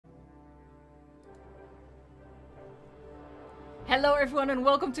Hello everyone and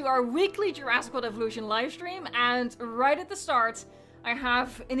welcome to our weekly Jurassic World Evolution livestream. And right at the start, I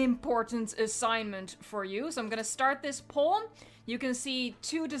have an important assignment for you. So I'm gonna start this poll. You can see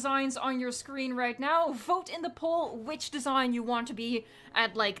two designs on your screen right now. Vote in the poll which design you want to be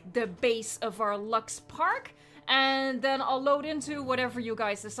at like the base of our LUX park. And then I'll load into whatever you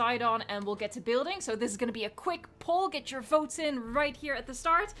guys decide on and we'll get to building. So this is going to be a quick poll. Get your votes in right here at the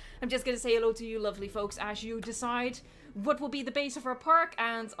start. I'm just going to say hello to you lovely folks as you decide what will be the base of our park.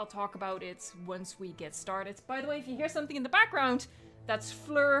 And I'll talk about it once we get started. By the way, if you hear something in the background, that's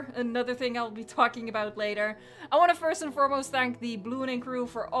Fleur, another thing I'll be talking about later. I want to first and foremost thank the Blue and Ink crew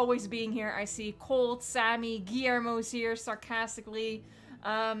for always being here. I see Colt, Sammy, Guillermo's here sarcastically.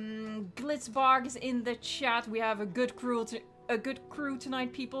 Glitzbog is in the chat. We have a good crew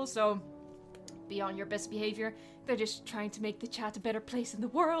tonight, people, so be on your best behavior. They're just trying to make the chat a better place in the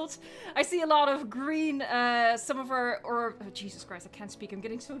world. I see a lot of green, some of our, oh, Jesus Christ, I can't speak. I'm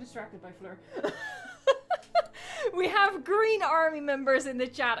getting so distracted by Fleur. We have green army members in the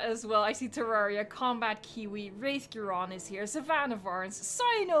chat as well. I see Terraria, Combat Kiwi, Wraith Guron is here, Savannah Varns,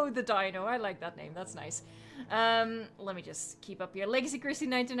 Sino the Dino. I like that name, that's nice. Let me just keep up here. Legacy Christy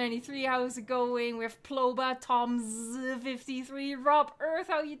 1993, how's it going? We have Ploba, Toms53, Rob Earth,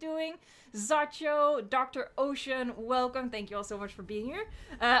 how you doing? Zacho, Dr. Ocean, welcome. Thank you all so much for being here.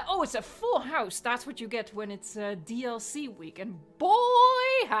 Oh, it's a full house. That's what you get when it's DLC week. And boy,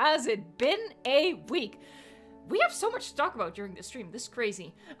 has it been a week. We have so much to talk about during this stream. This is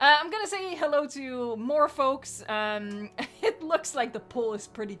crazy. I'm gonna say hello to more folks. It looks like the poll is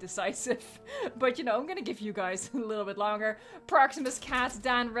pretty decisive. But, you know, I'm gonna give you guys a little bit longer. Proximus Cat,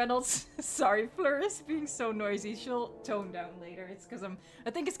 Dan Reynolds. Sorry, Fleur is being so noisy. She'll tone down later. It's because I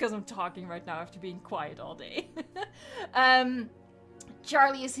think it's because I'm talking right now after being quiet all day.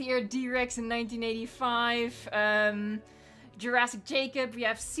 Charlie is here. D-Rex in 1985. Jurassic Jacob, we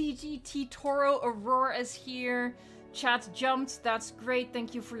have CGT Toro, Aurora is here. Chat jumped, that's great.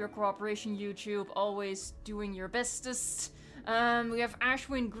 Thank you for your cooperation, YouTube. Always doing your bestest. We have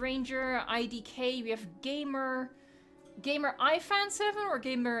Ashwin Granger, IDK, we have Gamer iFan7 or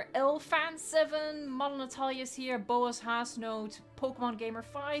Gamer LFan7. Model Natalia's here, Boas Haasnoot, Pokemon Gamer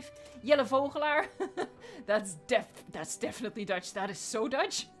 5, Jelle Vogelaar. That's definitely Dutch. That is so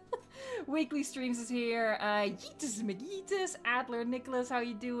Dutch. Weekly Streams is here. Yeetus McGeetus, Adler Nicholas, how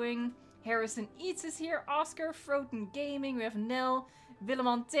you doing? Harrison Eats is here. Oscar, Froten Gaming. We have Nell,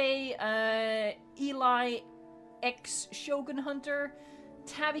 Willemante, Eli, X Shogun Hunter,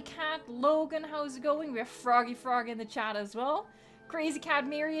 Tabby Cat, Logan, how's it going? We have Froggy Frog in the chat as well. Crazy Cat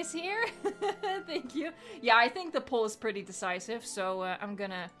Mary is here. Thank you. Yeah, I think the poll is pretty decisive, so I'm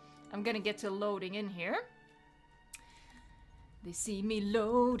gonna get to loading in here. They see me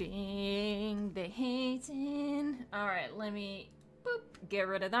loading, they hating. Alright, let me get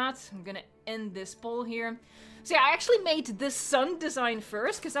rid of that. I'm gonna end this poll here. So yeah, I actually made this sun design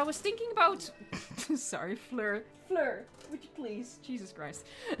first, because I was thinking about... Sorry, Fleur, would you please? Jesus Christ.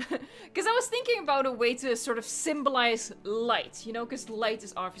 Because I was thinking about a way to sort of symbolize light, you know, because light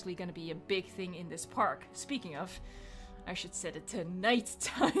is obviously gonna be a big thing in this park. Speaking of... I should set it to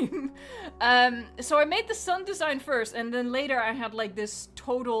nighttime. So I made the sun design first, and then later I had like this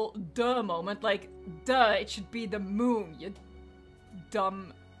total duh moment. Like, duh, it should be the moon, you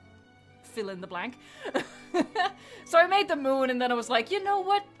dumb fill in the blank. So I made the moon, and then I was like, you know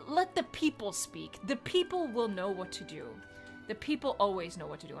what? Let the people speak. The people will know what to do. The people always know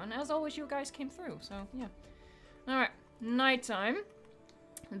what to do. And as always, you guys came through, so yeah. Alright, nighttime.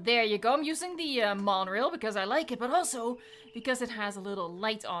 There you go. I'm using the monorail because I like it, but also because it has a little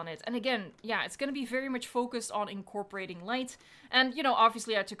light on it. And again, yeah, it's going to be very much focused on incorporating light. And, you know,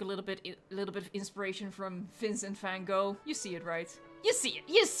 obviously I took a little bit of inspiration from Vincent van Gogh. You see it, right? You see it.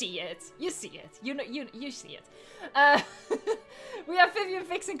 You see it. You see it. You know, you see it. We have Vivian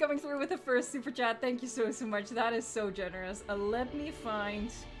Fixin coming through with the first super chat. Thank you so much. That is so generous. Let me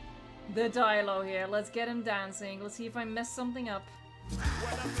find the dialogue here. Let's get him dancing. Let's see if I mess something up.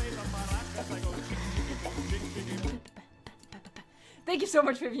 Thank you so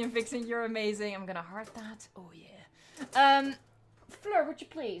much, Vivian Fixin. You're amazing. I'm gonna heart that. Oh yeah. Fleur, would you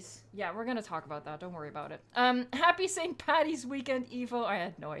please? Yeah, we're gonna talk about that. Don't worry about it. Happy St. Patty's weekend, Evo. I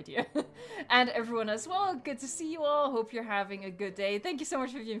had no idea. And everyone as well. Good to see you all. Hope you're having a good day. Thank you so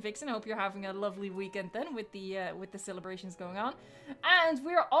much, Vivian Vixen. Hope you're having a lovely weekend then with the celebrations going on. And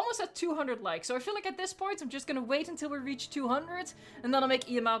we're almost at 200 likes. So I feel like at this point, I'm just gonna wait until we reach 200, and then I'll make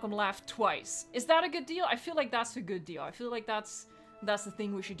Ian Malcolm laugh twice. Is that a good deal? I feel like that's a good deal. I feel like that's the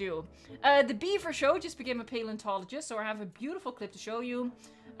thing we should do. The Beaver Show just became a paleontologist, so I have a beautiful clip to show you.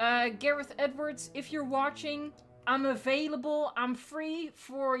 Gareth Edwards, if you're watching, I'm available. I'm free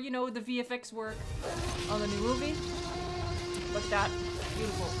for, you know, the VFX work on the new movie. Look at that.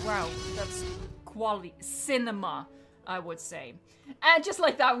 Beautiful. Wow. That's quality. Cinema, I would say. And just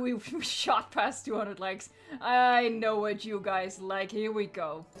like that, we shot past 200 likes. I know what you guys like. Here we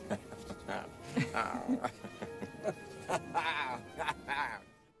go.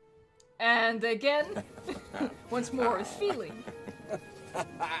 And again, once more with feeling.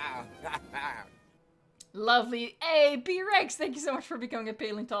 Lovely. Hey, B-Rex, thank you so much for becoming a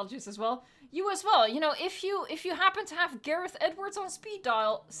paleontologist as well. You as well. You know, if you happen to have Gareth Edwards on speed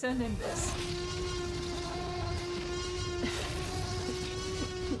dial, send him this.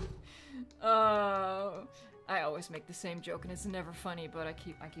 I always make the same joke and it's never funny, but I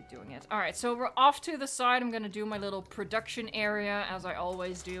keep doing it. All right, so we're off to the side. I'm gonna do my little production area as I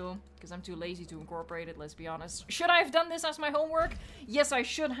always do because I'm too lazy to incorporate it. Let's be honest. Should I have done this as my homework? Yes, I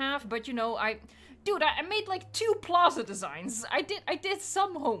should have, but you know, Dude, I made like 2 plaza designs. I did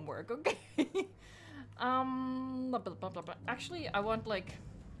some homework, okay? Actually, I want like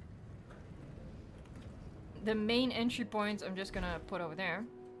the main entry point. I'm just gonna put over there.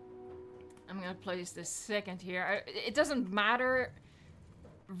 I'm gonna place this second here. It doesn't matter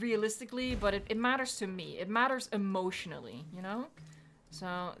realistically, but it matters to me. It matters emotionally, you know?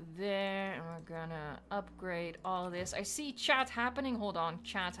 So there, and we're gonna upgrade all of this. I see chat happening. Hold on,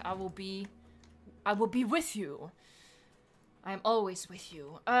 chat. I will be with you. I'm always with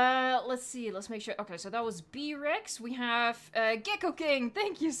you. Let's see. Let's make sure. Okay, so that was B-Rex. We have Gecko King.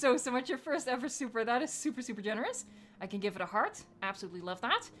 Thank you so much. Your first ever super. That is super, super generous. I can give it a heart. Absolutely love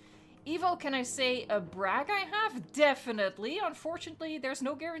that. Evo, can I say a brag I have? Definitely. Unfortunately, there's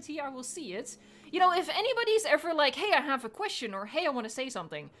no guarantee I will see it. You know, if anybody's ever like, hey, I have a question, or hey, I want to say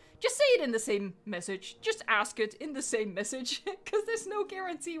something, just say it in the same message. Just ask it in the same message, because there's no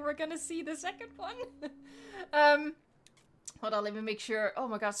guarantee we're gonna see the second one. Hold on, let me make sure. Oh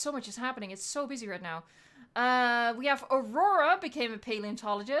my god, so much is happening. It's so busy right now. We have Aurora became a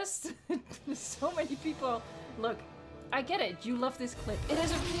paleontologist. So many people. Look, I get it. You love this clip. It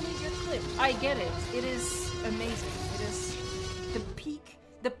is a really good clip. I get it. It is amazing. It is the peak,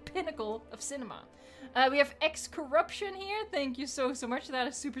 the pinnacle of cinema. We have X-Corruption here. Thank you so much. That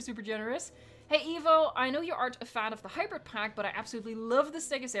is super, super generous. Hey, Evo, I know you aren't a fan of the hybrid pack, but I absolutely love the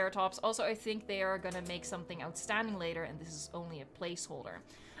Stegoceratops. Also, I think they are gonna make something outstanding later, and this is only a placeholder.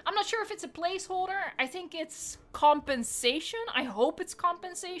 I'm not sure if it's a placeholder. I think it's compensation. I hope it's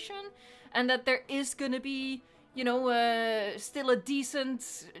compensation, and that there is gonna be, you know, still a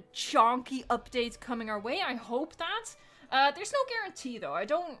decent, chunky update coming our way. I hope that. There's no guarantee, though.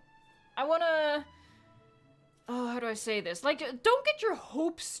 I wanna... Oh, how do I say this? Like, don't get your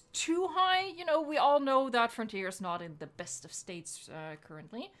hopes too high. You know, we all know that Frontier's not in the best of states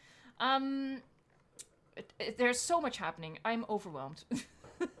currently. There's so much happening. I'm overwhelmed.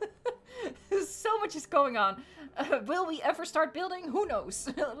 So much is going on. Will we ever start building? Who knows?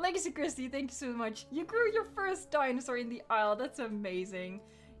 Legacy Christie, thank you so much. You grew your first dinosaur in the aisle. That's amazing.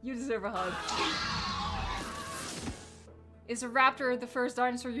 You deserve a hug. Is a raptor the first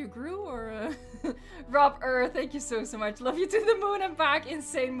dinosaur you grew, or Rob thank you so much. Love you to the moon and back.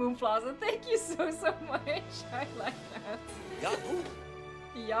 Insane Moon Plaza. Thank you so much. I like that. Yahoo!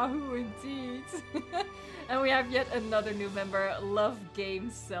 Yahoo indeed. And we have yet another new member, Love Game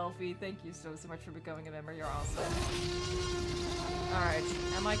Selfie. Thank you so much for becoming a member. You're awesome. Alright,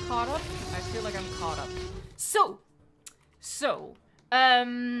 am I caught up? I feel like I'm caught up.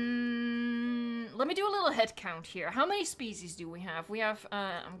 Let me do a little head count here. How many species do we have? We have,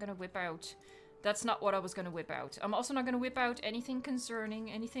 I'm gonna whip out. That's not what I was gonna whip out. I'm also not gonna whip out anything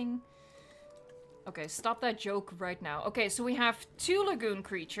concerning, anything. Okay, stop that joke right now. Okay, so we have 2 lagoon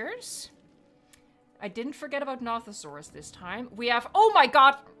creatures. I didn't forget about Nothosaurus this time. We have, oh my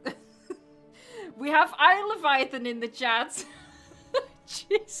god! We have Iron Leviathan in the chat.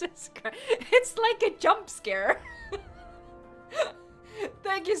 Jesus Christ. It's like a jump scare.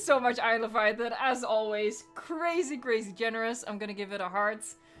 Thank you so much, Iron Leviathan. As always, crazy, crazy generous. I'm gonna give it a heart.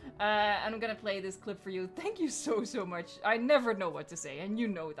 And I'm gonna play this clip for you. Thank you so much. I never know what to say, and you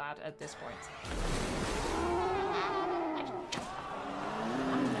know that at this point.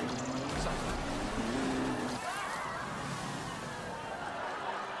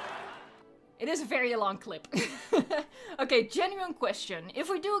 It is a very long clip. Okay, genuine question. If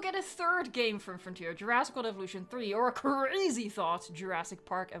we do get a 3rd game from Frontier, Jurassic World Evolution 3, or a crazy thought, Jurassic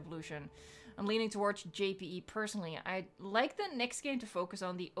Park Evolution, I'm leaning towards JPE personally. I'd like the next game to focus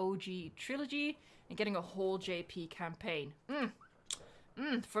on the OG trilogy and getting a whole JP campaign.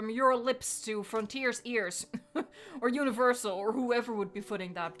 From your lips to Frontier's ears. Or Universal, or whoever would be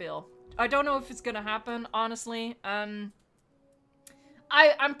footing that bill. I don't know if it's gonna happen, honestly. I'm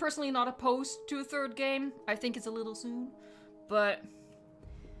personally not opposed to a third game. I think it's a little soon. But,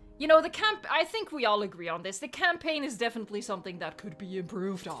 you know, I think we all agree on this. The campaign is definitely something that could be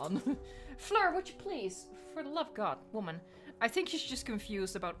improved on. Fleur, would you please? For the love of God, woman. I think she's just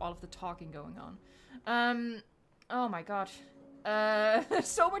confused about all of the talking going on. Oh my god.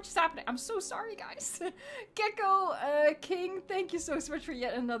 So much is happening. I'm so sorry, guys. Gecko, King, thank you so much for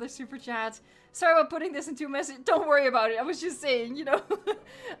yet another super chat. Sorry about putting this into a message. Don't worry about it. I was just saying, you know.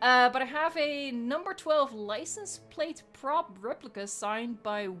 But I have a number 12 license plate prop replica signed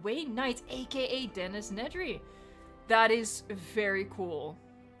by Wayne Knight, aka Dennis Nedry. That is very cool.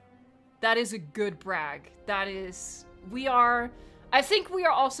 That is a good brag. That is... I think we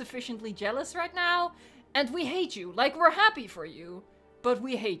are all sufficiently jealous right now. And we hate you. Like, we're happy for you, but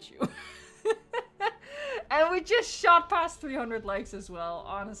we hate you. And we just shot past 300 likes as well.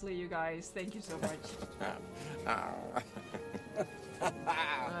 Honestly, you guys, thank you so much.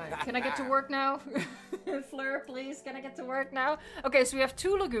 Can I get to work now? Fleur, please, can I get to work now? Okay, so we have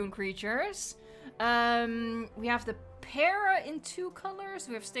 2 lagoon creatures. We have the para in 2 colors.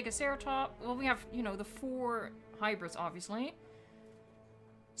 We have Stegoceratops. Well, we have, you know, the 4 hybrids, obviously.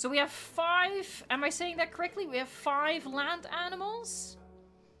 So we have 5, am I saying that correctly? We have 5 land animals?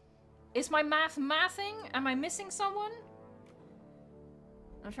 Is my math mathing? Am I missing someone?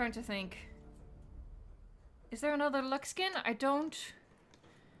 I'm trying to think. Is there another LUX skin? I don't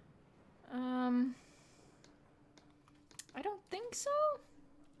think so.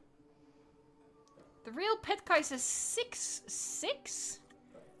 The real Petkai says 6?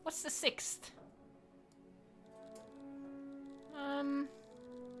 What's the 6th?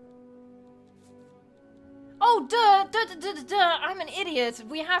 Oh, duh, I'm an idiot.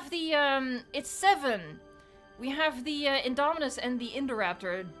 We have the, it's 7. We have the Indominus and the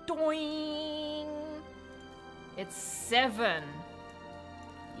Indoraptor. Doing. It's 7.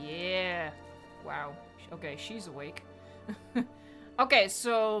 Yeah. Wow. Okay, she's awake. Okay,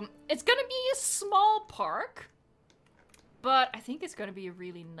 so it's gonna be a small park, but I think it's gonna be a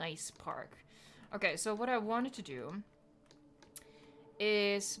really nice park. Okay, so what I wanted to do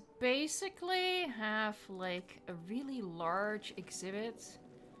is basically have like a really large exhibit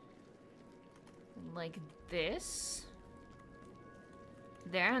like this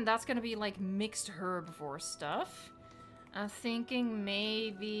there, and that's gonna be like mixed herbivore stuff. I'm thinking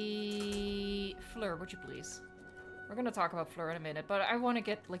maybe Fleur, would you please? We're gonna talk about Fleur in a minute, but I want to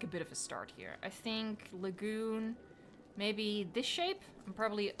get like a bit of a start here. I think lagoon, maybe this shape. I'm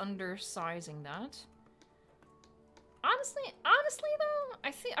probably undersizing that. Honestly though,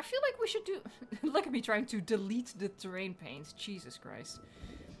 I feel like we should do. Look at me trying to delete the terrain paint. Jesus Christ.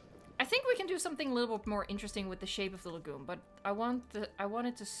 I think we can do something a little bit more interesting with the shape of the lagoon, but I wanted to.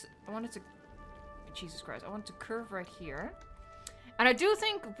 Jesus Christ, I want to curve right here. And I do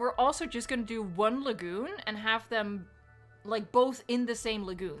think we're also just gonna do one lagoon and have them like both in the same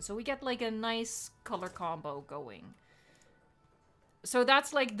lagoon. So we get like a nice color combo going. So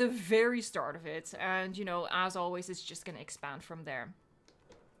that's like the very start of it. And you know, as always, it's just gonna expand from there.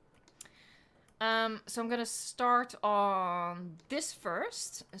 So I'm gonna start on this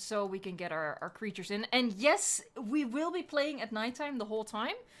first so we can get our creatures in. And yes, we will be playing at nighttime the whole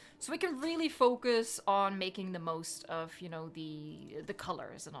time. So we can really focus on making the most of, you know, the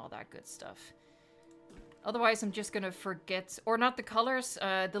colors and all that good stuff. Otherwise, I'm just gonna forget, or not the colors,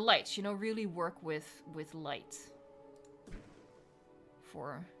 the lights, you know, really work with light.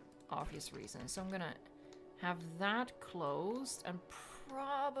 For obvious reasons. So I'm gonna have that closed and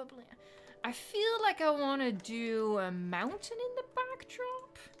probably... I feel like I want to do a mountain in the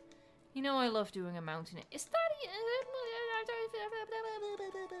backdrop. You know I love doing a mountain. Is that...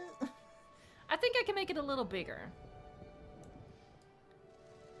 I think I can make it a little bigger.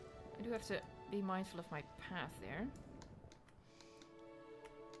 I do have to be mindful of my path there.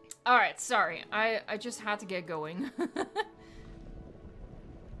 Alright, sorry. I just had to get going.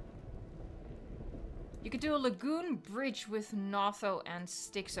 You could do a lagoon bridge with Notho and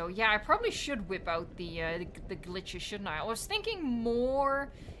Styxo. Yeah, I probably should whip out the glitches, shouldn't I? I was thinking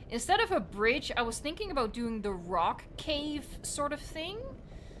more... Instead of a bridge, I was thinking about doing the rock cave sort of thing.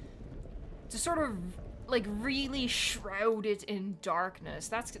 To sort of, like, really shroud it in darkness.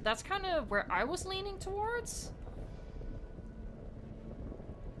 That's kind of where I was leaning towards.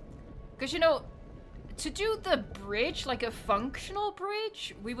 Because, you know... To do the bridge, like a functional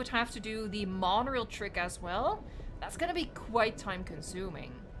bridge, we would have to do the monorail trick as well. That's gonna be quite time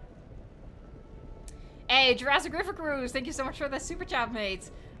consuming. Hey, Jurassic River Cruise, thank you so much for that super chat,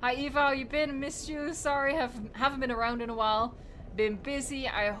 mate. Hi, Eva, how you been? Missed you. Sorry, haven't been around in a while. Been busy.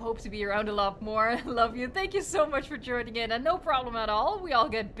 I hope to be around a lot more. Love you. Thank you so much for joining in, and no problem at all. We all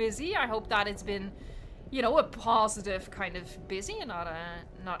get busy. I hope that it's been, you know, a positive kind of busy and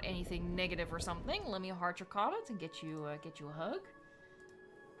not anything negative or something. Let me heart your comment and get you a hug.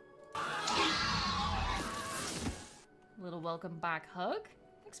 Little welcome back hug.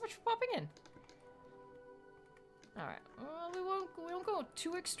 Thanks so much for popping in. All right. Well, we won't go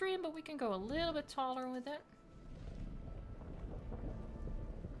too extreme, but we can go a little bit taller with it.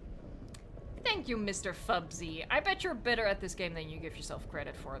 Thank you, Mr. Fubsy. I bet you're better at this game than you give yourself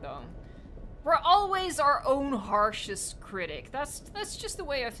credit for, though. We're always our own harshest critic. That's just the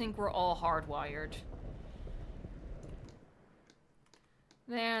way I think we're all hardwired.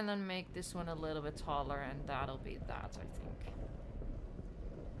 There, and then make this one a little bit taller, and that'll be that, I think.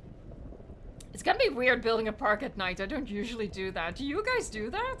 It's gonna be weird building a park at night. I don't usually do that. Do you guys do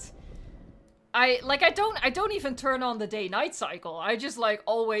that? I don't even turn on the day-night cycle. I just like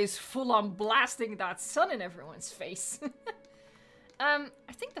always full on blasting that sun in everyone's face. I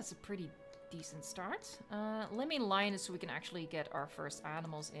think that's a pretty decent start. Let me line it so we can actually get our first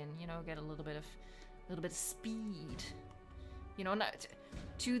animals in, you know, get a little bit of speed. You know, not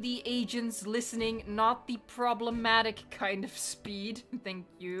to the agents listening, not the problematic kind of speed. Thank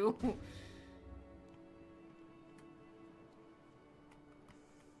you.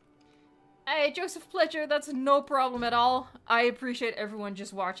 Hey, Joseph Pletcher, that's no problem at all. I appreciate everyone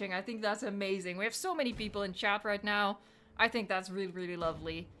just watching. I think that's amazing. We have so many people in chat right now. I think that's really, really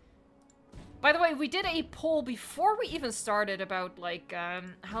lovely. By the way, we did a poll before we even started about, like,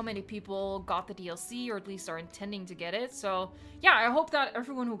 how many people got the DLC, or at least are intending to get it. So, yeah, I hope that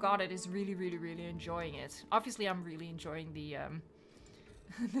everyone who got it is really, really, really enjoying it. Obviously, I'm really enjoying the,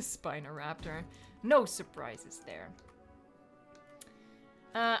 the Spinoraptor. No surprises there.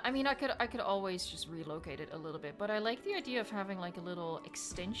 I mean, I could always just relocate it a little bit, but I like the idea of having, like, a little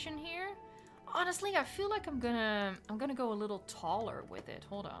extension here. Honestly, I feel like I'm gonna go a little taller with it.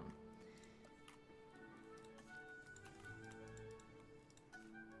 Hold on.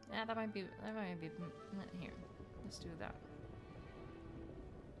 Yeah, that might be, here. Let's do that.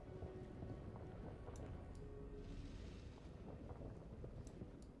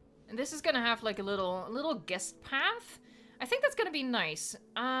 And this is gonna have like a little guest path. I think that's gonna be nice.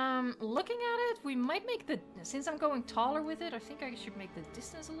 Looking at it, we might make the, since I'm going taller with it, I think I should make the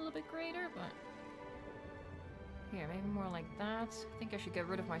distance a little bit greater, but here, maybe more like that. I think I should get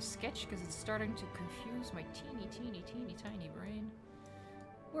rid of my sketch because it's starting to confuse my teeny tiny brain.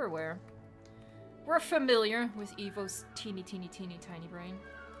 We're aware. We're familiar with Evo's teeny tiny brain.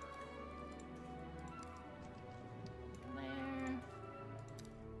 There.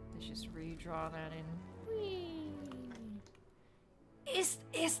 Let's just redraw that in. Whee!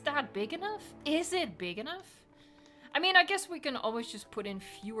 Is that big enough? Is it big enough? I mean, I guess we can always just put in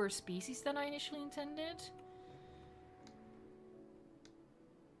fewer species than I initially intended.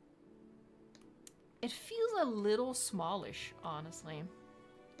 It feels a little smallish, honestly.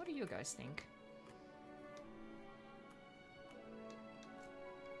 What do you guys think?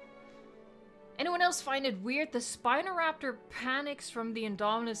 Anyone else find it weird? The Spinoraptor panics from the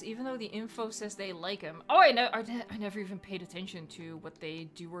Indominus even though the info says they like him. Oh, I never even paid attention to what they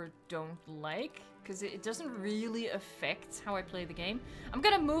do or don't like, because it doesn't really affect how I play the game. I'm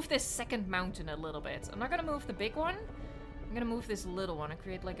gonna move this second mountain a little bit. I'm not gonna move the big one. I'm gonna move this little one and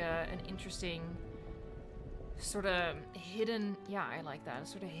create like an interesting sort of hidden, yeah, I like that,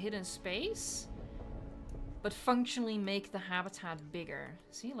 sort of hidden space, but functionally make the habitat bigger.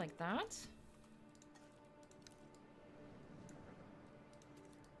 See, like that?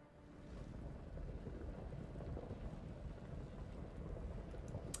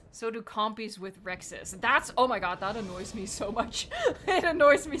 So do compies with Rexes. That's, oh my god, that annoys me so much. It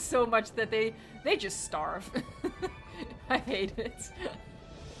annoys me so much that they just starve. I hate it.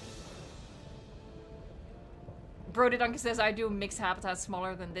 Brody Duncan says, I do mixed habitats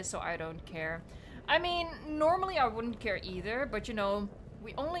smaller than this, so I don't care. I mean, normally I wouldn't care either, but you know,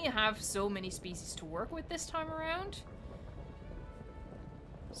 we only have so many species to work with this time around.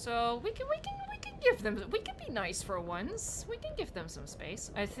 So we can give them, we can be nice for once. We can give them some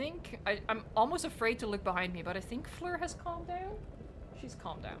space. I think, I'm almost afraid to look behind me, but I think Fleur has calmed down. She's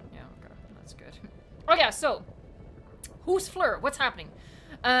calmed down, yeah, okay, that's good. Oh yeah, so, who's Fleur? What's happening?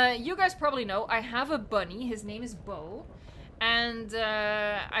 You guys probably know, I have a bunny, his name is Bo, and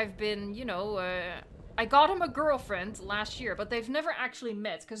I've been, you know, I got him a girlfriend last year, but they've never actually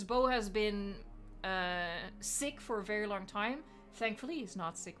met, because Bo has been sick for a very long time. Thankfully, he's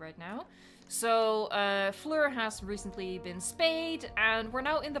not sick right now. So Fleur has recently been spayed, and we're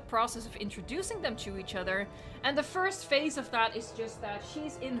now in the process of introducing them to each other. And the first phase of that is just that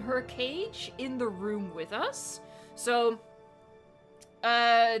she's in her cage in the room with us. So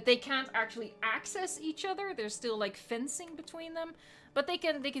they can't actually access each other. There's still like fencing between them, but they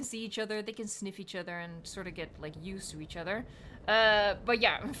can see each other, they can sniff each other and sort of get like used to each other. But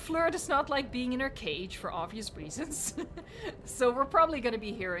yeah, Fleur does not like being in her cage for obvious reasons. So we're probably gonna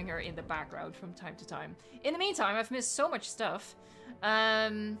be hearing her in the background from time to time. In the meantime, I've missed so much stuff.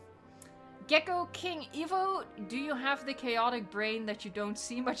 Gecko King Evo, do you have the chaotic brain that you don't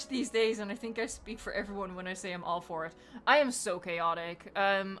see much these days? And I think I speak for everyone when I say I'm all for it. I am so chaotic.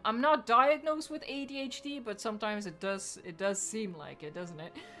 I'm not diagnosed with ADHD, but sometimes it does seem like it, doesn't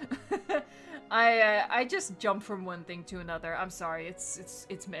it? I just jump from one thing to another. I'm sorry,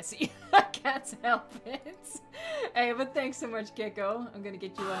 it's messy. I can't help it. Hey, but thanks so much, Gecko. I'm gonna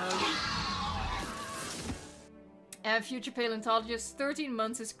get you a hug. Future paleontologist, 13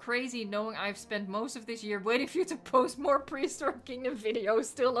 months is crazy knowing I've spent most of this year waiting for you to post more Prehistoric Kingdom videos.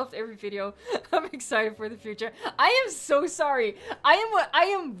 Still loved every video. I'm excited for the future. I am so sorry. I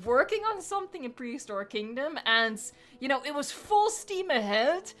am working on something in Prehistoric Kingdom, and you know, it was full steam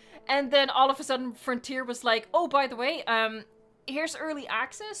ahead, and then all of a sudden Frontier was like, oh, by the way, here's early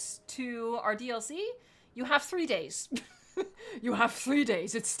access to our DLC. You have 3 days. You have 3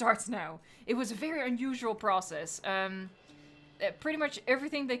 days. It starts now. It was a very unusual process. Pretty much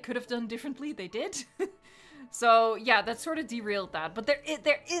everything they could have done differently, they did. So yeah, that sort of derailed that. But there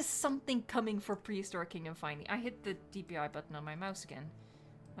is something coming for Prehistoric Kingdom finally. I hit the DPI button on my mouse again.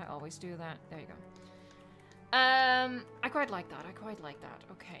 I always do that. There you go. I quite like that. I quite like that.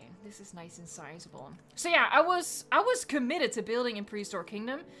 Okay, this is nice and sizable. So yeah, I was committed to building in Prehistoric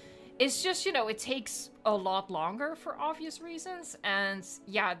Kingdom. It's just, you know, it takes a lot longer for obvious reasons, and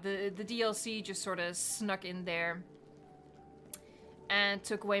yeah, the DLC just sort of snuck in there and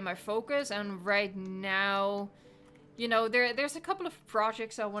took away my focus. And right now, you know, there's a couple of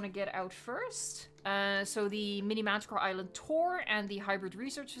projects I want to get out first. So the Mini Manticore Island tour and the hybrid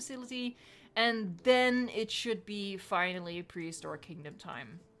research facility, and then it should be finally Prehistoric Kingdom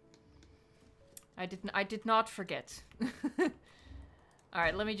time. I did not forget.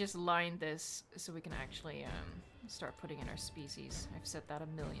 Alright, let me just line this so we can actually start putting in our species. I've said that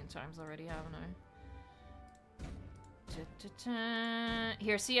 1,000,000 times already, haven't I?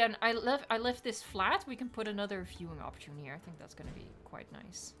 Here, see, and I left this flat. We can put another viewing option here. I think that's going to be quite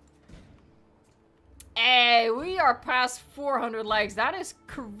nice. Hey, we are past 400 likes. That is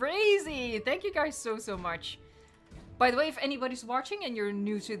crazy. Thank you guys so much. By the way, if anybody's watching and you're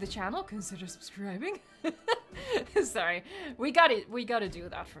new to the channel, consider subscribing. Sorry, we gotta do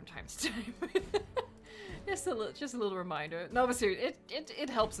that from time to time. just a little reminder. No, but seriously, it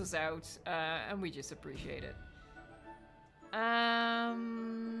helps us out, and we just appreciate it.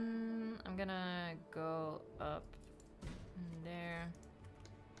 I'm gonna go up there.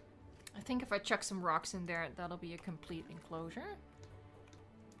 I think if I chuck some rocks in there, that'll be a complete enclosure.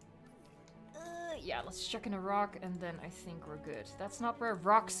 Yeah, let's chuck in a rock, and then I think we're good. That's not where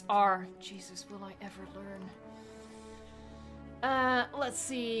rocks are. Jesus, will I ever learn? Let's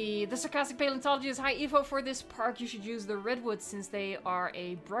see. The sarcastic paleontologist. Hi, Evo. For this park, you should use the redwoods since they are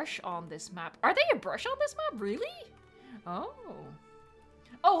a brush on this map. Are they a brush on this map? Really? Oh.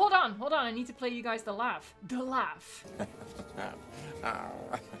 Oh, hold on. Hold on. I need to play you guys the laugh. The laugh.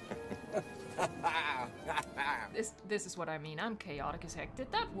 This is what I mean. I'm chaotic as heck.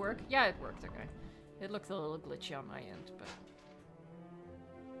 Did that work? Yeah, it worked. Okay. It looked a little glitchy on my end, but...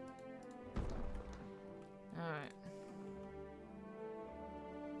 Alright.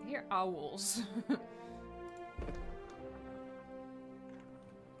 Here, owls.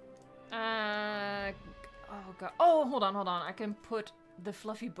 Oh god. Oh, hold on. I can put the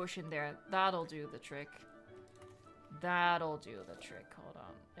fluffy bush in there. That'll do the trick. That'll do the trick. Hold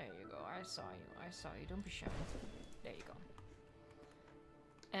on. There you go. I saw you. Don't be shy. There you go.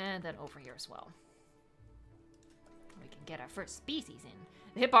 And then over here as well. We can get our first species in.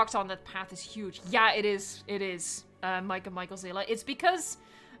 The hitbox on that path is huge. Yeah, it is. It is. Michael Zilla. It's because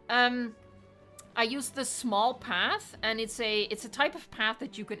I used the small path, and it's a type of path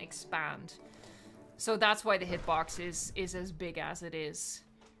that you can expand. So that's why the hitbox is as big as it is.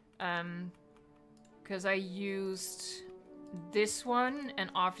 Because I used this one, and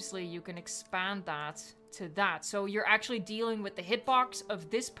obviously you can expand that to that. So you're actually dealing with the hitbox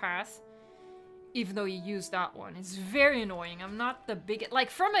of this path, even though you use that one. It's very annoying. I'm not the biggest... Like,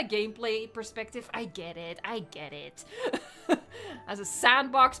 from a gameplay perspective, I get it. I get it. As a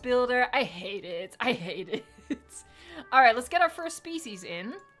sandbox builder, I hate it. I hate it. Alright, let's get our first species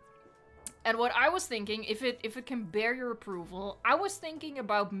in. And what I was thinking, if it can bear your approval, I was thinking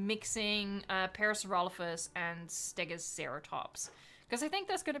about mixing Parasaurolophus and Stegoceratops. Because I think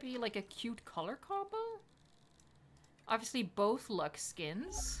that's going to be like a cute color combo. Obviously both LUX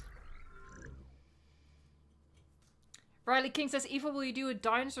skins. Riley King says, Eva, will you do a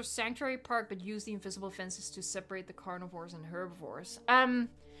dinosaur sanctuary park but use the invisible fences to separate the carnivores and herbivores? Haven't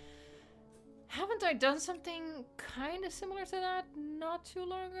I done something kind of similar to that not too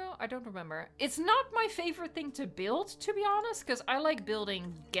long ago? I don't remember. It's not my favorite thing to build, to be honest, because I like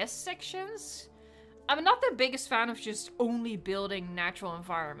building guest sections. I'm not the biggest fan of just only building natural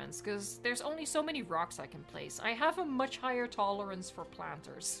environments, because there's only so many rocks I can place. I have a much higher tolerance for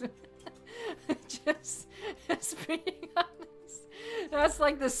planters. just being honest. That's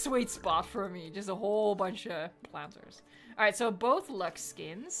like the sweet spot for me. Just a whole bunch of planters. Alright, so both LUX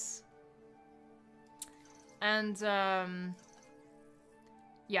skins. And,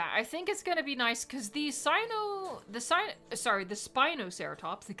 yeah, I think it's gonna be nice, because the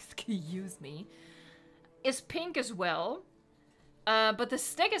Spinoceratops, excuse me, is pink as well. But the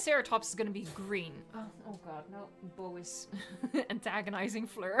Stegoceratops is gonna be green. Oh god, no. Bo is antagonizing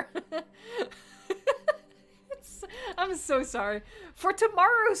Fleur. I'm so sorry. For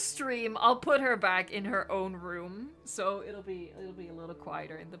tomorrow's stream, I'll put her back in her own room, so it'll be a little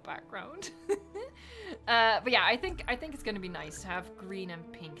quieter in the background. But yeah, I think it's gonna be nice to have green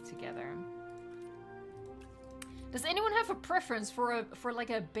and pink together. Does anyone have a preference for like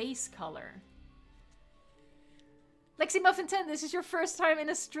a base color? Lexi Muffin 10, this is your first time in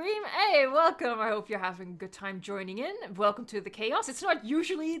a stream? Hey, welcome! I hope you're having a good time joining in. Welcome to the chaos. It's not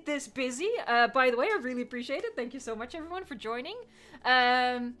usually this busy. By the way, I really appreciate it. Thank you so much, everyone, for joining.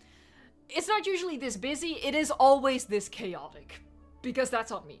 It's not usually this busy. It is always this chaotic. Because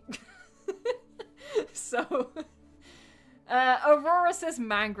that's on me. So... Aurora says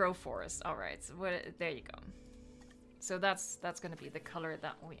mangrove forest. Alright, so there you go. So that's gonna be the color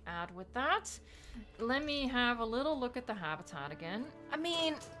that we add with that. Let me have a little look at the habitat again. I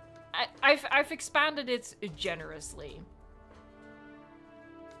mean, I've expanded it generously.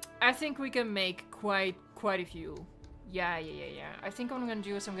 I think we can make quite a few. Yeah. I think what I'm gonna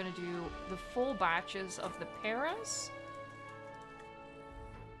do is I'm gonna do the full batches of the paras.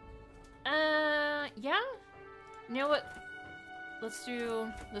 Yeah. You know what? Let's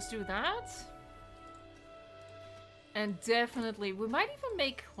do that. And definitely, we might even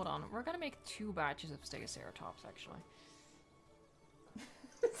make, hold on, we're gonna make 2 batches of Stegoceratops, actually.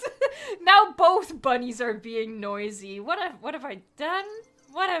 Now both bunnies are being noisy. What have I done?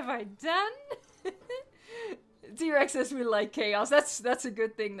 What have I done? T-Rex says we like chaos. That's a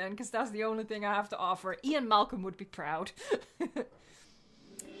good thing then, because that's the only thing I have to offer. Ian Malcolm would be proud.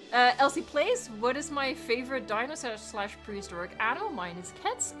 Elsie Plays, what is my favorite dinosaur / prehistoric animal? Mine is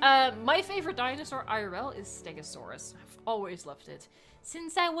cats. My favorite dinosaur IRL is Stegosaurus. I've always loved it.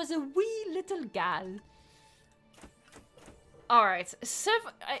 Since I was a wee little gal. Alright,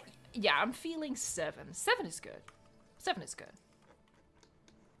 7. Yeah, I'm feeling 7. 7 is good. 7 is good.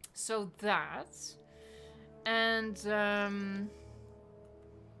 So that. And,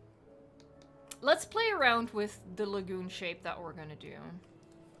 let's play around with the lagoon shape that we're gonna do.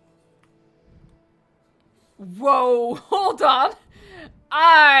 Whoa, hold on.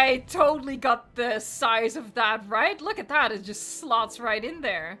 I totally got the size of that right. Look at that, it just slots right in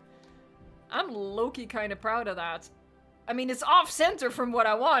there. I'm low-key kind of proud of that. I mean, it's off-center from what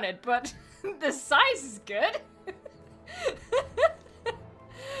I wanted, but the size is good.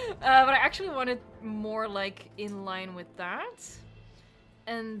 But I actually wanted more like in line with that.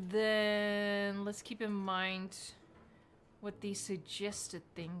 And then let's keep in mind what these suggested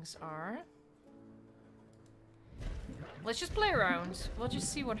things are. Let's just play around. We'll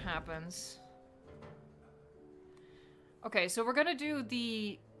just see what happens. Okay, so we're gonna do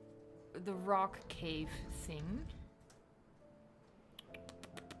the rock cave thing.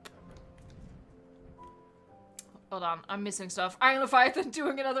 Hold on, I'm missing stuff. I Leviathan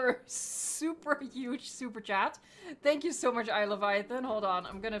doing another super huge super chat. Thank you so much, I Leviathan. Hold on,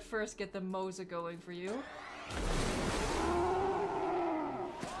 I'm gonna first get the Moza going for you.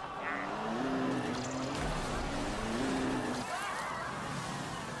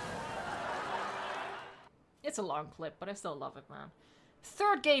 It's a long clip, but I still love it, man.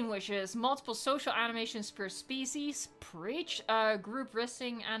 Third game wishes. Multiple social animations per species. Preach. Group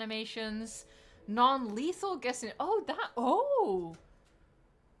wrestling animations. Non-lethal guessing. Oh, that. Oh!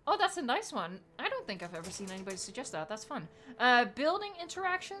 Oh, that's a nice one. I don't think I've ever seen anybody suggest that. That's fun. Building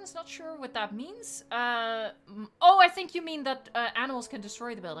interactions. Not sure what that means. Oh, I think you mean that animals can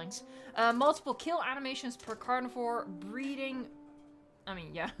destroy the buildings. Multiple kill animations per carnivore. Breeding. I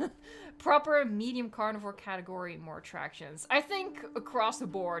mean, yeah. Proper medium carnivore category, more attractions. I think across the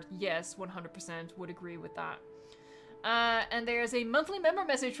board, yes, 100% would agree with that. And there's a monthly member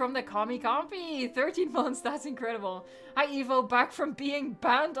message from the Kami Kampi. 13 months, that's incredible. Hi Evo, back from being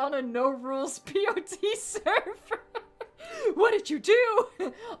banned on a no-rules POT server. What did you do?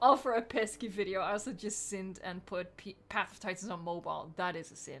 All for a pesky video. I also just sinned and put Path of Titans on mobile. That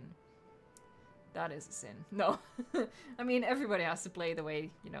is a sin. That is a sin. No. I mean, everybody has to play the way,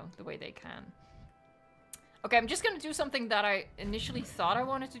 you know, the way they can. Okay, I'm just gonna do something that I initially thought I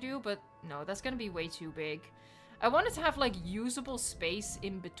wanted to do, but no, that's gonna be way too big. I wanted to have, like, usable space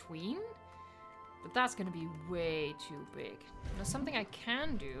in between, but that's gonna be way too big. Now, something I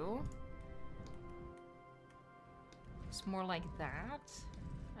can do is more like that.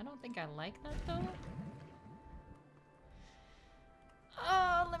 I don't think I like that, though.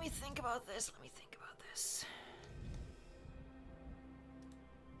 Let me think about this. Let me think about this.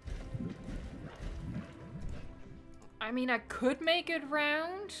 I mean, I could make it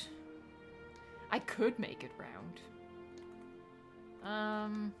round. I could make it round.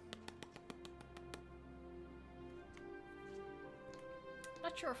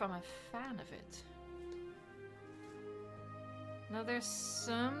 Not sure if I'm a fan of it. No, there's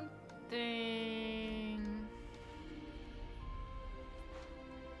something...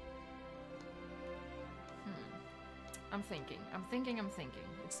 I'm thinking.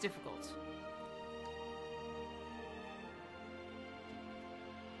 It's difficult.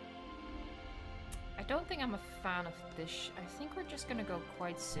 I don't think I'm a fan of this. I think we're just gonna go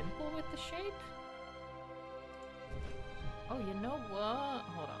quite simple with the shape. Oh, you know what?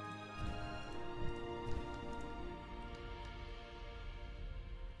 Hold on.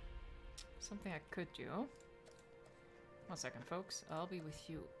 Something I could do. 1 second, folks. I'll be with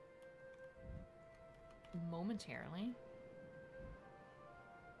you momentarily.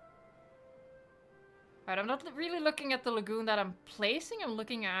 Alright, I'm not really looking at the lagoon that I'm placing. I'm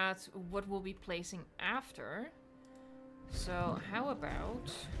looking at what we'll be placing after. So, how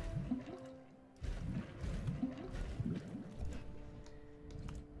about...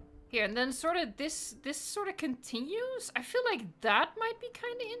 Here, and then sort of this sort of continues. I feel like that might be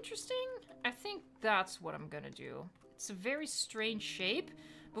kind of interesting. I think that's what I'm gonna do. It's a very strange shape,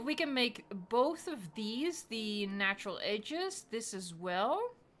 but we can make both of these the natural edges, this as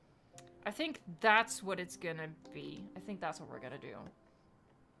well. I think that's what it's gonna be. I think that's what we're gonna do.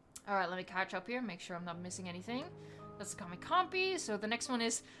 Alright, let me catch up here, make sure I'm not missing anything. That's the Comic Compy. So the next one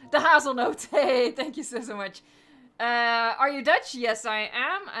is the Hazelnote. Hey, thank you so much. Are you Dutch? Yes, I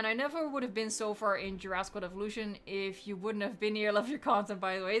am. And I never would have been so far in Jurassic World Evolution if you wouldn't have been here. Love your content,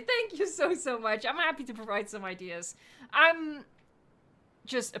 by the way. Thank you so much. I'm happy to provide some ideas. I'm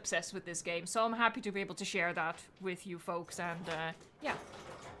just obsessed with this game, so I'm happy to be able to share that with you folks. And, yeah.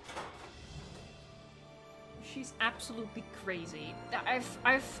 She's absolutely crazy.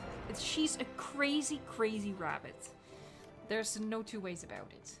 She's a crazy rabbit. There's no two ways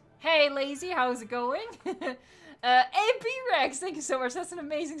about it. Hey, Lazy, how's it going? AP Rex, thank you so much. That's an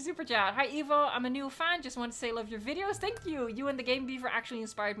amazing super chat. Hi, Evo. I'm a new fan. Just want to say love your videos. Thank you. You and the Game Beaver actually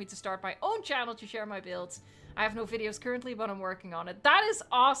inspired me to start my own channel to share my builds. I have no videos currently, but I'm working on it. That is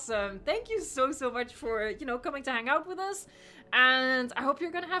awesome. Thank you so much for, you know, coming to hang out with us. And I hope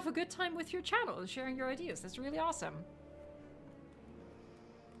you're going to have a good time with your channel and sharing your ideas. That's really awesome.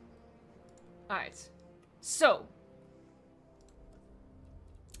 Alright. So.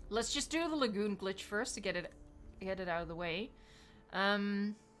 Let's just do the lagoon glitch first to get it out of the way.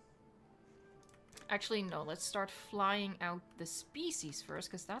 Actually, no. Let's start flying out the species first,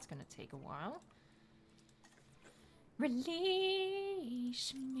 because that's going to take a while.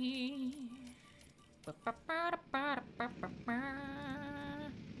 Release me.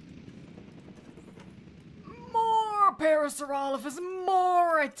 More Parasaurolophus,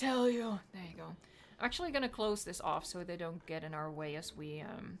 more, I tell you. There you go. I'm actually gonna close this off so they don't get in our way as we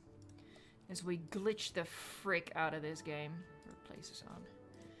glitch the frick out of this game. Replace this on.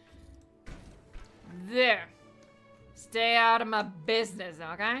 There. Stay out of my business,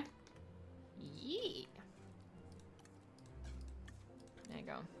 okay? Yeah. There you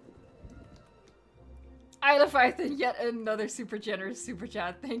go. Isla Python, yet another super generous super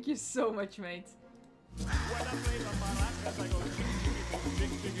chat. Thank you so much, mate.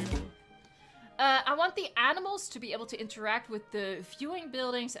 I want the animals to be able to interact with the viewing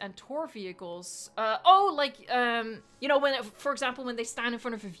buildings and tour vehicles. You know, when, for example, when they stand in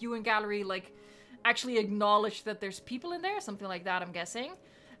front of a viewing gallery, like, actually acknowledge that there's people in there, something like that, I'm guessing.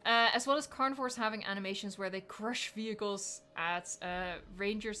 As well as carnivores having animations where they crush vehicles at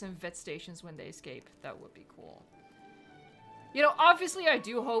rangers and vet stations when they escape. That would be cool. You know, obviously I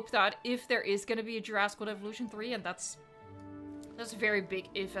do hope that if there is going to be a Jurassic World Evolution 3, and that's a very big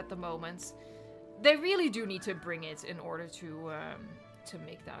if at the moment, they really do need to bring it in order to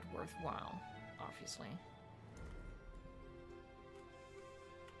make that worthwhile, obviously.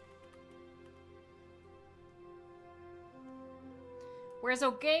 Whereas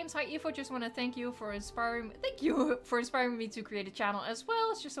Games, hi Evo, just want to thank you for inspiring me to create a channel as well.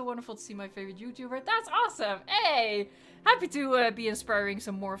 It's just so wonderful to see my favorite YouTuber. That's awesome. Hey, happy to be inspiring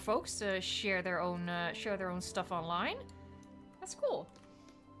some more folks to share their own stuff online. That's cool.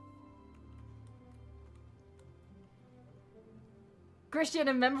 Christian,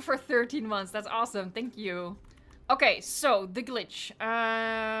 a member for 13 months. That's awesome. Thank you. Okay, so the glitch.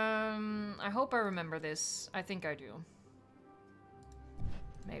 I hope I remember this. I think I do.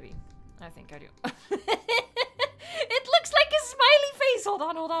 Maybe. I think I do. It looks like a smiley face! Hold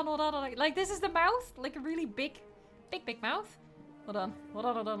on, hold on, hold on. Like, this is the mouth? Like a really big mouth? Hold on, hold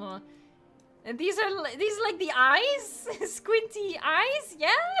on, hold on, hold on. And these are like the eyes? Squinty eyes? Yeah?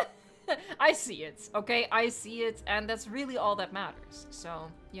 I see it, okay? I see it, and that's really all that matters. So,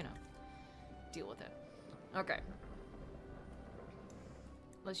 you know, deal with it. Okay.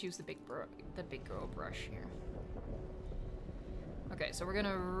 Let's use the big girl brush here. Okay, so we're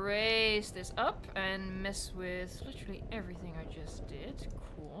gonna raise this up and mess with literally everything I just did.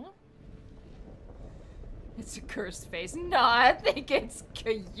 Cool. It's a cursed face. No, I think it's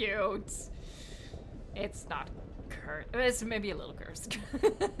cute. It's not cursed. It's maybe a little cursed.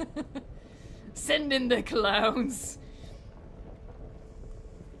 Send in the clowns.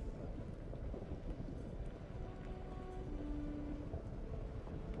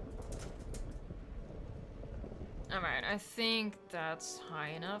 Alright, I think that's high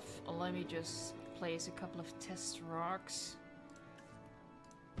enough. Let me just place a couple of test rocks.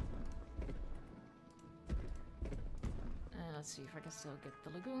 And let's see if I can still get the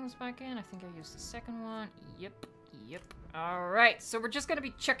lagoons back in. I think I used the second one. Yep, yep. Alright, so we're just gonna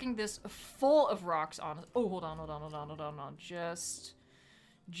be chucking this full of rocks on. Oh, hold on, hold on, hold on, hold on, hold on.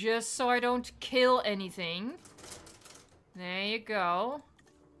 Just so I don't kill anything. There you go.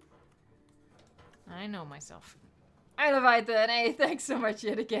 I know myself. I love it then. Hey, thanks so much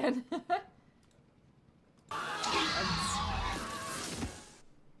yet again.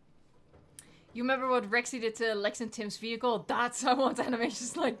 You remember what Rexy did to Lex and Tim's vehicle? I want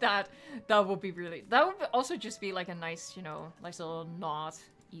animations like that. That would be really... That would also just be like a nice, you know, nice little nod,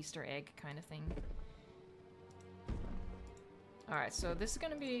 Easter egg kind of thing. Alright, so this is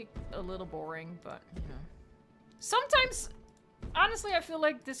gonna be a little boring, but, you know. Sometimes... Honestly, I feel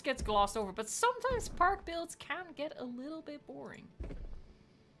like this gets glossed over, but sometimes park builds can get a little bit boring.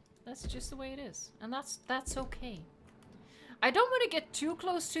 That's just the way it is, and that's okay. I don't want to get too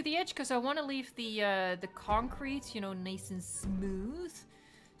close to the edge because I want to leave the concrete, you know, nice and smooth.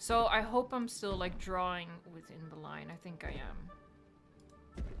 So I hope I'm still like drawing within the line. I think I am.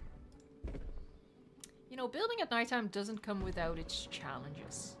 You know, building at nighttime doesn't come without its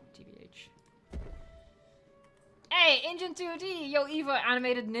challenges. TBH. Hey, Engine 2D! Yo, Eva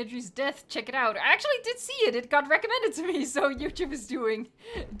animated Nedry's death. Check it out. I actually did see it. It got recommended to me, so YouTube is doing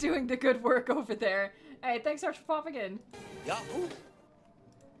the good work over there. Hey, thanks so much for popping in. Yahoo!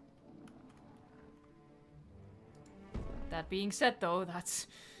 That being said, though, that's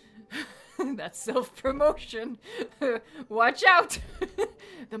that's self-promotion. Watch out!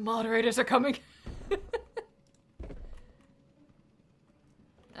 The moderators are coming.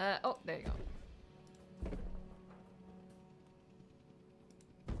 Oh, there you go.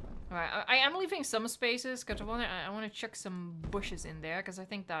 Alright, I am leaving some spaces because I want to chuck some bushes in there because I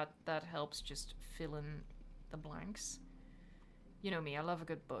think that helps just fill in the blanks. You know me, I love a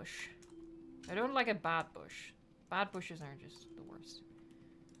good bush. I don't like a bad bush. Bad bushes are just the worst.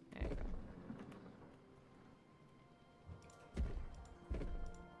 There you go.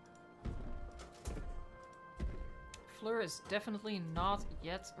 Fleur is definitely not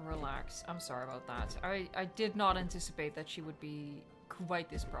yet relaxed. I'm sorry about that. I did not anticipate that she would be quite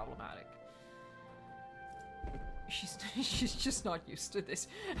this problematic. She's just not used to this.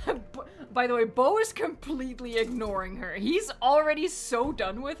 By the way, Bo is completely ignoring her. He's already so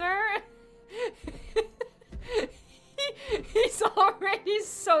done with her. He's already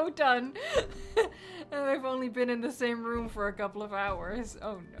so done. And they've only been in the same room for a couple of hours.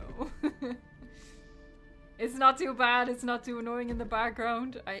 Oh no. It's not too bad. It's not too annoying in the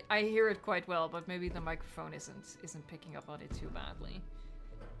background. I hear it quite well, but maybe the microphone isn't picking up on it too badly.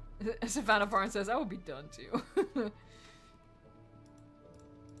 Savannah Barnes says, I will be done too.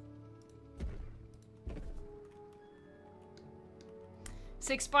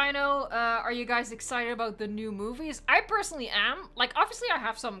 Six Spino, are you guys excited about the new movies? I personally am. Like, obviously I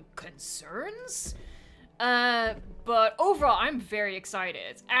have some concerns. But overall, I'm very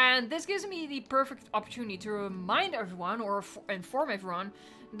excited. And this gives me the perfect opportunity to remind everyone, or inform everyone,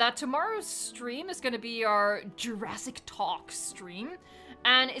 that tomorrow's stream is going to be our Jurassic Talk stream.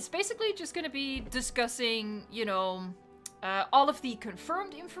 And it's basically just going to be discussing, you know, all of the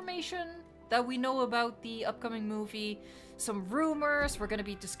confirmed information that we know about the upcoming movie. Some rumors. We're going to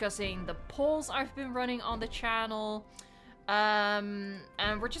be discussing the polls I've been running on the channel. And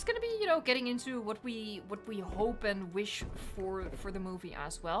we're just gonna be, you know, getting into what we hope and wish for the movie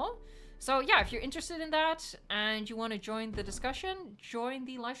as well. So yeah, if you're interested in that and you want to join the discussion, join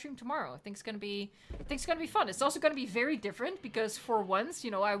the live stream tomorrow. I think it's gonna be fun. It's also gonna be very different because for once,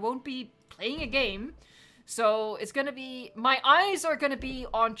 you know, I won't be playing a game. So it's gonna be, my eyes are gonna be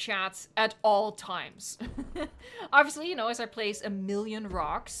on chat at all times. Obviously, you know, as I place a million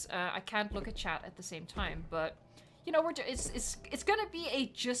rocks, I can't look at chat at the same time, but you know, it's gonna be a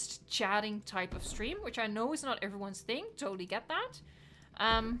just chatting type of stream, which I know is not everyone's thing. Totally get that.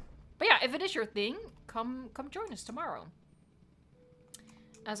 But yeah, if it is your thing, come join us tomorrow.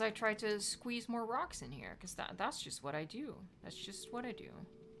 As I try to squeeze more rocks in here, because that's just what I do. That's just what I do.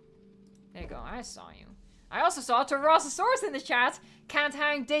 There you go, I saw you. I also saw Tyrannosaurus in the chat. Can't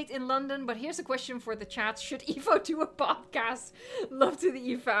hang, date in London. But here's a question for the chat. Should Evo do a podcast? Love to the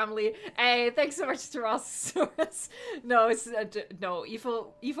E family. Hey, thanks so much, Tyrannosaurus. No, it's no,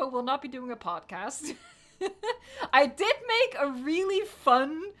 Evo will not be doing a podcast. I did make a really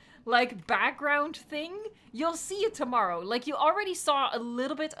fun, like, background thing. You'll see it tomorrow. Like, you already saw a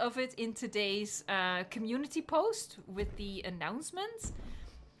little bit of it in today's community post with the announcement.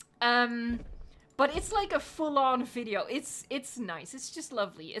 But it's like a full-on video. It's nice. It's just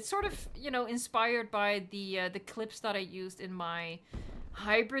lovely. It's sort of, you know, inspired by the clips that I used in my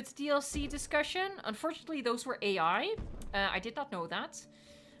hybrid DLC discussion. Unfortunately, those were AI. I did not know that.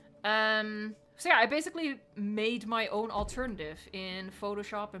 So yeah, I basically made my own alternative in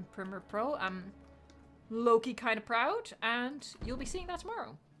Photoshop and Premiere Pro. I'm low-key kind of proud, and you'll be seeing that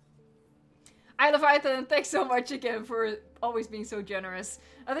tomorrow. I love Ethan, thanks so much again for always being so generous.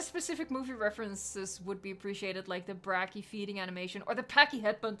 Other specific movie references would be appreciated, like the Bracky feeding animation or the Packy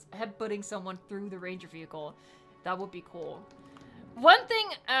headbutting someone through the Ranger vehicle. That would be cool. One thing,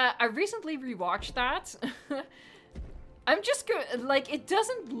 I recently rewatched that. I'm just good, like, it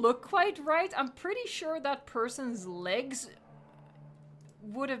doesn't look quite right. I'm pretty sure that person's legs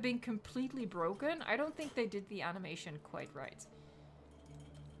would have been completely broken. I don't think they did the animation quite right.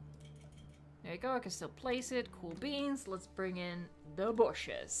 There you go, I can still place it. Cool beans. Let's bring in the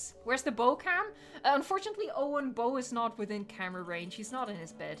bushes. Where's the bow cam? Unfortunately, Owen Bow is not within camera range. He's not in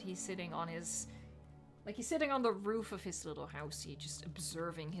his bed. He's sitting on his... like, he's sitting on the roof of his little house. He's just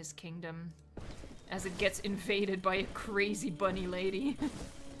observing his kingdom as it gets invaded by a crazy bunny lady.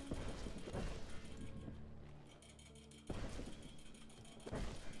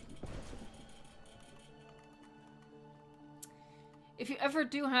 If you ever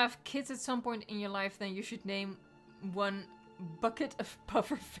do have kids at some point in your life, then you should name one bucket of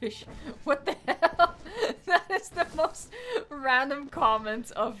pufferfish. What the hell? That is the most random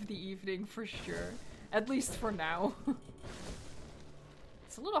comment of the evening for sure. At least for now.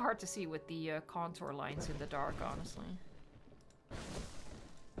 It's a little hard to see with the contour lines in the dark, honestly.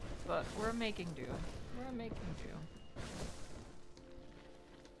 But we're making do. We're making do.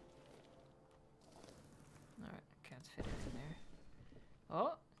 Alright, can't fit it in there.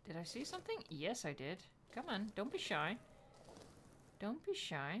 Oh, did I see something? Yes, I did. Come on, don't be shy. Don't be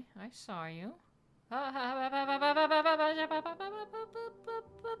shy. I saw you. Oh,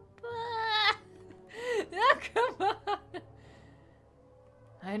 come on.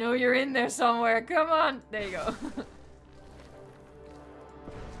 I know you're in there somewhere. Come on. There you go.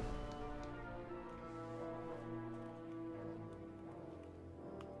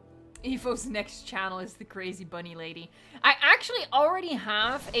 Evo's next channel is the crazy bunny lady. I actually already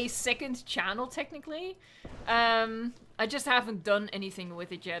have a second channel, technically. I just haven't done anything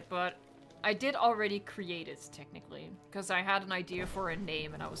with it yet, but I did already create it, technically. Because I had an idea for a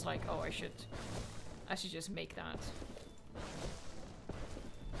name, and I was like, oh, I should just make that.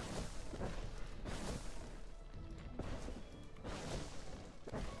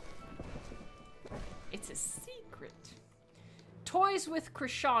 It's a secret. Toys with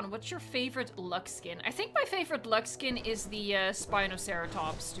Krishan. What's your favorite LUX skin? I think my favorite LUX skin is the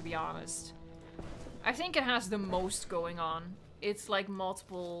Spinoceratops, to be honest. I think it has the most going on. It's like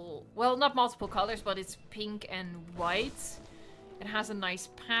multiple... well, not multiple colors, but it's pink and white. It has a nice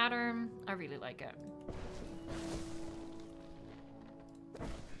pattern. I really like it.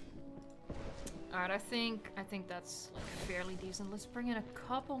 Alright, I think that's like fairly decent. Let's bring in a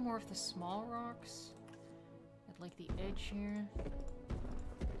couple more of the small rocks at like the edge here.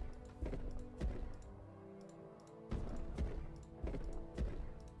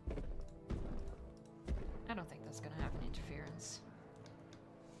 I don't think that's gonna have an interference.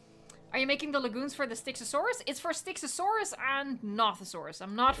 Are you making the lagoons for the Styxosaurus? It's for Styxosaurus and Nothosaurus.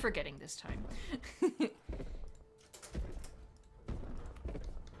 I'm not forgetting this time.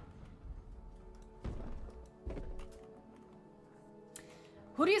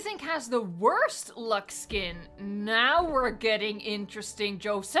 Who do you think has the worst LUX skin? Now we're getting interesting,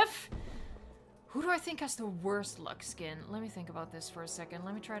 Joseph. Who do I think has the worst LUX skin? Let me think about this for a second.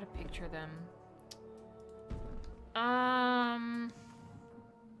 Let me try to picture them.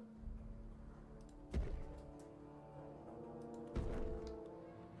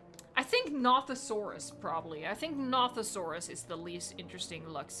 I think Nothosaurus, probably. I think Nothosaurus is the least interesting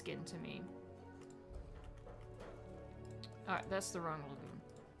LUX skin to me. Alright, that's the wrong lagoon.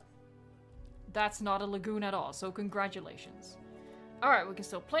 That's not a lagoon at all, so congratulations. Alright, we can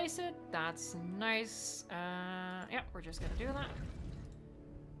still place it. That's nice. Yeah, we're just gonna do that.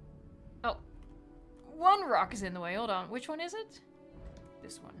 Oh. One rock is in the way. Hold on. Which one is it?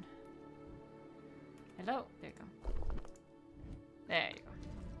 This one. Hello. There you go. There you go.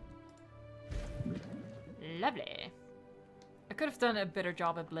 Lovely. I could have done a better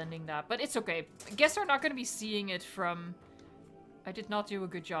job at blending that, but it's okay. I guess we're not going to be seeing it from... I did not do a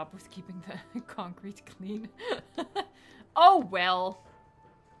good job with keeping the concrete clean. Oh, well.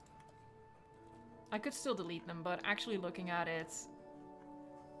 I could still delete them, but actually looking at it...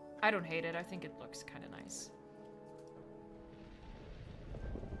 I don't hate it. I think it looks kind of nice.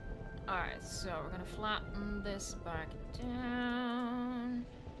 Alright, so we're gonna flatten this back down.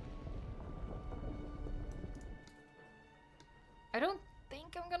 I don't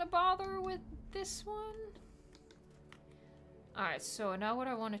think I'm gonna bother with this one. Alright, so now what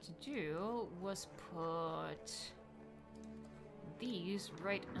I wanted to do was put these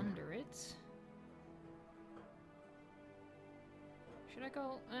right under it. Should I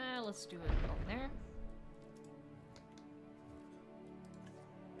go? Let's do it over there.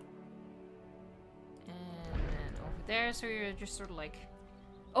 And then over there, so you're just sort of like...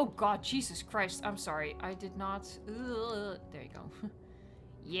 Oh god, Jesus Christ, I'm sorry. I did not... Ugh. There you go.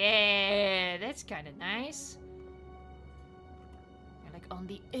 Yeah, that's kind of nice. You're like on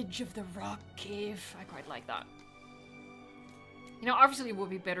the edge of the rock cave. I quite like that. You know, obviously it would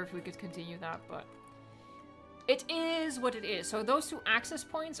be better if we could continue that, but... It is what it is. So those two access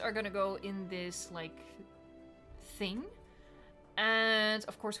points are gonna go in this, like, thing. And,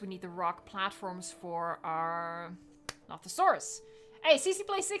 of course, we need the rock platforms for our Nothosaurus. Hey,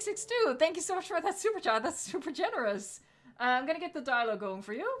 CCPlay662, thank you so much for that super chat. That's super generous. I'm gonna get the dialogue going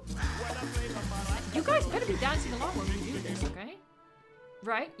for you. You guys better be dancing along when we do this, okay?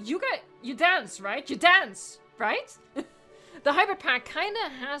 Right? You dance, right? You dance, right? The hybrid pack kind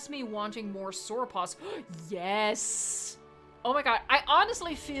of has me wanting more sauropods. Yes! Oh my god, I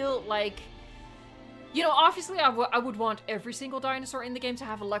honestly feel like... You know, obviously I would want every single dinosaur in the game to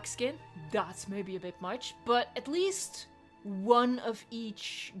have a LUX skin. That's maybe a bit much, but at least one of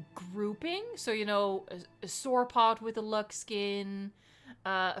each grouping. So, you know, a sauropod with a LUX skin,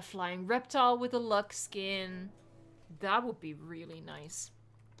 a flying reptile with a LUX skin. That would be really nice.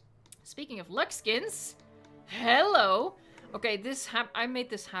 Speaking of LUX skins, hello! Okay, I made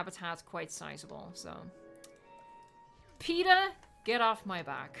this habitat quite sizable, so... PETA, get off my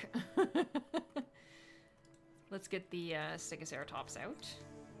back. Let's get the Stegoceratops out.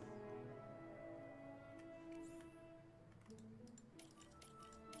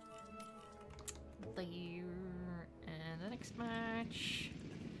 There, and the next match.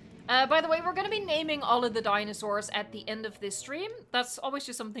 By the way, we're going to be naming all of the dinosaurs at the end of this stream. That's always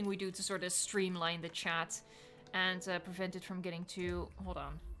just something we do to sort of streamline the chat. And prevent it from getting too... Hold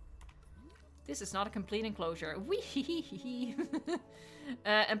on. This is not a complete enclosure. Wee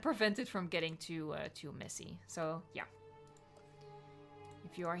and prevent it from getting too messy. So, yeah.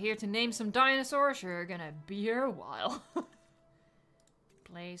 If you are here to name some dinosaurs, you're gonna be here a while.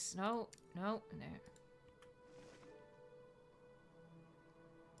 Place... No. No. There.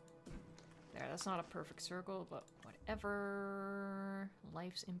 There, that's not a perfect circle, but whatever.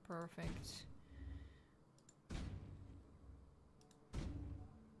 Life's imperfect.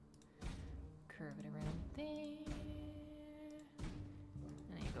 Curve it around there.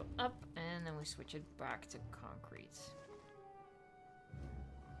 And then you go up, and then we switch it back to concrete.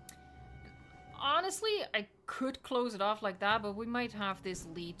 Honestly, I could close it off like that, but we might have this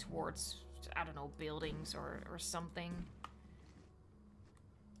lead towards, I don't know, buildings or something.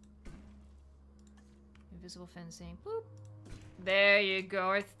 Invisible fencing. Boop. There you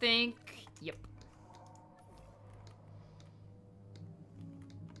go, I think. Yep.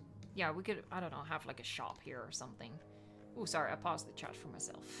 Yeah, we could, I don't know, have like a shop here or something. Oh, sorry, I paused the chat for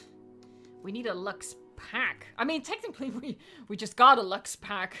myself. We need a LUX pack. I mean, technically we just got a LUX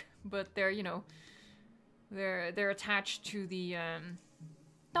pack, but they're, you know, they're attached to the,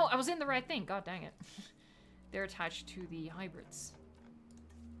 No, I was in the right thing, god dang it. They're attached to the hybrids.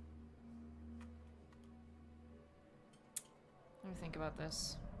 Let me think about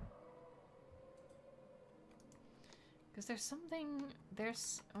this. Because there's something...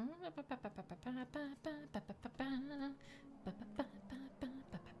 There's...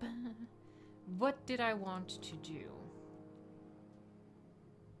 What did I want to do?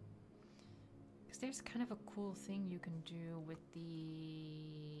 Because there's kind of a cool thing you can do with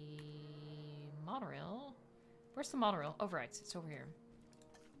the... monorail. Where's the monorail? Oh, right. It's over here.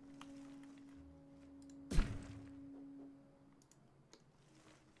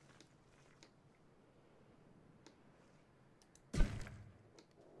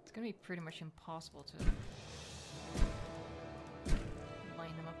 It's gonna be pretty much impossible to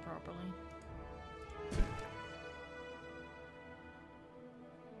line them up properly.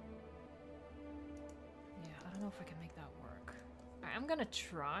 Yeah, I don't know if I can make that work. I'm gonna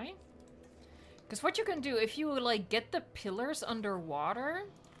try. Because what you can do, if you like get the pillars underwater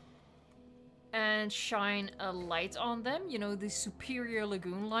and shine a light on them, you know, the superior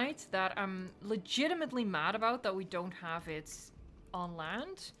lagoon light that I'm legitimately mad about that we don't have it on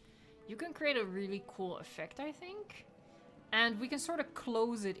land, you can create a really cool effect, I think. And we can sort of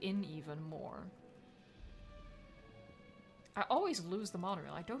close it in even more. I always lose the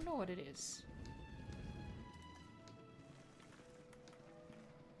monorail. I don't know what it is.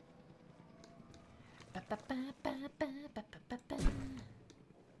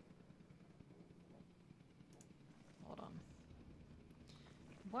 Hold on.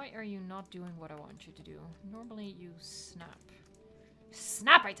 Why are you not doing what I want you to do? Normally you snap.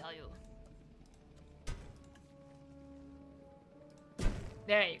 Snap, I tell you!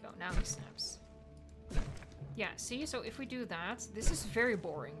 There you go, now he snaps. Yeah, see, so if we do that, this is very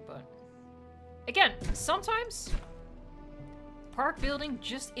boring, but... Again, sometimes park building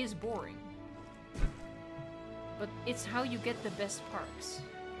just is boring. But it's how you get the best parks.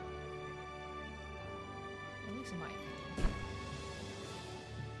 At least in my opinion.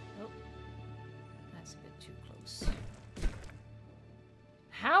 Oh, that's a bit too close.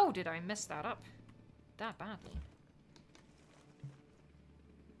 How did I mess that up that badly?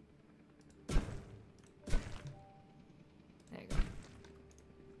 There you go.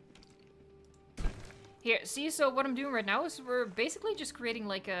 Here, see, so what I'm doing right now is we're basically just creating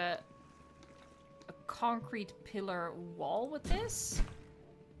like a concrete pillar wall with this.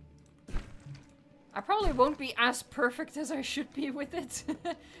 I probably won't be as perfect as I should be with it,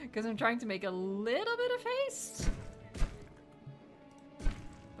 because I'm trying to make a little bit of haste.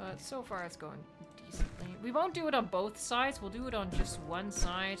 But so far it's going decently. We won't do it on both sides, we'll do it on just one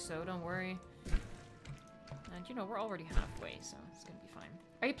side, so don't worry. And you know, we're already halfway, so it's gonna be fine.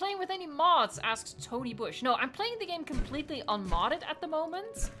 Are you playing with any mods? Asks Tony Bush. No, I'm playing the game completely unmodded at the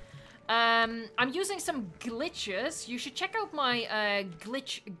moment. I'm using some glitches. You should check out my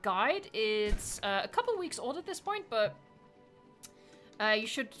glitch guide. It's a couple weeks old at this point, but you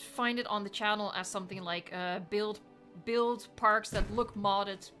should find it on the channel as something like build parks that look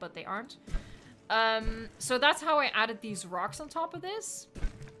modded, but they aren't. So that's how I added these rocks on top of this,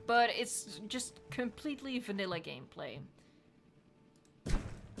 but it's just completely vanilla gameplay.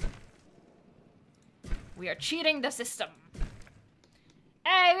 We are cheating the system.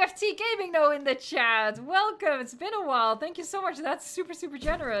 Hey, we have T Gaming though in the chat. Welcome. It's been a while. Thank you so much. That's super, super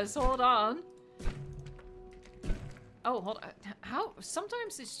generous. Hold on. Oh, hold on. How?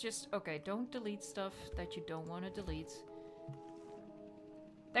 Sometimes it's just... Okay, don't delete stuff that you don't want to delete.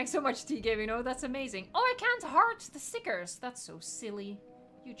 Thanks so much, T Gaming. No, that's amazing. Oh, I can't heart the stickers. That's so silly.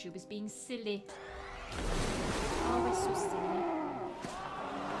 YouTube is being silly. Oh, it's so silly.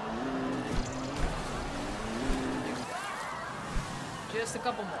 Just a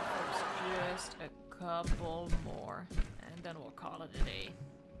couple more, folks. Just a couple more. And then we'll call it a day.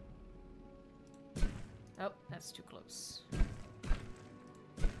 Oh, that's too close.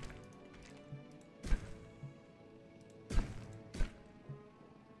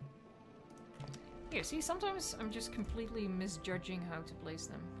 Here, see, sometimes I'm just completely misjudging how to place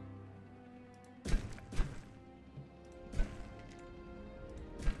them.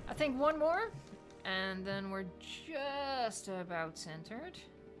 I think one more. And then we're just about centered.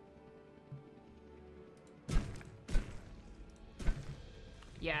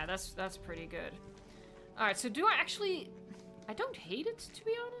 Yeah, that's pretty good. Alright, so do I actually... I don't hate it, to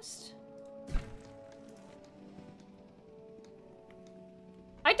be honest.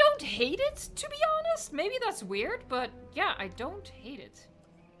 I don't hate it, to be honest. Maybe that's weird, but yeah, I don't hate it.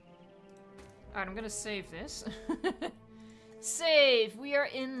 Alright, I'm gonna save this. Save! We are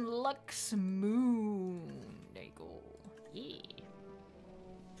in Lux Moon. There you go. Yeah.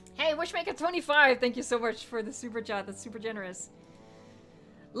 Hey, Wishmaker25, thank you so much for the super chat. That's super generous.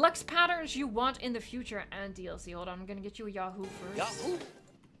 Lux patterns you want in the future and DLC. Hold on, I'm gonna get you a Yahoo first. Yahoo!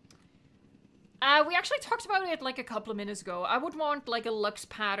 We actually talked about it like a couple of minutes ago. I would want like a Lux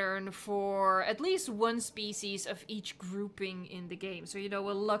pattern for at least one species of each grouping in the game. So, you know,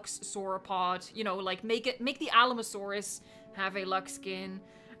 a Lux sauropod, you know, like make the Alamosaurus have a Lux skin,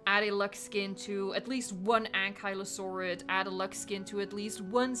 add a Lux skin to at least one Ankylosaurid, add a Lux skin to at least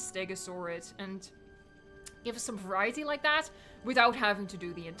one Stegosaurid, and give us some variety like that without having to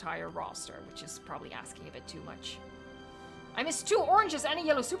do the entire roster, which is probably asking a bit too much. I missed 2 oranges and a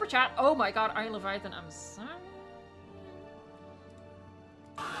yellow super chat. Oh my god, Iron Leviathan, I'm sorry.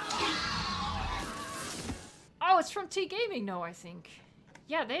 Oh, it's from T Gaming, no, I think.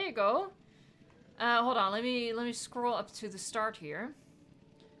 Yeah, there you go. Hold on, let me scroll up to the start here.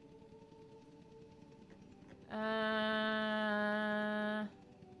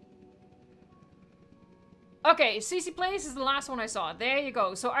 Okay, CC Plays is the last one I saw. There you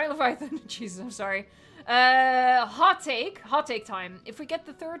go. So Iron Leviathan, Jesus, I'm sorry. Hot take time. If we get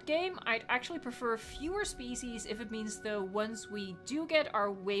the 3rd game, I'd actually prefer fewer species if it means the ones we do get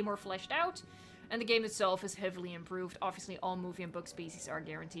are way more fleshed out, and the game itself is heavily improved. Obviously, all movie and book species are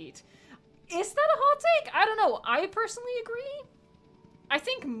guaranteed. Is that a hot take? I don't know. I personally agree. I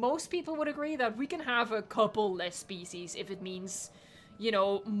think most people would agree that we can have a couple less species if it means, you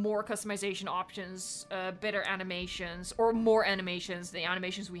know, more customization options, better animations, or more animations. The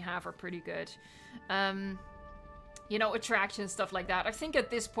animations we have are pretty good. You know, attractions, stuff like that. I think at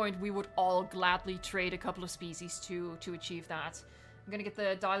this point we would all gladly trade a couple of species to achieve that. I'm gonna get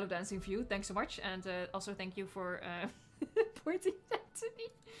the Dilo dancing view. Thanks so much, and also thank you for pointing that to me.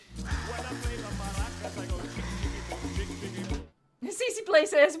 CC Play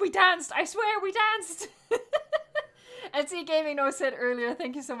says, we danced! I swear, we danced! And T Gaming No said earlier,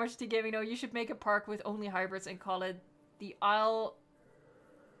 thank you so much, T Gaming No, you should make a park with only hybrids and call it the Isle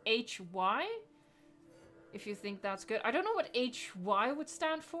HY? If you think that's good. I don't know what HY would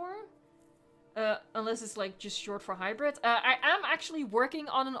stand for. Unless it's like just short for hybrid. I am actually working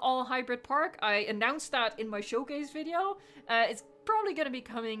on an all hybrid park. I announced that in my showcase video. It's probably going to be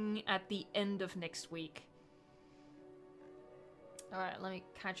coming at the end of next week. Alright, let me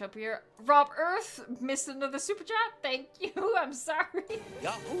catch up here. Rob Earth missed another super chat. Thank you. I'm sorry.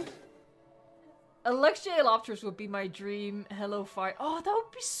 Yahoo! A Lux Jailopters would be my dream. Hello, Fire. Oh, that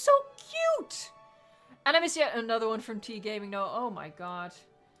would be so cute! And I missed yet another one from T Gaming. No, oh my god.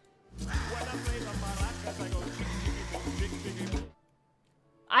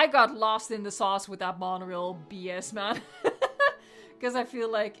 I got lost in the sauce with that monorail BS, man. Because I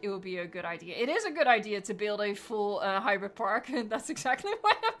feel like it would be a good idea. It is a good idea to build a full hybrid park, and that's exactly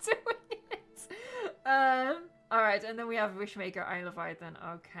why I'm doing it. Alright, and then we have Wishmaker, Iron Leviathan.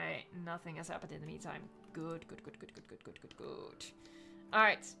 Okay, nothing has happened in the meantime. Good.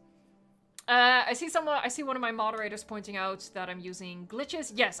 Alright. I see one of my moderators pointing out that I'm using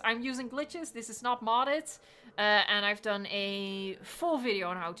glitches. Yes, I'm using glitches. This is not modded. And I've done a full video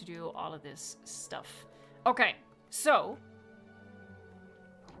on how to do all of this stuff. Okay, so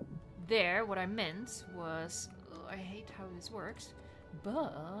there, what I meant was, I hate how this works,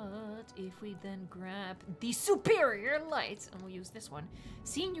 but if we then grab the superior light, and we'll use this one,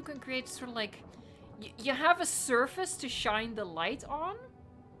 seeing you can create sort of like, you have a surface to shine the light on,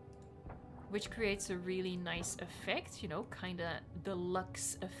 which creates a really nice effect, you know, kind of the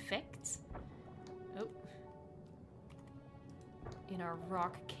Lux effect. Oh. In our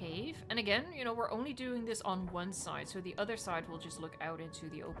rock cave. And again, you know, we're only doing this on one side, so the other side will just look out into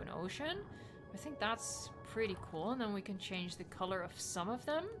the open ocean. I think that's pretty cool, and then we can change the color of some of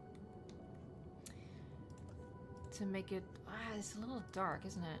them to make it... it's a little dark,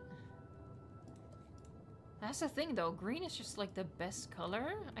 isn't it? That's the thing, though. Green is just, like, the best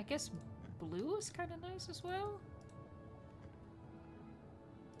color. I guess blue is kind of nice as well.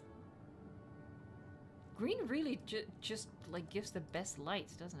 Green really just like gives the best light,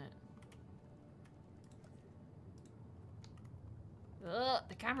 doesn't it? Ugh,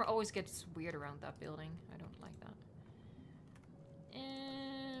 the camera always gets weird around that building. I don't like that.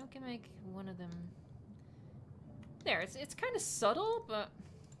 And we can make one of them. There, it's kind of subtle, but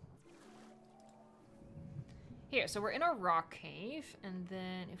here. So we're in our rock cave, and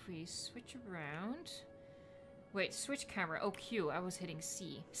then if we switch around, Wait, switch camera. Oh, Q. I was hitting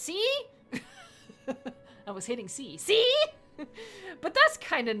C. See? I was hitting C. See? But that's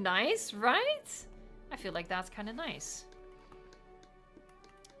kind of nice, right? I feel like that's kind of nice.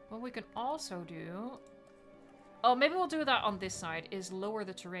 What we can also do... Oh, maybe we'll do that on this side, is lower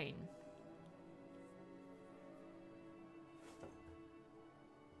the terrain.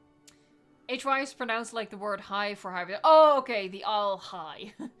 HY is pronounced like the word high for high. Oh, okay, the all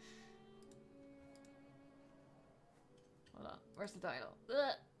high. Hold on, where's the title?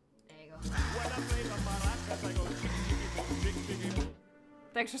 Ugh. There you go.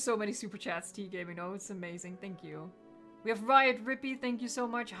 Thanks for so many super chats, T-Gaming. Oh, it's amazing. Thank you. We have Riot Rippy, thank you so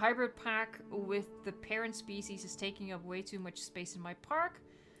much. Hybrid pack with the parent species is taking up way too much space in my park.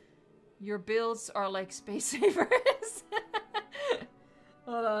 Your builds are like space savers.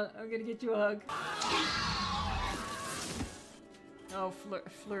 Hold on, I'm gonna get you a hug. Oh,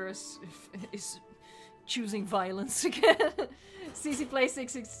 Fleur is choosing violence again. CC Play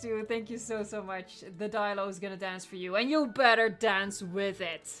 662, thank you so much. The dialogue is gonna dance for you, and you better dance with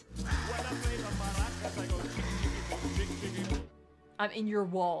it. I'm in your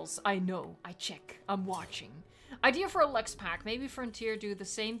walls. I know. I check. I'm watching. Idea for a LUX pack. Maybe Frontier do the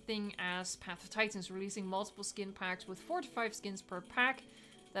same thing as Path of Titans, releasing multiple skin packs with 4 to 5 skins per pack.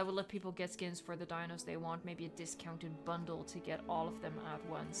 That will let people get skins for the dinos they want. Maybe a discounted bundle to get all of them at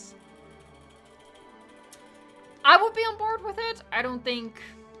once. I would be on board with it. I don't think...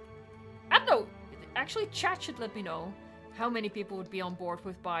 I don't know. Actually, chat should let me know how many people would be on board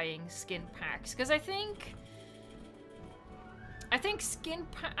with buying skin packs. Because I think skin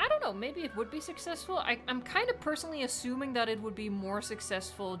pack... I don't know. Maybe it would be successful. I'm kind of personally assuming that it would be more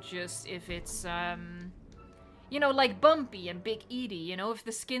successful just if it's... you know, like Bumpy and Big Edie, you know, if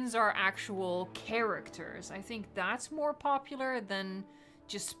the skins are actual characters. I think that's more popular than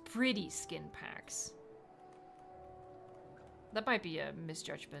just pretty skin packs. That might be a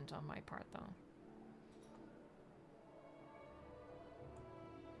misjudgment on my part, though.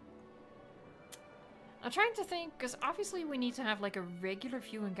 I'm trying to think, because obviously we need to have like a regular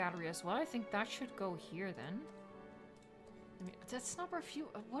viewing gallery as well. I think that should go here then. I mean, that's not where view.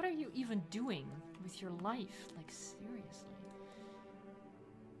 What are you even doing with your life? Like, seriously.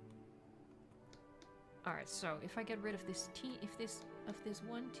 Alright, so if I get rid of this this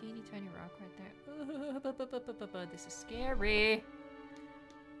one teeny tiny rock right there. This is scary.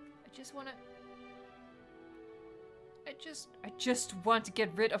 I just want to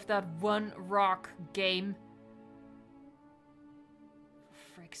get rid of that one rock, game.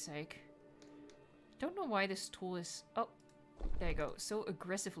 For frick's sake. Don't know why this tool is... Oh, there you go. So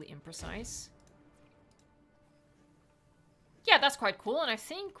aggressively imprecise. Yeah, that's quite cool. And I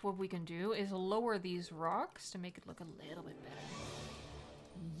think what we can do is lower these rocks to make it look a little bit better.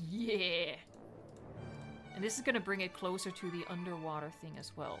 Yeah. And this is going to bring it closer to the underwater thing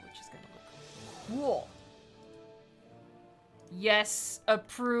as well, which is going to look cool. Yes,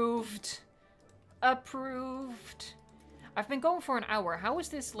 approved. Approved. I've been going for an hour. How is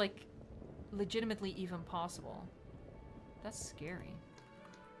this, like, legitimately even possible? That's scary.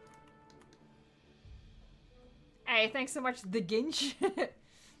 Hey, thanks so much, The Ginch.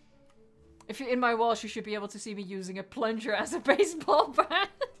 If you're in my walls, you should be able to see me using a plunger as a baseball bat.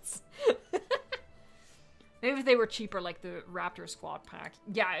 Maybe if they were cheaper, like the Raptor Squad pack.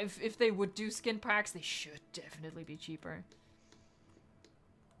 Yeah, if they would do skin packs, they should definitely be cheaper.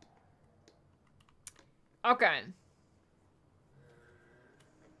 Okay.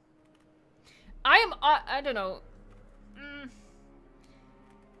 I don't know.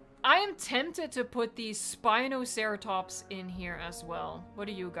 I am tempted to put these Spinoceratops in here as well. What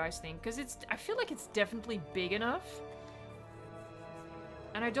do you guys think? Because I feel like it's definitely big enough.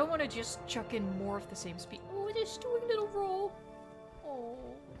 And I don't want to just chuck in more of the same speed. Oh, it is doing a little roll. Oh.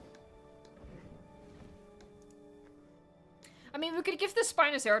 I mean, we could give the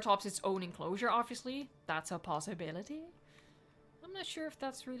Spinoceratops its own enclosure, obviously. That's a possibility. I'm not sure if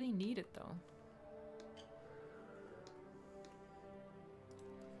that's really needed, though.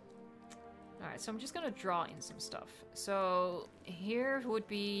 Alright, so I'm just gonna draw in some stuff. So here would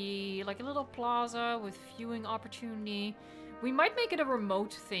be like a little plaza with viewing opportunity. We might make it a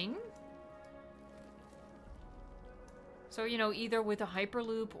remote thing. So, you know, either with a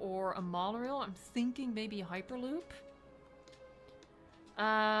Hyperloop or a monorail. I'm thinking maybe a Hyperloop.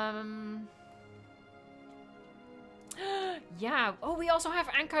 Yeah. Oh, we also have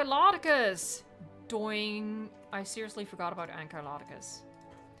Ankylodocus. Doing... I seriously forgot about Ankylodocus.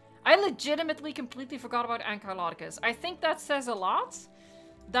 I legitimately completely forgot about Ankylodocus. I think that says a lot.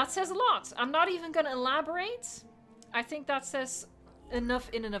 That says a lot. I'm not even gonna elaborate. I think that says enough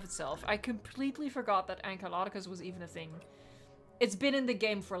in and of itself. I completely forgot that Ankylodocus was even a thing. It's been in the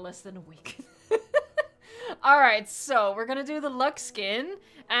game for less than a week. Alright, so we're gonna do the LUX skin.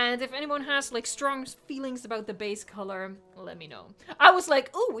 And if anyone has like strong feelings about the base color, let me know. I was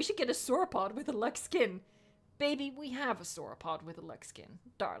like, oh, we should get a sauropod with a LUX skin. Baby, we have a sauropod with a LUX skin.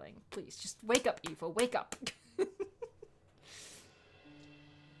 Darling, please, just wake up, Eva, wake up.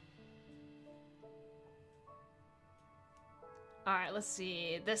 Alright, let's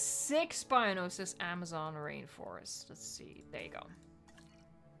see. The 6 Bioluminescence Amazon rainforest. Let's see. There you go.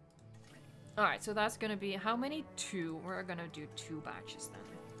 Alright, so that's gonna be how many? 2. We're gonna do 2 batches then.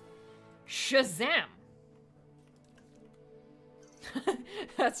 Shazam!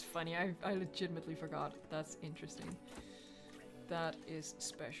 That's funny. I legitimately forgot. That's interesting. That is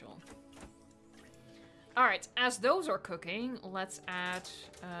special. Alright, as those are cooking, let's add,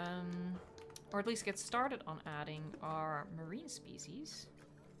 or at least get started on adding our marine species.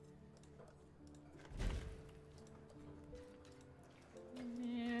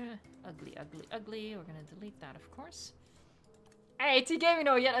 Yeah, ugly, ugly, ugly. We're gonna delete that, of course. Hey, T-Gaming,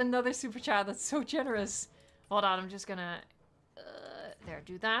 yet another super chat. That's so generous. Hold on, I'm just gonna, there,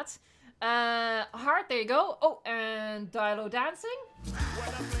 do that. Heart, there you go. Oh, and Dilo dancing.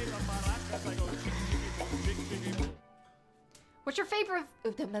 What's your favorite?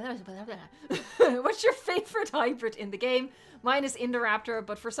 What's your favorite hybrid in the game? Mine is Indoraptor,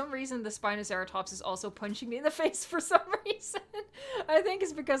 but for some reason the Spinoceratops is also punching me in the face for some reason. I think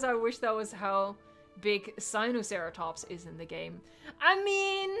it's because I wish that was how big Sinoceratops is in the game. I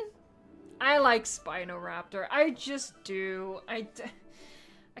mean, I like Spinoraptor. I just do. I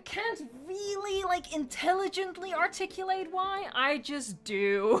can't really, like, intelligently articulate why. I just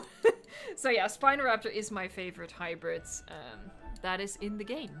do. So yeah, Spinoraptor is my favorite hybrid that is in the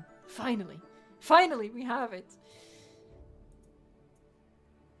game. Finally. Finally, we have it.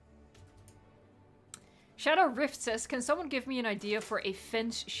 Shadow Rift says, can someone give me an idea for a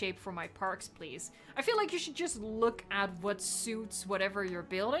fence shape for my parks, please? I feel like you should just look at what suits whatever you're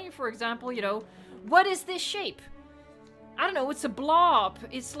building. For example, you know, what is this shape? I don't know, it's a blob.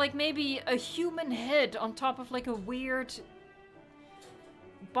 It's like maybe a human head on top of like a weird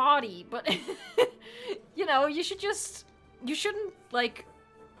body. But, you know, you shouldn't like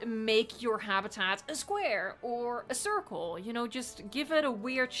make your habitat a square or a circle. You know, just give it a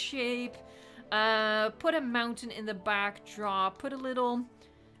weird shape. Put a mountain in the backdrop. Put a little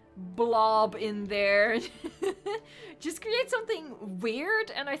blob in there. Just create something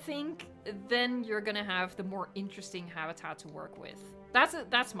weird, and I think then you're gonna have the more interesting habitat to work with.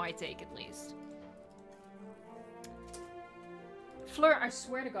 That's my take, at least. Fleur, I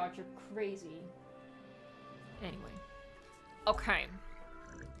swear to God, you're crazy. Anyway. Okay.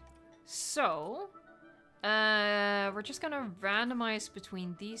 So, we're just gonna randomize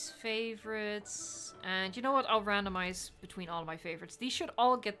between these favorites. And you know what? I'll randomize between all of my favorites. These should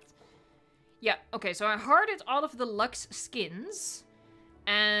all get... Yeah, okay, so I hearted all of the LUX skins.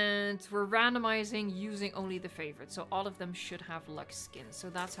 And we're randomizing using only the favorites. So all of them should have LUX skins.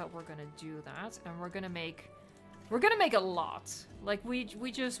 So that's how we're gonna do that. And we're gonna make a lot. Like, we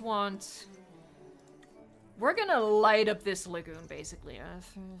just want... We're gonna light up this lagoon, basically.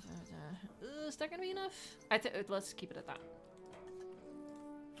 Is that gonna be enough? Let's keep it at that.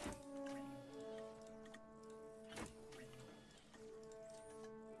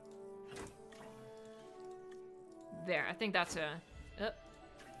 There, I think that's a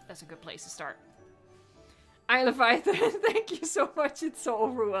good place to start. I Leviathan, thank you so much. It's so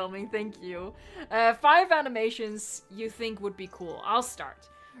overwhelming. Thank you. 5 animations you think would be cool. I'll start.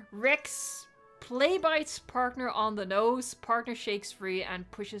 Rex play bites partner on the nose. Partner shakes free and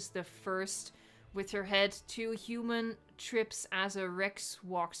pushes the first with her head. 2 human trips as a Rex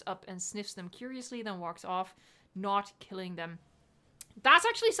walks up and sniffs them curiously, then walks off, not killing them. That's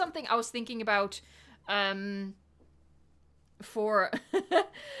actually something I was thinking about. I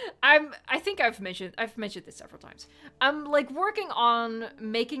think I've mentioned this several times. I'm like working on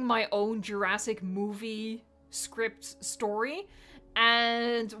making my own Jurassic movie script story,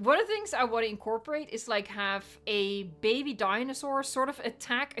 and one of the things I want to incorporate is like have a baby dinosaur sort of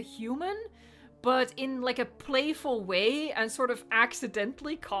attack a human, but in like a playful way and sort of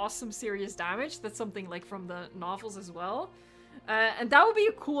accidentally cause some serious damage. That's something like from the novels as well. And that would be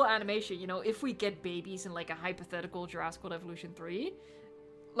a cool animation, you know, if we get babies in like a hypothetical Jurassic World Evolution 3.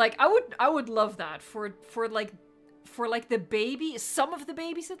 Like, I would love that for like the baby, some of the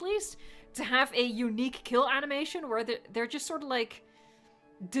babies at least, to have a unique kill animation where they're just sort of like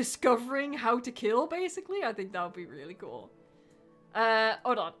discovering how to kill, basically. I think that would be really cool.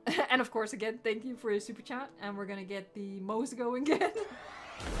 Hold on. And of course, again, thank you for your super chat. And we're gonna get the most going again.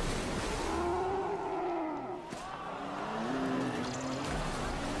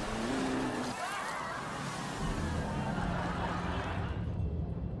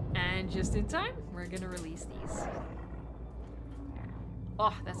 And just in time, we're gonna release these.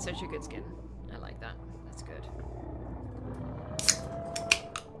 Oh, that's such a good skin. I like that. That's good.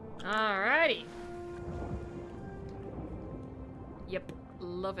 Alrighty. Yep,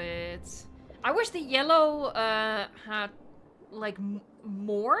 love it. I wish the yellow had like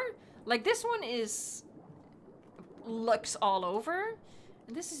more. Like this one is LUX all over,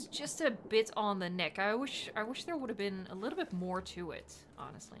 and this is just a bit on the neck. I wish there would have been a little bit more to it,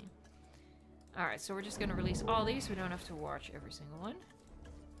 honestly. All right, so we're just gonna release all these. We don't have to watch every single one.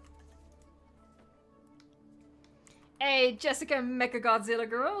 Hey, Jessica Mechagodzilla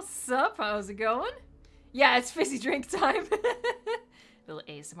girl, sup? How's it going? Yeah, it's fizzy drink time. Little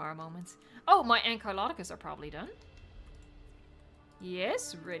ASMR moments. Oh, my Ankylodocus are probably done.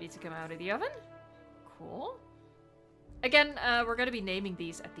 Yes, ready to come out of the oven. Cool. Again, we're going to be naming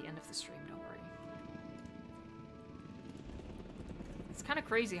these at the end of the stream, don't worry. It's kind of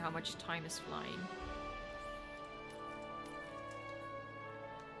crazy how much time is flying.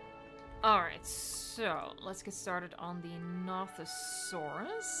 Alright, so let's get started on the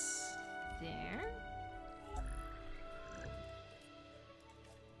Nothosaurus. There.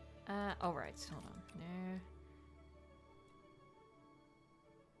 Alright, hold on. There.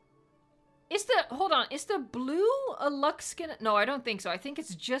 Hold on, is the blue a LUX skin? No, I don't think so. I think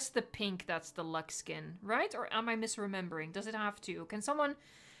it's just the pink that's the LUX skin, right? Or am I misremembering? Does it have to? Can someone...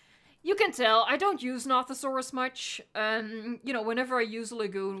 You can tell, I don't use Nothosaurus much. You know, whenever I use a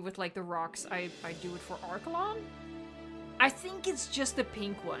lagoon with, like, the rocks, I do it for Archelon. I think it's just the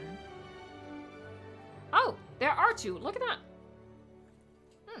pink one. Oh, there are two. Look at that.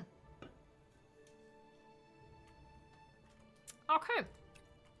 Okay.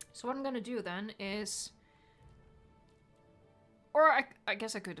 So what I'm gonna do then is... Or I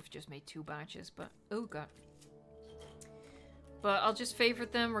guess I could have just made 2 batches, but... Oh, God. But I'll just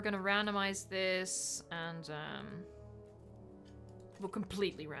favorite them. We're gonna randomize this, and we'll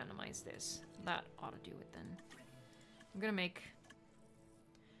completely randomize this. That ought to do it then. I'm gonna make...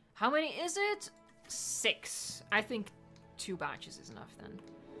 How many is it? 6. I think 2 batches is enough then.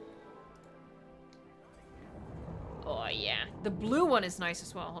 Oh yeah, the blue one is nice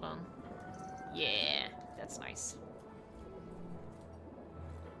as well. Hold on. Yeah, that's nice.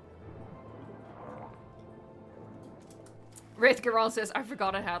 Wraith Garal says, I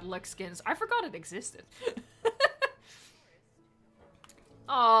forgot it had LUX skins. I forgot it existed.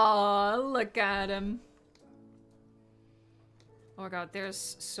 Oh, look at him. Oh my god,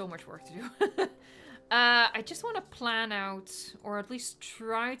 there's so much work to do. I just want to plan out, or at least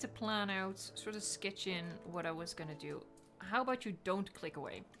try to plan out, sort of sketch in what I was gonna do. How about you don't click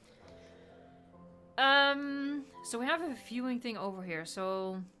away? So we have a viewing thing over here,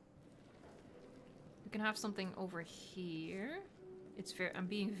 so... We can have something over here. It's fair. I'm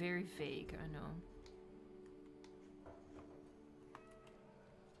being very vague, I know.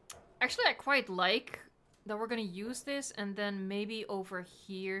 Actually, I quite like that we're gonna use this, and then maybe over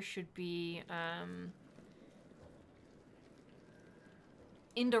here should be,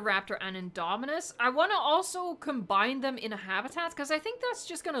 Indoraptor and Indominus. I want to also combine them in a habitat, because I think that's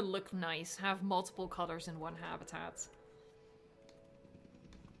just gonna look nice, have multiple colors in one habitat.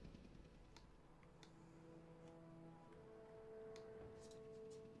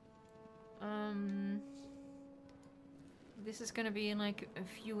 This is gonna be in like a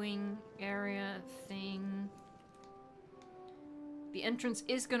viewing area thing. The entrance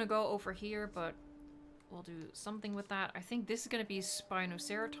is gonna go over here, but we'll do something with that. I think this is gonna be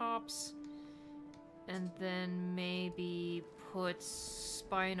Spinoceratops. And then maybe put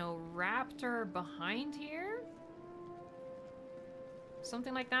Spinoraptor behind here.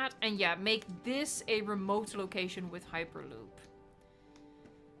 Something like that. And yeah, make this a remote location with Hyperloop.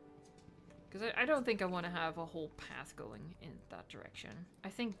 Because I don't think I want to have a whole path going in that direction. I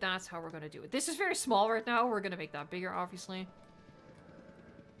think that's how we're going to do it. This is very small right now. We're going to make that bigger, obviously.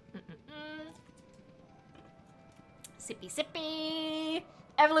 Sippy sippy!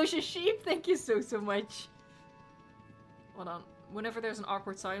 Evolution Sheep, thank you so much. Hold on. Whenever there's an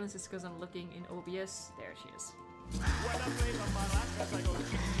awkward silence, it's because I'm looking in OBS. There she is.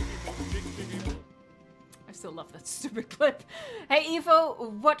 I still love that stupid clip. Hey Evo,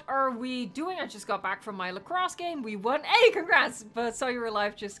 what are we doing? I just got back from my lacrosse game. We won. Hey, congrats! But saw you were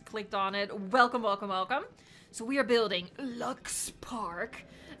live, just clicked on it. Welcome, welcome, welcome. So we are building LUX Park.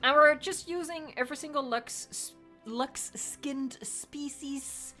 And we're just using every single LUX LUX skinned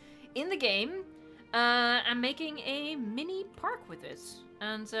species in the game. I'm making a mini park with it.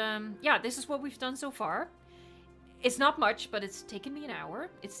 And yeah, this is what we've done so far. It's not much, but it's taken me an hour.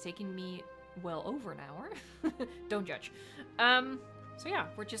 It's taken me well over an hour. Don't judge. So yeah,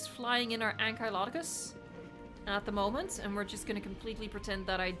 we're just flying in our Ankylodocus at the moment, and we're just gonna completely pretend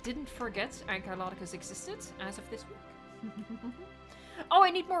that I didn't forget Ankylodocus existed as of this week. Oh, I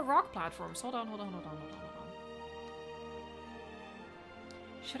need more rock platforms. Hold on.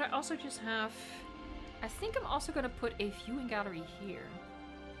 Should I also just have... I think I'm also gonna put a viewing gallery here.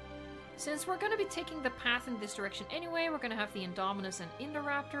 Since we're gonna be taking the path in this direction anyway, we're gonna have the Indominus and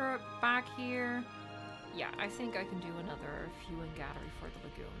Indoraptor back here. Yeah, I think I can do another viewing gallery for the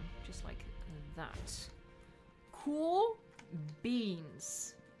lagoon. Just like that. Cool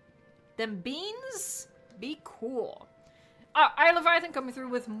beans. Them beans be cool. I Leviathan coming through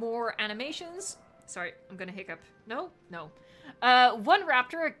with more animations. Sorry, I'm gonna hiccup. No. One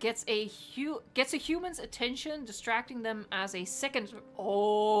raptor gets a human's attention, distracting them as a second.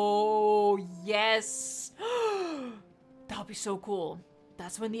 Oh yes, that'll be so cool.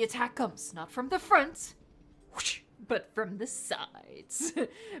 That's when the attack comes, not from the front, but from the sides.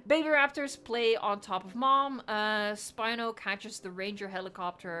 Baby raptors play on top of mom. Spino catches the ranger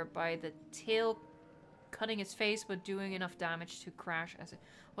helicopter by the tail, cutting its face, but doing enough damage to crash as it...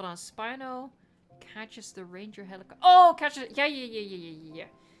 Hold on, Spino catches the ranger helicopter. Oh, catches it. Yeah.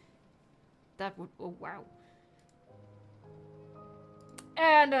 That would... Oh, wow.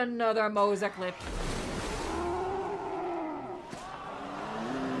 And another Mosa clip.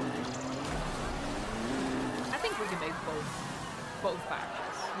 I think we can make both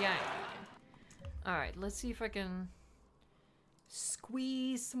batches. Yeah. Alright, let's see if I can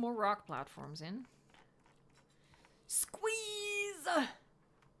squeeze some more rock platforms in. Squeeze!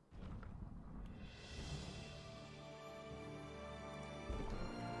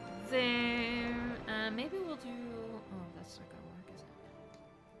 There. Maybe we'll do... Oh, that's not gonna work, is it?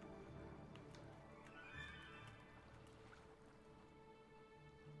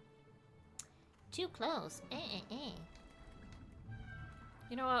 Too close.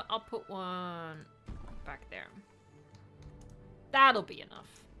 You know what? I'll put one back there. That'll be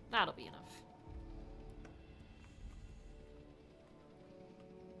enough. That'll be enough.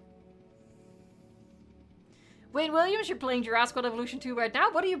 Wayne Williams, you're playing Jurassic World Evolution 2 right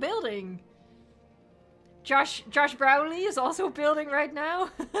now? What are you building? Josh Brownlee is also building right now.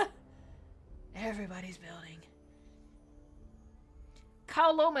 Everybody's building.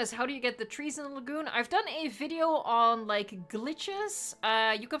 Kyle Lomas, how do you get the trees in the lagoon? I've done a video on, like, glitches.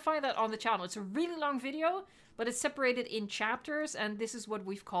 You can find that on the channel. It's a really long video, but it's separated in chapters, and this is what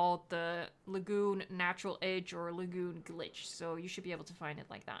we've called the lagoon natural edge or lagoon glitch. So you should be able to find it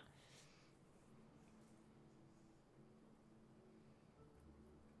like that.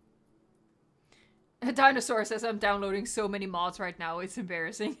 Dinosaur says I'm downloading so many mods right now, it's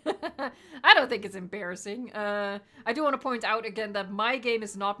embarrassing. I don't think it's embarrassing. I do want to point out again that my game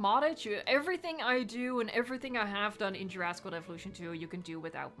is not modded. Everything I do and everything I have done in Jurassic World Evolution 2 you can do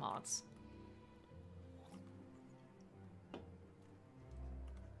without mods.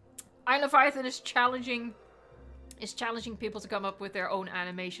 Leviathan is challenging people to come up with their own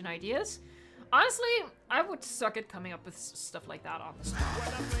animation ideas. Honestly, I would suck at coming up with stuff like that on the spot.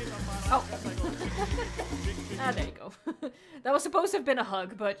 Oh. Ah, there you go. That was supposed to have been a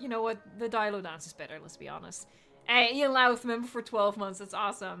hug, but you know what? The Dilo dance is better, let's be honest. Hey, Ian Louth, member for 12 months. That's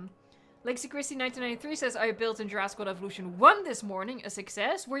awesome. Lexi Christie 1993 says, I built in Jurassic World Evolution 1 this morning. A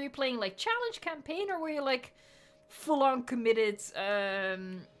success. Were you playing, like, challenge campaign, or were you, like, full-on committed,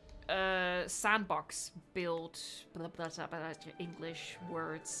 sandbox build? Blah, blah, blah, blah, English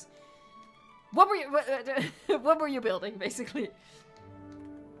words. What were you building, basically?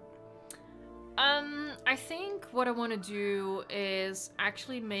 I think what I want to do is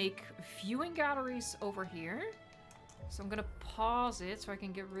actually make viewing galleries over here. So I'm gonna pause it so I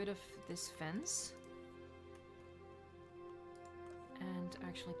can get rid of this fence. And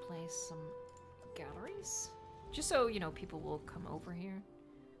actually place some galleries. Just so, you know, people will come over here.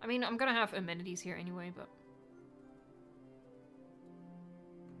 I mean, I'm gonna have amenities here anyway, but...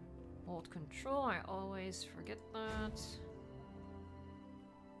 Hold control, I always forget that.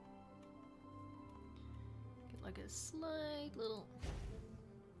 Get like a slight little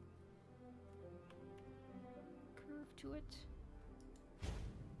curve to it.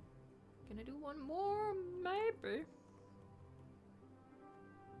 Can I do one more? Maybe.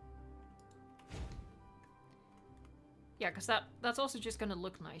 Yeah, because that's also just gonna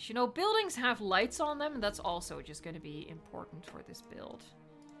look nice. You know, buildings have lights on them, and that's also just gonna be important for this build.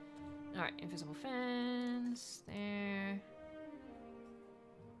 Alright, invisible fence. There.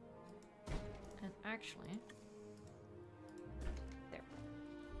 And actually... There.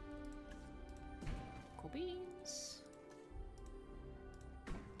 Cool beans.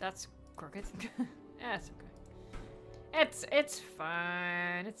 That's crooked. That's okay. It's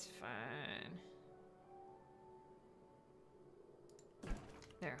fine. It's fine.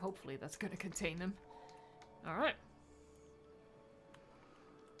 There, hopefully that's gonna contain them. Alright.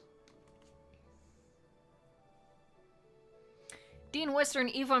 Dean Western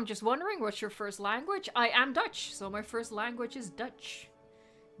Eva, I'm just wondering, what's your first language? I am Dutch, so my first language is Dutch.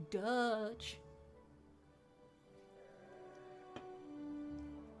 Dutch.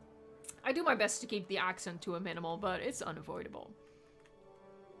 I do my best to keep the accent to a minimal, but it's unavoidable.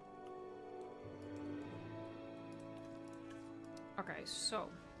 Okay, so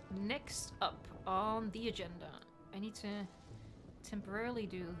next up on the agenda, I need to temporarily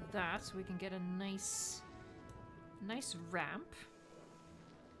do that so we can get a nice ramp.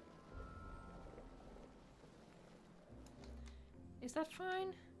 Is that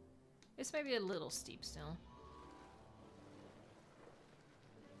fine? It's maybe a little steep still.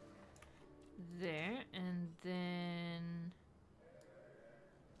 There, and then...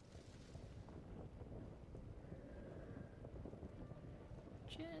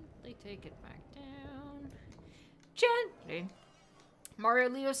 Gently take it back down. Gently. Mario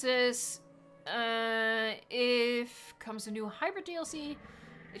Leo says, if comes a new hybrid DLC,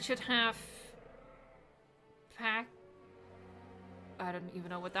 it should have pack. I don't even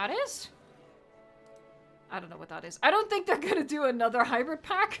know what that is. I don't know what that is. I don't think they're gonna do another hybrid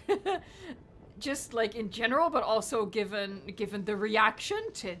pack. Just like in general, but also given the reaction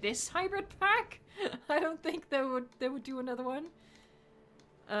to this hybrid pack, I don't think they would do another one.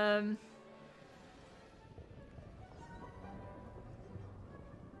 I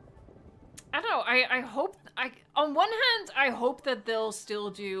don't know. I hope. On one hand, I hope that they'll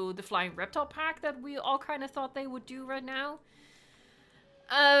still do the flying reptile pack that we all kind of thought they would do right now.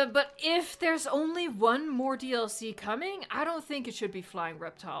 But if there's only one more DLC coming, I don't think it should be flying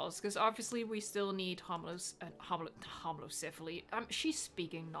reptiles, because obviously we still need homolocephaly. She's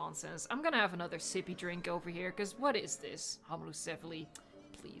speaking nonsense. I'm gonna have another sippy drink over here, because what is this? Homolocephaly,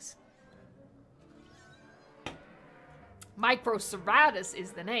 please. Microceratus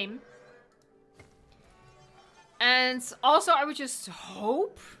is the name. And also, I would just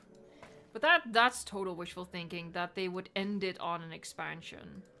hope... But that's total wishful thinking, that they would end it on an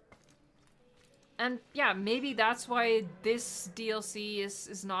expansion. And yeah, maybe that's why this DLC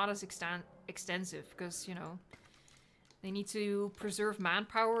is not as extensive, because, you know, they need to preserve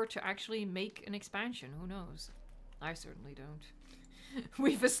manpower to actually make an expansion. Who knows? I certainly don't.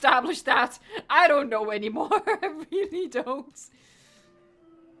 We've established that. I don't know anymore. I really don't.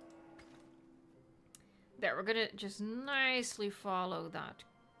 There, we're gonna just nicely follow that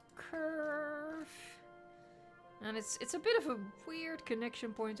curve, and it's a bit of a weird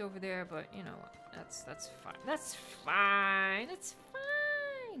connection point over there, but you know what, that's fine. That's fine. It's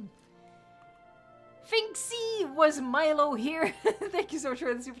fine. Finksy was Milo here. Thank you so much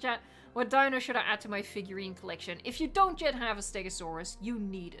for the super chat. What dino should I add to my figurine collection? If you don't yet have a Stegosaurus, you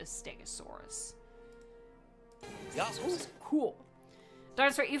need a Stegosaurus. Yeah. Ooh, cool.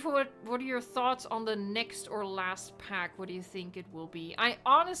 Dinosaur Eva, what are your thoughts on the next or last pack? What do you think it will be? I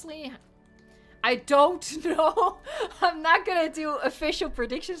don't know. I'm not gonna do official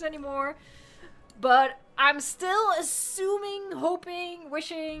predictions anymore. But I'm still assuming, hoping,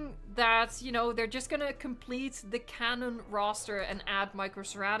 wishing that, you know, they're just gonna complete the canon roster and add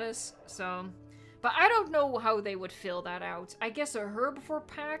Microceratus. So, but I don't know how they would fill that out. I guess a Herbivore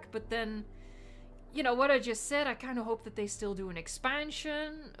pack, but then... You know, what I just said, I kind of hope that they still do an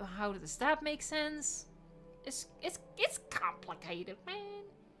expansion. How does that make sense? It's complicated, man.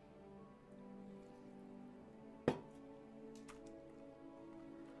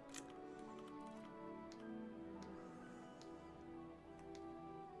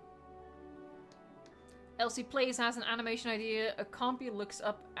 Elsie Plays has an animation idea. A compy looks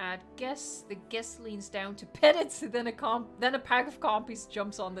up at guests. The guest leans down to pet it. Then a pack of compies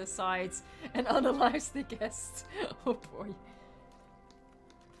jumps on their sides and unalives the guests. Oh boy.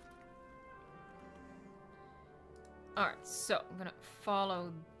 Alright, so I'm gonna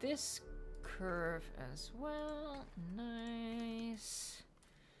follow this curve as well. Nice.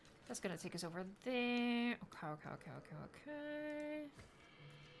 That's gonna take us over there. Okay.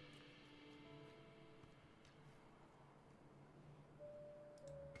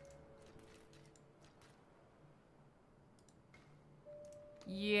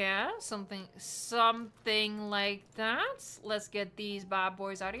 Yeah, something like that. Let's get these bad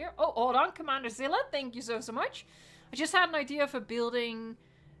boys out of here. Oh, hold on, Commander Zilla. Thank you so much. I just had an idea for building...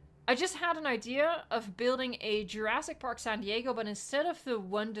 I just had an idea of building a Jurassic Park San Diego, but instead of the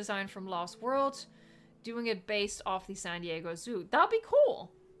one design from Lost World, doing it based off the San Diego Zoo. That'd be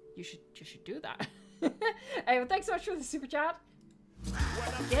cool. You should do that. Hey, well, thanks so much for the super chat.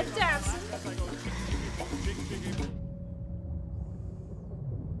 Get dancing.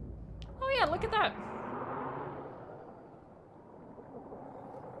 Oh yeah, look at that.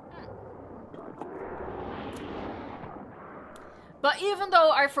 But even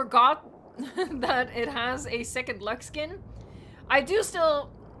though I forgot that it has a second LUX skin, I do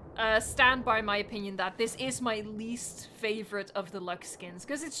still stand by my opinion that this is my least favorite of the LUX skins,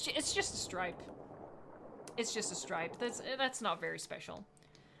 because it's just a stripe. It's just a stripe. That's not very special.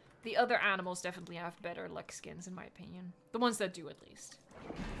 The other animals definitely have better LUX skins, in my opinion. The ones that do, at least.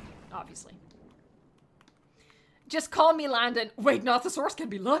 Obviously. Just call me Landon. Wait, Nothosaurus can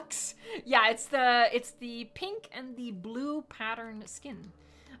be LUX. Yeah, it's the pink and the blue pattern skin.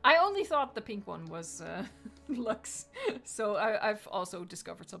 I only thought the pink one was LUX. So I've also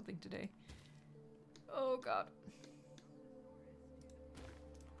discovered something today. Oh god.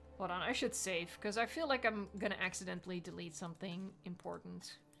 Hold on, I should save, because I feel like I'm gonna accidentally delete something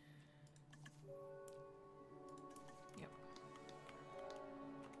important.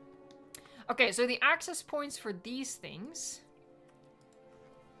 Okay, so the access points for these things,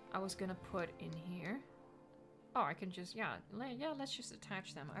 I was gonna put in here. Oh, I can just, yeah, let's just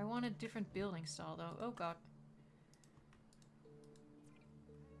attach them. I want a different building style, though. Oh, God.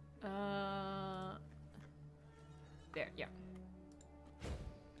 There, yeah.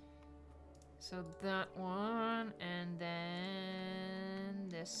 So that one, and then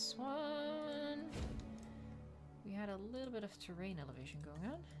this one. We had a little bit of terrain elevation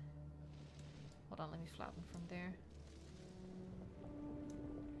going on. Hold on, let me flatten from there.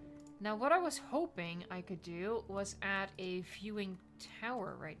 Now, what I was hoping I could do was add a viewing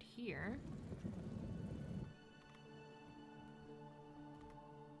tower right here.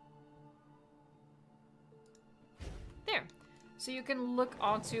 There. So you can look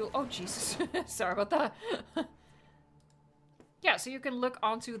onto... Oh, Jesus. Sorry about that. Yeah, so you can look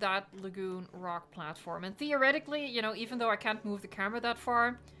onto that lagoon rock platform. And theoretically, you know, even though I can't move the camera that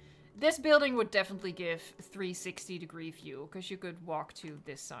far... This building would definitely give 360-degree view, because you could walk to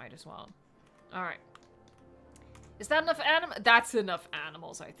this side as well. Alright. Is that enough That's enough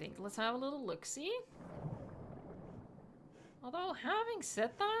animals, I think. Let's have a little look-see. Although, having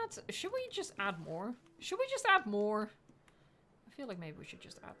said that, should we just add more? Should we just add more? I feel like maybe we should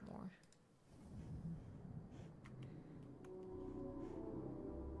just add more.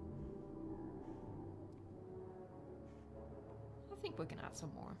 I think we can add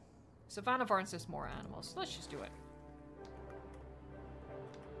some more. Savannah Varn says more animals. Let's just do it.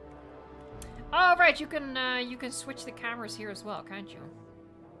 Oh, right, you can switch the cameras here as well, can't you?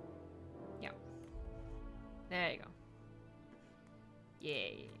 Yeah. There you go.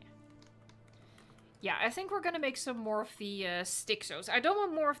 Yeah. Yeah, I think we're gonna make some more of the Styxos. I don't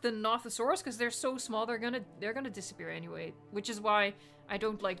want more of the Nothosaurus because they're so small. They're gonna disappear anyway, which is why I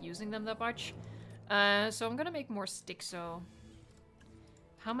don't like using them that much. So I'm gonna make more Styxo.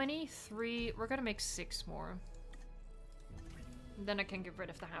 How many? 3. We're gonna make 6 more. And then I can get rid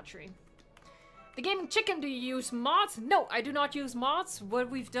of the hatchery. The Gaming Chicken, do you use mods? No, I do not use mods.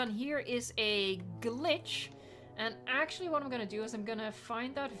 What we've done here is a glitch. And actually what I'm gonna do is I'm gonna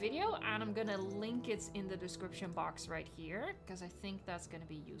find that video and I'm gonna link it in the description box right here. Because I think that's gonna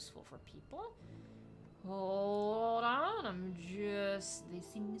be useful for people. Hold on, I'm just... They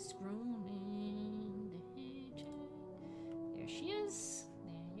see me scrolling. There she is.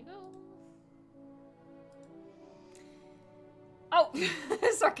 Oh,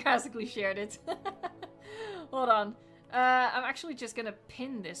 sarcastically shared it. Hold on. I'm actually just gonna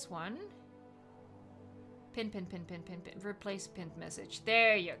pin this one. Pin. Replace pinned message.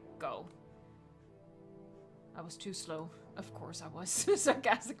 There you go. I was too slow. Of course I was.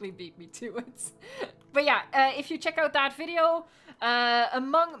 Sarcastically beat me to it. But yeah, if you check out that video,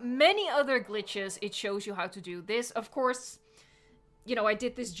 among many other glitches, it shows you how to do this. Of course... You know, I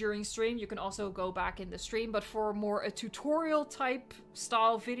did this during stream. You can also go back in the stream. But for more a tutorial type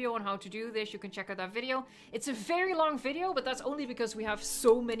style video on how to do this, you can check out that video. It's a very long video, but that's only because we have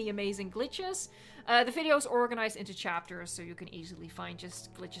so many amazing glitches. The video is organized into chapters, so you can easily find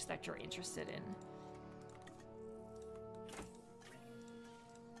just glitches that you're interested in.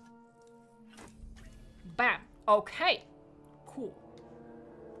 Bam. Okay. Cool.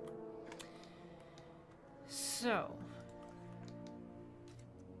 So...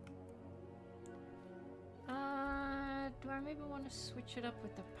 I maybe want to switch it up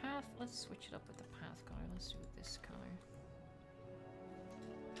with the path? Let's switch it up with the path color. Let's do this color.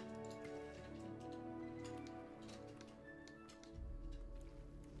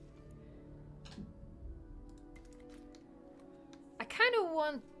 I kind of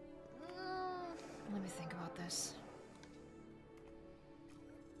want... let me think about this.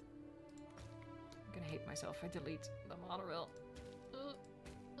 I'm gonna hate myself if I delete the monorail.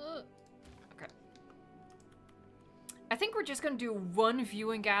 Okay. I think we're just gonna do one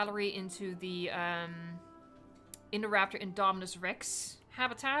viewing gallery into the Indoraptor Indominus Rex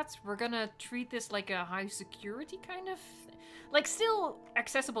habitat. We're gonna treat this like a high security kind of... like, still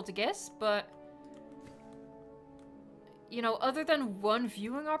accessible to guests, but... you know, other than one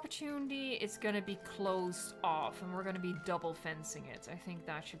viewing opportunity, it's gonna be closed off, and we're gonna be double fencing it. I think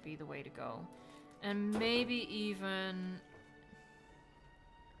that should be the way to go. And maybe even...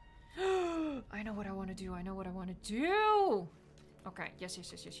 I know what I want to do. I know what I want to do! Okay, yes.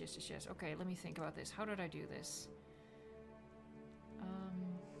 Okay, let me think about this. How did I do this?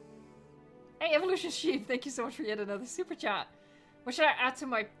 Hey, Evolution Sheep, thank you so much for yet another super chat. What should I add to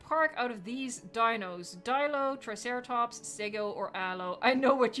my park out of these dinos? Dilo, Triceratops, Stego, or Aloe? I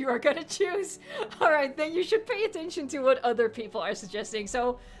know what you are gonna choose. Alright, then you should pay attention to what other people are suggesting.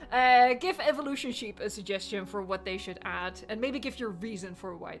 So, give Evolution Sheep a suggestion for what they should add. And maybe give your reason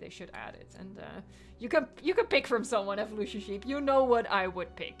for why they should add it. And you can pick from someone, Evolution Sheep. You know what I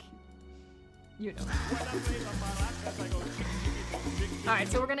would pick. You know. Alright,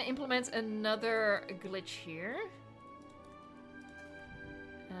 so we're gonna implement another glitch here.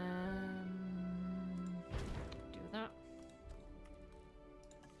 Do that.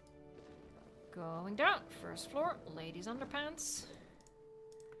 Going down. First floor. Ladies' underpants.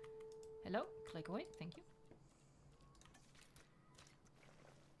 Hello. Click away. Thank you.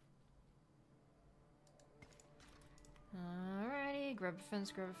 Alrighty. Grab a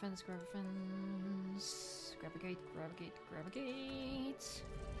fence, grab a fence, grab a fence. Grab a gate, grab a gate, grab a gate.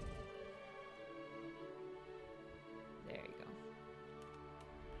 There you go.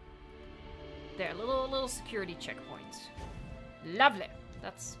 There, little security checkpoint. Lovely.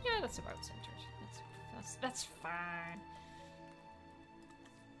 That's about centered. That's fine.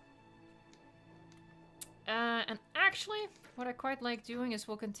 And actually, what I quite like doing is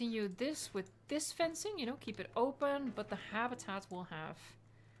we'll continue this with this fencing. You know, keep it open, but the habitat will have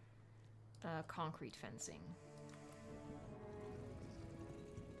concrete fencing.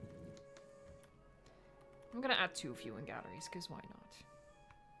 I'm gonna add 2 viewing galleries, because why not?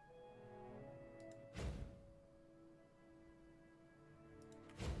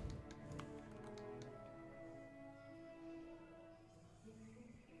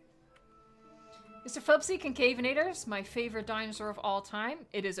 Mr. Fubsy Concavenators, my favorite dinosaur of all time.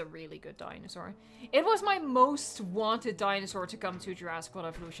 It is a really good dinosaur. It was my most wanted dinosaur to come to Jurassic World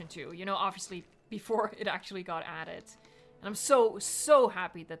Evolution 2. You know, obviously before it actually got added. And I'm so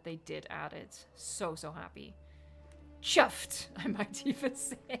happy that they did add it. So happy. Chuffed, I might even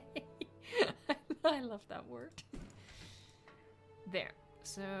say. I love that word. There.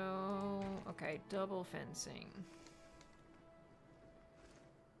 So, okay, double fencing.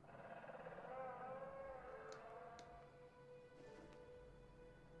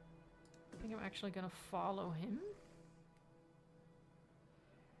 I think I'm actually gonna follow him.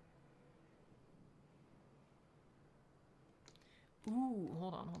 Ooh,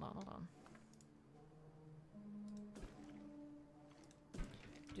 hold on.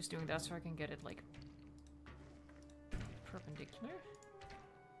 Just doing that so I can get it, like, perpendicular.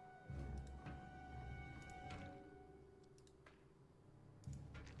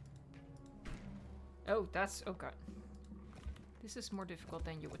 Oh, that's... oh god. This is more difficult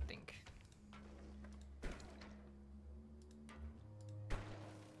than you would think.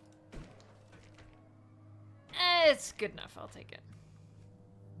 It's good enough, I'll take it.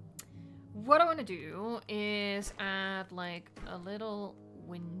 What I want to do is add like a little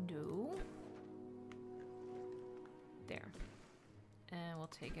window there, and we'll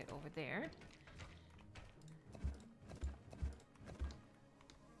take it over there.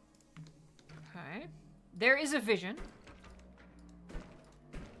 Okay, there is a vision.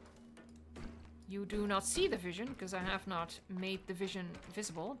 You do not see the vision, because I have not made the vision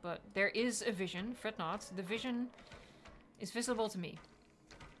visible, but there is a vision, fret not. The vision is visible to me.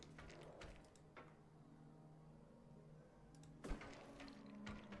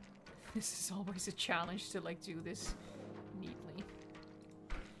 This is always a challenge to, like, do this neatly.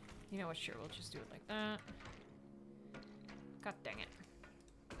 You know what, sure, we'll just do it like that. God dang it.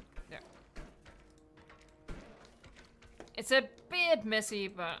 There. It's a bit messy,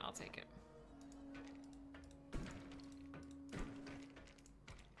 but I'll take it.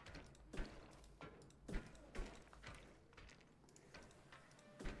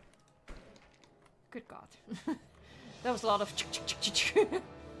 Good God. That was a lot of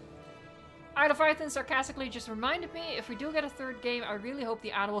Leviathan sarcastically just reminded me, if we do get a third game, I really hope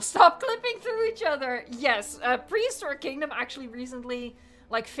the animals stop clipping through each other. Yes, Prehistoric Kingdom actually recently,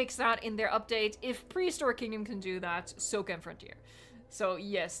 like, fixed that in their update. If Prehistoric Kingdom can do that, so can Frontier. So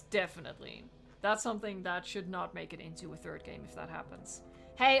yes, definitely. That's something that should not make it into a third game if that happens.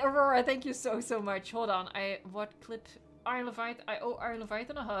 Hey, Aurora, thank you so, so much. Hold on, what clip? Iron Leviathan, I owe Iron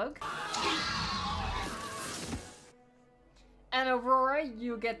Leviathan a hug. And Aurora,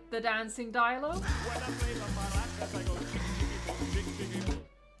 you get the dancing dialogue.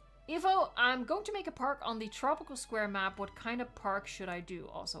 Evo, I'm going to make a park on the Tropical Square map. What kind of park should I do?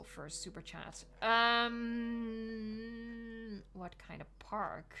 Also for super chat. What kind of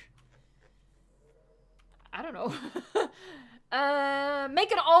park? I don't know.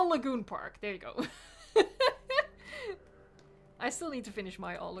 Make an all lagoon park. There you go. I still need to finish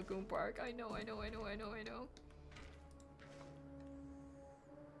my all lagoon park. I know.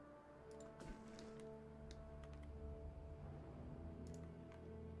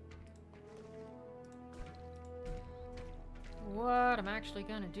 What I'm actually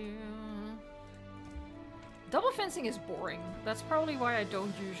gonna do. Double fencing is boring. That's probably why I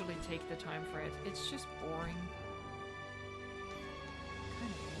don't usually take the time for it. It's just boring.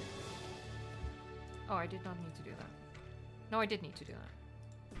 Oh, I did not need to do that. No, I did need to do that.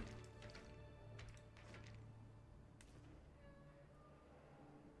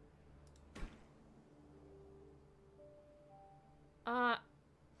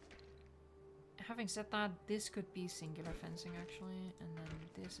 Having said that, this could be singular fencing actually, and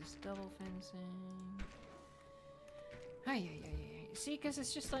then this is double fencing. Ay. See, because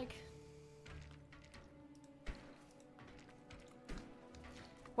it's just like...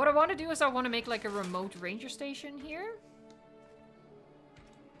 What I want to do is I want to make like a remote ranger station here.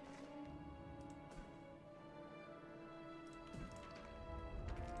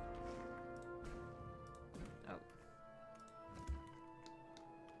 Oh.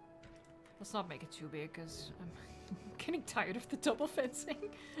 Let's not make it too big because I'm getting tired of the double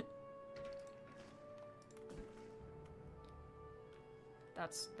fencing.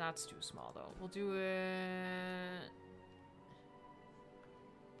 That's too small though. We'll do it...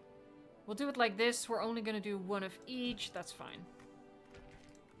 We'll do it like this. We're only gonna do one of each. That's fine.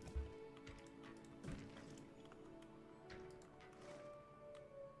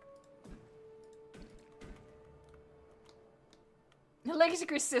 Legacy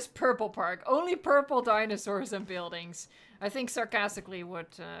Chris says purple park. Only purple dinosaurs and buildings. I think sarcastically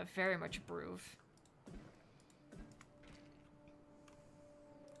would very much approve.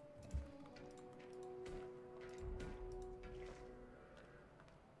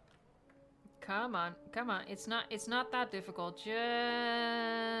 Come on. It's not that difficult. Just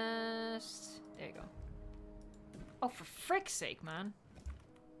there you go. Oh, for frick's sake, man.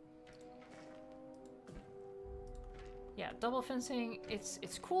 Yeah, double fencing, it's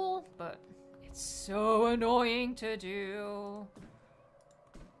cool, but it's so annoying to do.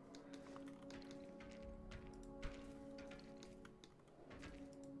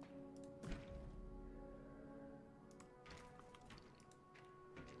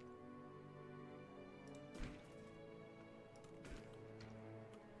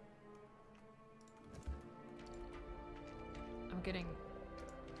 I'm getting,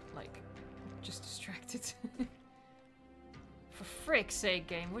 like, just distracted. For frick's sake,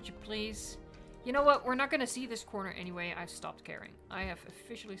 game, would you please? You know what? We're not gonna see this corner anyway. I've stopped caring. I have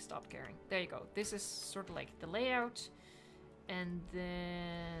officially stopped caring. There you go. This is sort of like the layout. And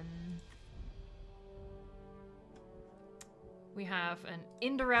then... we have an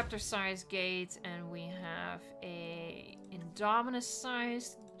Indoraptor-sized gate, and we have a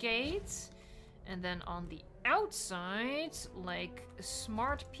Indominus-sized gate. And then on the outside, like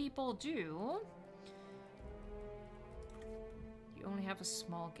smart people do, you only have a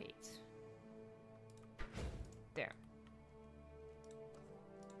small gate. There.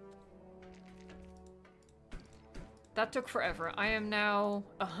 That took forever. I am now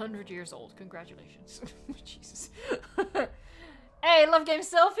 100 years old. Congratulations. Jesus. Hey, Love Game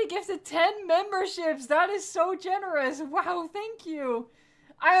Selfie gifted 10 memberships. That is so generous. Wow, thank you.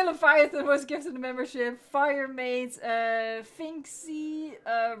 Iron Leviathan was gifted a membership. Firemates, Finksy,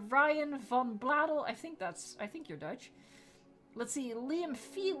 Ryan van Bladel. I think you're Dutch. Let's see, Liam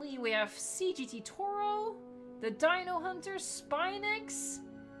Feely. We have CGT Toro, the Dino Hunter, Spinex.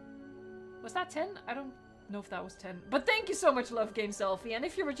 Was that 10? I don't know if that was 10. But thank you so much, Love Game Selfie. And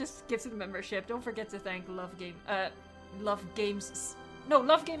if you were just gifted a membership, don't forget to thank Love Game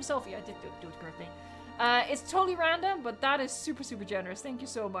Selfie. I did do it correctly. It's totally random, but that is super, super generous. Thank you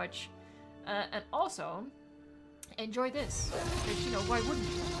so much. And also, enjoy this. Because, you know, why wouldn't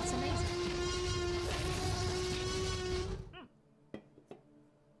you? It's amazing.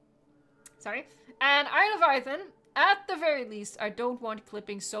 Sorry. And Leviathan, at the very least, I don't want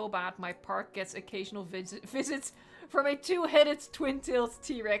clipping so bad my park gets occasional visits from a two-headed twin-tailed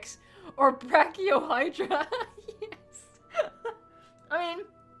T-Rex or Brachiohydra. Yes. I mean,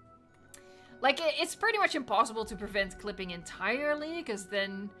 like, it's pretty much impossible to prevent clipping entirely, because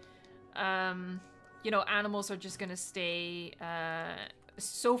then, you know, animals are just gonna stay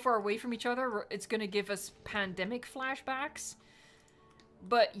so far away from each other, it's gonna give us pandemic flashbacks.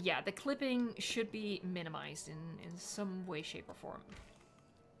 But yeah, the clipping should be minimized in some way, shape, or form.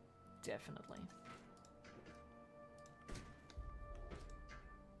 Definitely.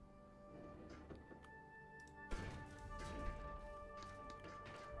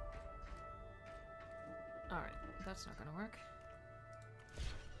 Alright, that's not gonna work.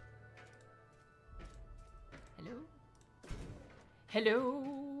 Hello?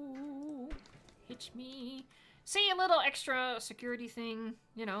 Hello? Hit me. See, a little extra security thing,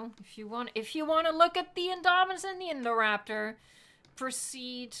 you know, if you want to look at the Indominus and the Indoraptor,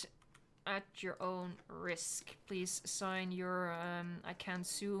 proceed at your own risk. Please sign your I can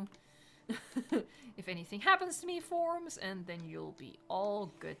sue if anything happens to me forms, and then you'll be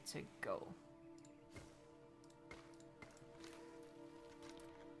all good to go.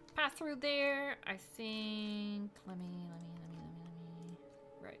 Path through there, I think. Let me.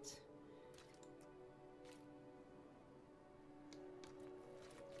 Right.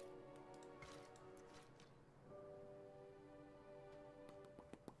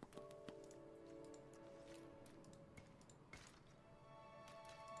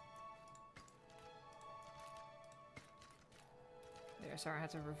 There, sorry, I had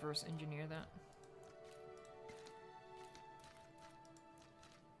to reverse engineer that.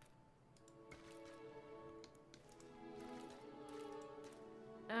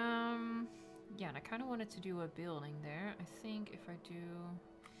 Yeah, and I kind of wanted to do a building there. I think if I do...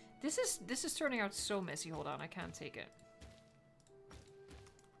 This is turning out so messy. Hold on, I can't take it.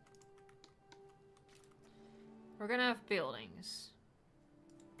 We're gonna have buildings.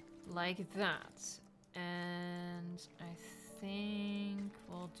 Like that. And I think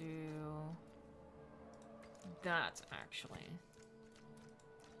we'll do... that, actually.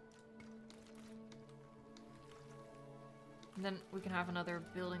 And then we can have another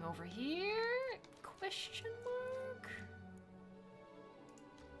building over here? Question mark?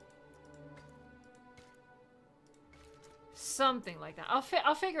 Something like that. I'll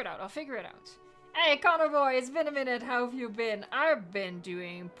figure it out. I'll figure it out. Hey, Connor boy, it's been a minute. How have you been? I've been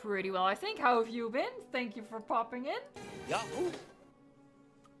doing pretty well, I think. How have you been? Thank you for popping in. Yahoo!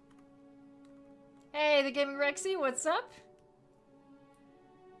 Hey, the Gaming Rexy, what's up?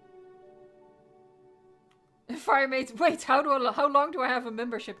 Firemate, wait, how long do I have a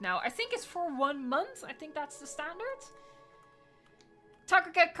membership now? I think it's for 1 month. I think that's the standard. Tucker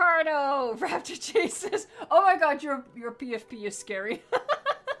Cat Cardo, Raptor Jesus. Oh my god, your PFP is scary.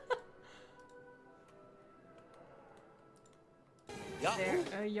 Yahoo!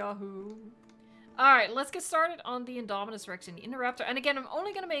 There, Yahoo. Alright, let's get started on the Indominus Rex and the Indoraptor. And again, I'm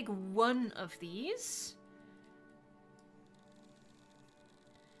only gonna make one of these.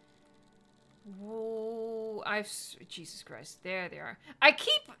 Whoa, Jesus Christ, there they are. I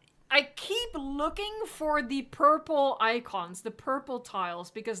keep looking for the purple icons, the purple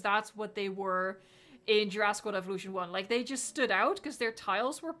tiles, because that's what they were in Jurassic World Evolution 1. Like, they just stood out because their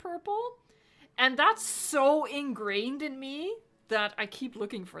tiles were purple. And that's so ingrained in me that I keep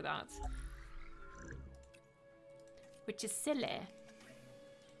looking for that. Which is silly.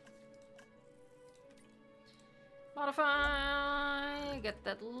 Modify, get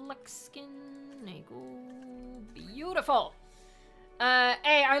that LUX skin, there you go, beautiful.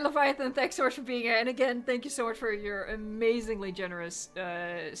 Hey, Leviathan, thanks so much for being here, and again, thank you so much for your amazingly generous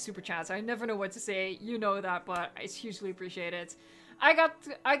super chats. I never know what to say, you know that, but it's hugely appreciated. I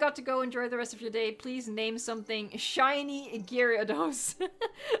got to go enjoy the rest of your day. Please name something shiny Gyarados.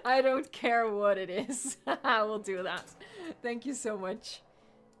 I don't care what it is. I will do that. Thank you so much.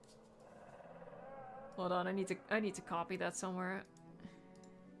 Hold on, I need to copy that somewhere.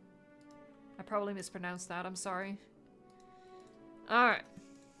 I probably mispronounced that, I'm sorry. Alright.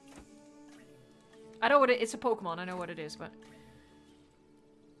 I know what it's a Pokemon, I know what it is, but...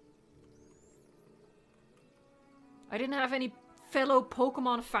 I didn't have any fellow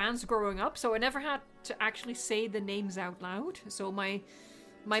Pokemon fans growing up, so I never had to actually say the names out loud. So my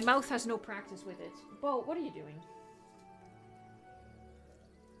mouth has no practice with it. Bo, what are you doing?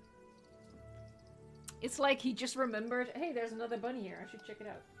 It's like he just remembered, hey, there's another bunny here, I should check it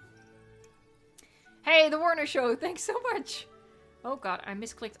out. Hey, the Warner Show, thanks so much. Oh god, I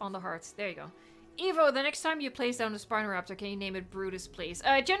misclicked on the hearts. There you go. Evo, the next time you place down the Spinoraptor, can you name it Brutus, please?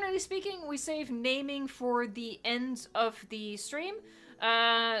 Generally speaking, we save naming for the end of the stream.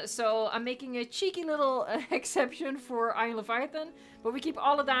 So I'm making a cheeky little exception for Iron Leviathan, but we keep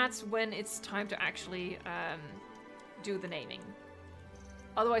all of that when it's time to actually do the naming.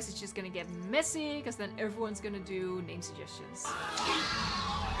 Otherwise, it's just gonna get messy, because then everyone's gonna do name suggestions.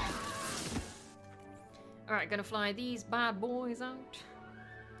 Alright, gonna fly these bad boys out.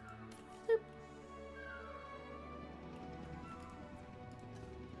 Boop.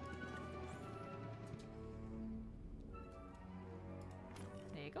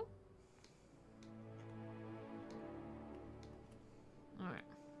 There you go. Alright.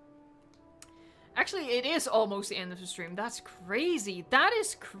 Actually, it is almost the end of the stream. That's crazy. That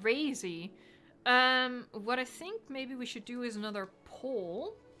is crazy. What I think maybe we should do is another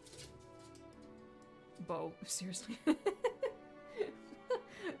poll. Bo, seriously.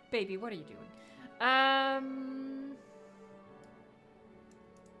 Baby, what are you doing?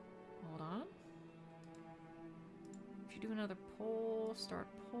 Hold on. We should do another poll. Start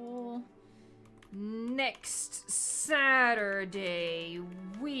poll. Next Saturday,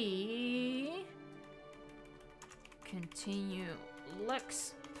 we continue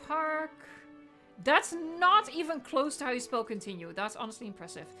LUX Park. That's not even close to how you spell continue. That's honestly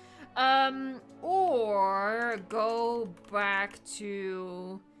impressive. Or go back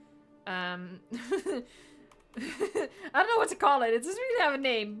to, I don't know what to call it. It doesn't really have a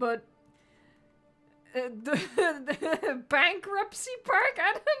name, but the Bankruptcy Park?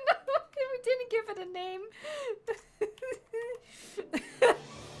 I don't know. We didn't give it a name.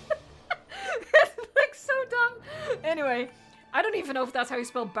 It looks so dumb. Anyway, I don't even know if that's how you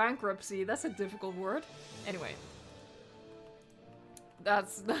spell bankruptcy. That's a difficult word. Anyway.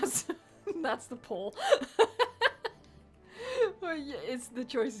 That's the poll. Well, yeah, it's the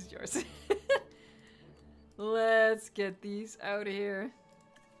choice is yours. Let's get these out of here.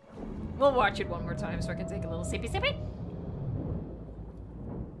 We'll watch it one more time so I can take a little sippy sippy.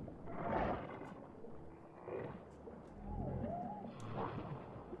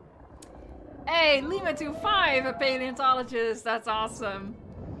 Hey, Lima25, a paleontologist. That's awesome.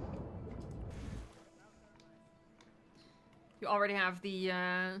 You already have the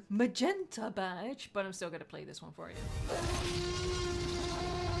magenta badge, but I'm still gonna play this one for you.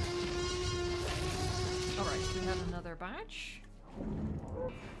 Alright, we have another badge.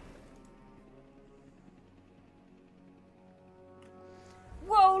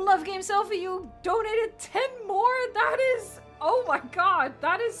 Whoa, Love Game Selfie, you donated 10 more? That is... Oh my god,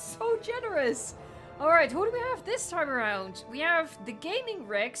 that is so generous. Alright, who do we have this time around? We have the Gaming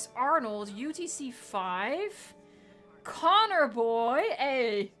Rex, Arnold, UTC 5... Connor Boy,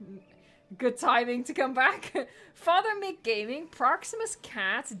 hey, good timing to come back. Father Mick Gaming, Proximus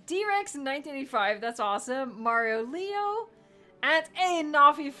Cat, D-Rex 1985, that's awesome. Mario Leo, and a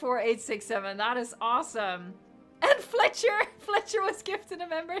Navi4867, that is awesome. And Fletcher was gifted a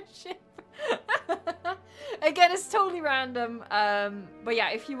membership. Again, it's totally random. But yeah,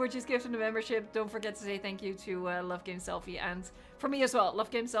 if you were just gifted a membership, don't forget to say thank you to Love Game Selfie, and for me as well.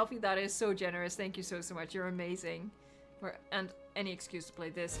 Love Game Selfie, that is so generous. Thank you so much. You're amazing. And any excuse to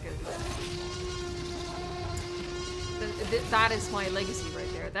play this, because that is my legacy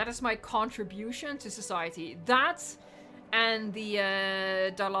right there. That is my contribution to society. That and the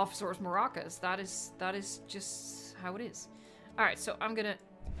Dilophosaurus maracas. That is just how it is. All right, so I'm gonna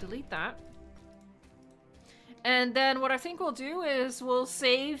delete that. And then what I think we'll do is we'll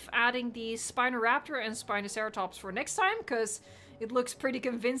save adding the Spinoraptor and Spinoceratops for next time, because it looks pretty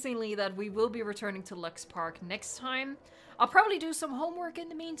convincingly that we will be returning to LUX Park next time. I'll probably do some homework in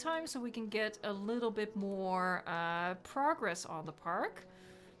the meantime so we can get a little bit more progress on the park.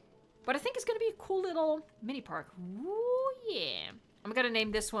 But I think it's going to be a cool little mini park. Ooh, yeah. I'm going to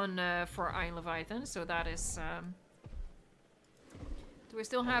name this one for Iron Leviathan. So that is... do we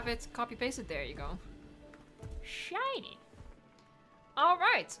still have it copy-pasted? There you go. Shiny.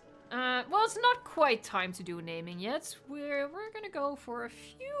 Alright. Well, it's not quite time to do naming yet. We're gonna go for a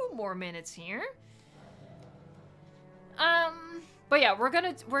few more minutes here. But yeah, we're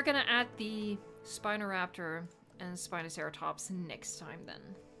gonna add the Spinoraptor and Spinoceratops next time then.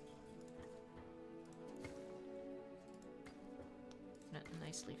 Gonna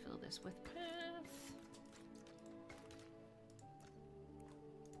nicely fill this with Path.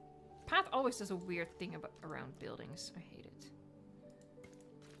 Path always does a weird thing around buildings. I hate it.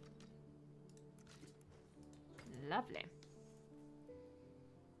 Lovely.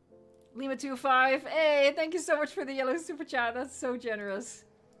 Lima25, hey, thank you so much for the yellow super chat. That's so generous.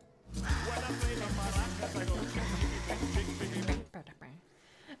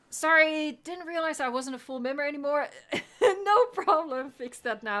 Sorry, didn't realize I wasn't a full member anymore. No problem, fix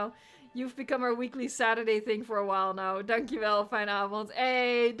that now. You've become our weekly Saturday thing for a while now. Dankjewel, fijne avond.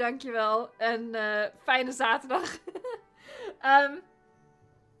 Hey, dankjewel. En fijne zaterdag.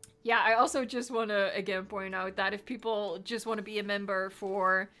 Yeah, I also just want to again point out that if people just want to be a member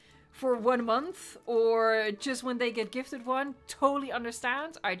for 1 month or just when they get gifted one, totally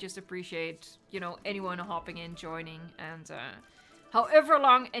understand. I just appreciate, you know, anyone hopping in, joining, and however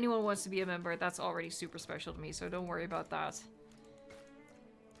long anyone wants to be a member, that's already super special to me, so don't worry about that.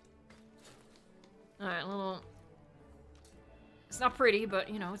 Alright, little... It's not pretty, but,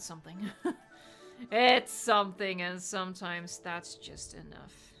 you know, it's something. It's something, and sometimes that's just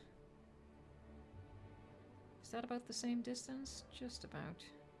enough. Is that about the same distance? Just about.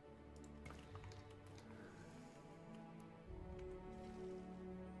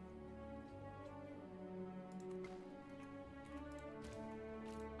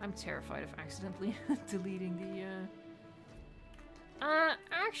 I'm terrified of accidentally deleting the,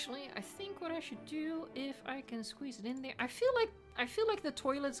 actually, I think what I should do, if I can squeeze it in there... I feel like the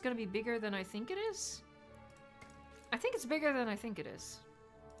toilet's gonna be bigger than I think it is. I think it's bigger than I think it is.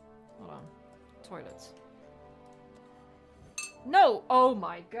 Hold on. Toilets. No! Oh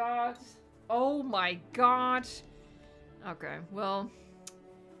my god. Oh my god. Okay, well...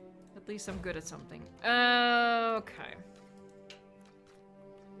 At least I'm good at something. Okay.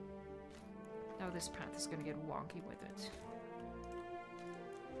 Now this path is gonna get wonky with it.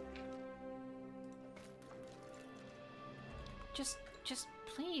 Just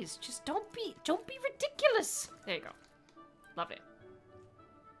please, just don't be ridiculous. There you go. Love it.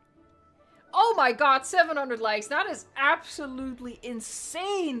 Oh my god, 700 likes. That is absolutely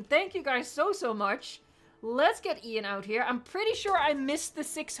insane. Thank you guys so much. Let's get Ian out here. I'm pretty sure I missed the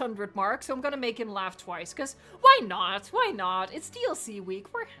 600 mark, so I'm gonna make him laugh twice, because why not? Why not? It's DLC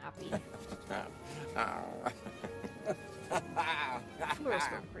week. We're happy. Flora's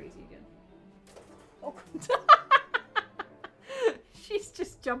going crazy again. Oh. She's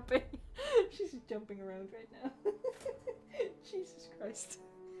just jumping. She's just jumping around right now. Jesus Christ.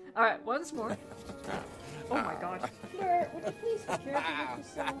 Alright, once more. Oh my god. Fleur, would you please be careful with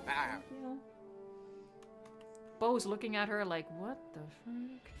yourself? Thank you. Bo's looking at her like, what the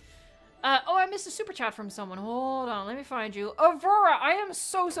fuck? Oh, I missed a super chat from someone. Hold on, let me find you. Aurora, I am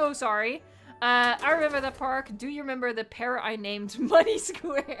so sorry. I remember that park. Do you remember the pair I named Money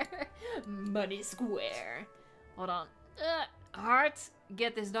Square? Money Square. Hold on. Heart,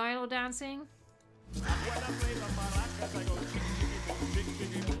 get this dino dancing.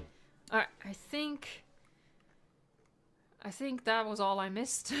 Alright, I think that was all I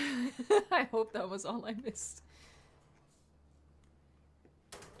missed. I hope that was all I missed.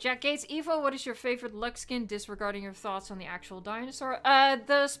 Jack Gates, Evo, what is your favorite LUX skin, disregarding your thoughts on the actual dinosaur?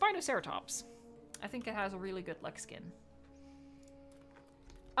 The Spinoceratops. I think it has a really good LUX skin.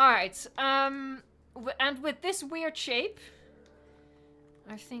 Alright, and with this weird shape,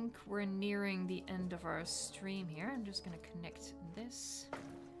 I think we're nearing the end of our stream here. I'm just gonna connect this.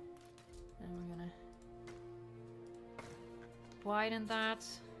 And we're gonna widen that.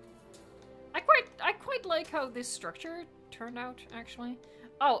 I quite like how this structure turned out, actually.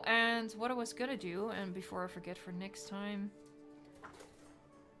 Oh, and what I was gonna do, and before I forget for next time,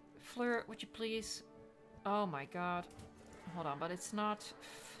 Fleur, would you please? Oh my god. Hold on, but it's not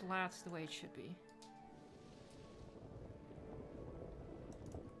flat the way it should be.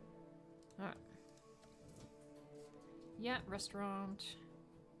 Alright. Yeah, restaurant.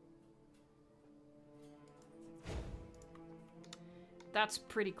 That's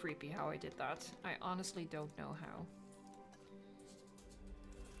pretty creepy how I did that. I honestly don't know how.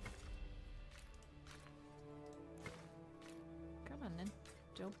 Come on then.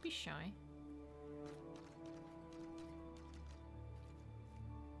 Don't be shy.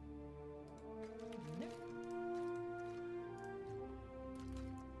 Nope.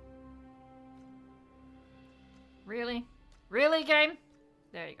 Really? Really, game?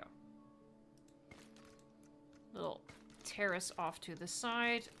 There you go. Little terrace off to the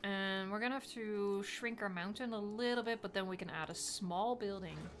side, and we're gonna have to shrink our mountain a little bit, but then we can add a small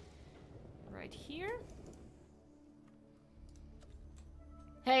building right here.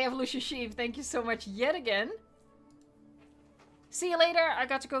 Hey, Evolution Sheep, thank you so much yet again. See you later. I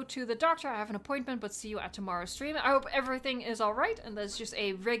got to go to the doctor. I have an appointment, but see you at tomorrow's stream. I hope everything is all right, and that's just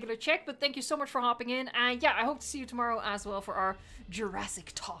a regular check, but thank you so much for hopping in. And yeah, I hope to see you tomorrow as well for our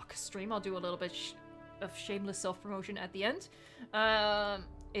Jurassic Talk stream. I'll do a little bit of shameless self-promotion at the end.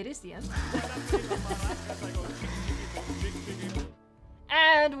 It is the end.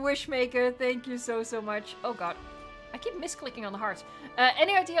 And Wishmaker, thank you so much. Oh god, I keep misclicking on the heart.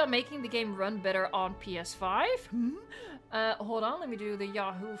 Any idea on making the game run better on PS5? Hold on, let me do the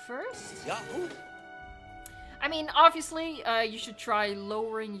Yahoo first. Yahoo! I mean, obviously, you should try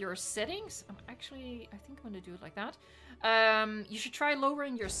lowering your settings. Actually, I think I'm gonna do it like that. You should try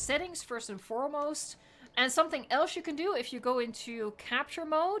lowering your settings first and foremost. And something else you can do, if you go into capture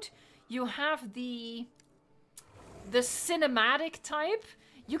mode, you have the cinematic type.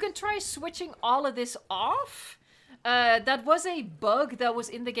 You can try switching all of this off. That was a bug that was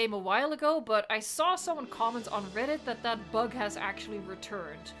in the game a while ago, but I saw someone comment on Reddit that that bug has actually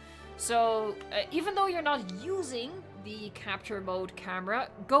returned. So, even though you're not using the capture mode camera,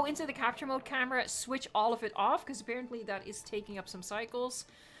 go into the capture mode camera, switch all of it off, because apparently that is taking up some cycles.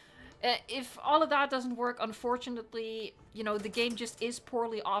 If all of that doesn't work, unfortunately, you know, the game just is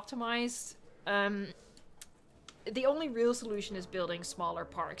poorly optimized. The only real solution is building smaller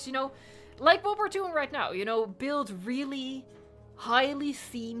parks. You know, like what we're doing right now, you know, build really highly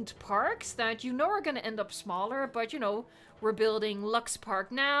themed parks that you know are going to end up smaller, but you know, we're building Lux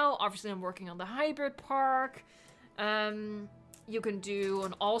Park now. Obviously, I'm working on the hybrid park. You can do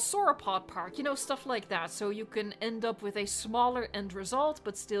an all sauropod park, you know, stuff like that. So you can end up with a smaller end result,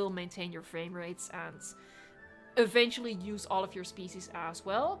 but still maintain your frame rates and eventually use all of your species as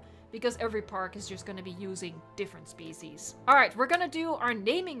well. Because every park is just going to be using different species. Alright, we're going to do our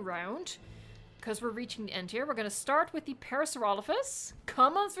naming round. Because we're reaching the end here. We're going to start with the Parasaurolophus.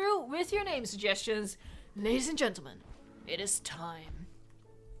 Come on through with your name suggestions. Ladies and gentlemen, it is time.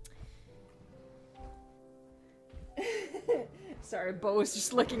 Sorry, Bo is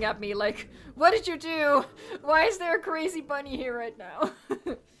just looking at me like, what did you do? Why is there a crazy bunny here right now?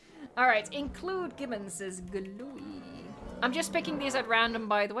 Alright, include Gibbons says Gluey. I'm just picking these at random,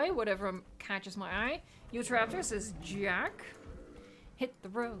 by the way, whatever catches my eye. Utraptor says Jack. Hit the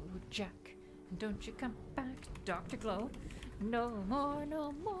road, Jack. Don't you come back, Dr. Glow. No more,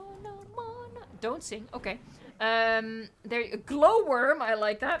 no more, no more, no. Don't sing, okay. There, Glowworm, I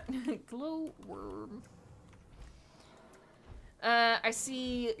like that. Glowworm. I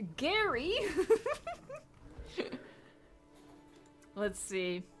see Gary. Let's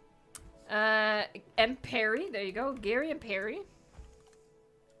see. And Perry, there you go. Gary and Perry.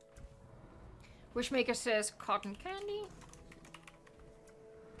 Wishmaker says cotton candy.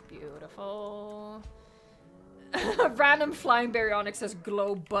 Beautiful. Random flying baryonyx says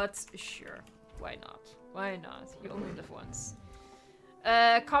glow butts. Sure. Why not? Why not? You only live once.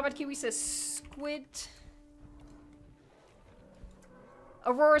 Comet Kiwi says squid.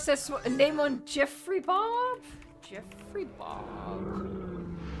 Aurora says name on Jeffrey Bob. Jeffrey Bob.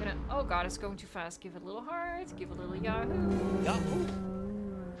 Oh god, it's going too fast. Give it a little heart. Give it a little Yahoo. Yahoo!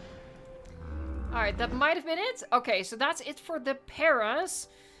 Alright, that might have been it. Okay, so that's it for the paras.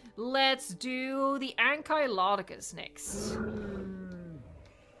 Let's do the Ankylodocus next.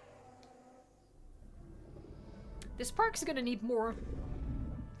 This park's gonna need more...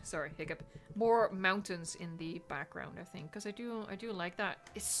 Sorry, hiccup. More mountains in the background, I think, because I do like that.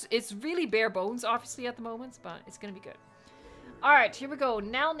 It's really bare bones, obviously, at the moment, but it's gonna be good. Alright, here we go.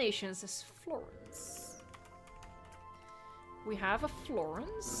 Nal Nations is Florence. We have a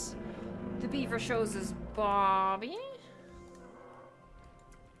Florence. The Beaver shows us Bobby.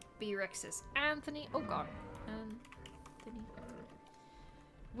 B-Rex is Anthony. Oh god. Anthony.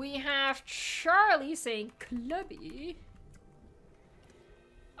 We have Charlie saying Clubby.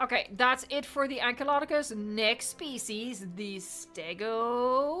 Okay, that's it for the Ankylodocus. Next species, the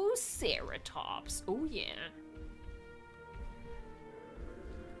Stegoceratops. Oh yeah.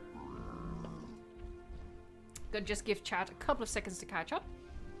 Gonna just give chat a couple of seconds to catch up.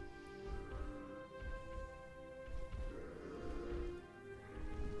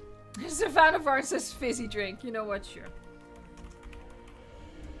 Savannah Varn says fizzy drink. You know what? Sure.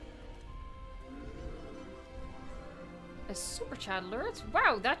 A super chat alert.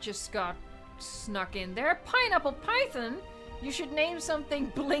 Wow, that just got snuck in there. Pineapple Python. You should name something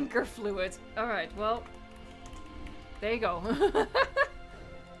blinker fluid. Alright, well. There you go.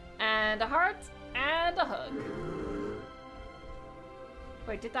 And a heart. And a hug.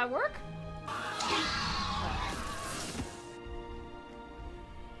 Wait, did that work?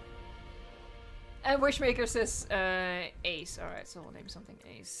 And Wishmaker says Ace. Alright, so we'll name something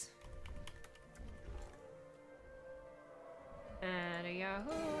Ace. And a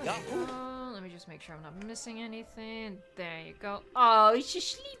Yahoo. Yahoo. Let me just make sure I'm not missing anything. There you go. Oh, it's a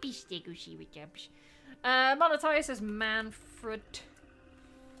sleepy Stegoshi with Gabish. Monotai says Manfred.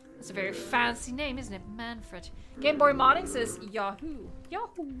 It's a very fancy name, isn't it? Manfred. Game Boy Modding says Yahoo.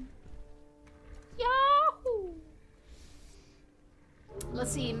 Yahoo. Yahoo.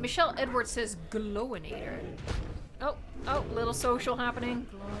 Let's see. Michelle Edwards says Glowinator. Oh, oh, little social happening.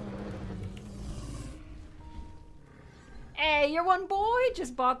 Hey, you're one boy!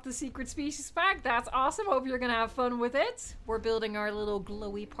 Just bought the Secret Species pack. That's awesome. Hope you're gonna have fun with it. We're building our little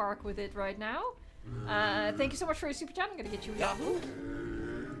glowy park with it right now. Thank you so much for your super chat. I'm gonna get you Yahoo.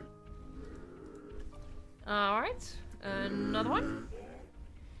 Alright. Another one.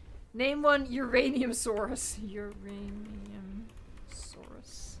 Name one Uranium-saurus.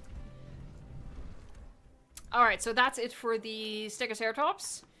 Uranium-saurus. Alright, so that's it for the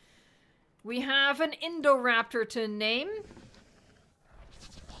Stegoceratops. We have an Indoraptor to name.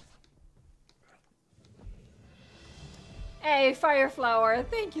 Hey, Fireflower,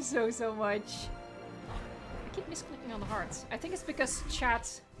 thank you so much. I keep misclicking on the hearts. I think it's because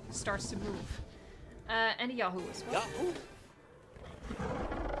chat starts to move. And Yahoo as well. Yahoo!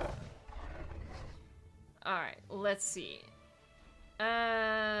 Alright, let's see.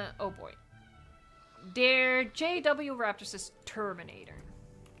 Oh boy. Their JW Raptor says Terminator.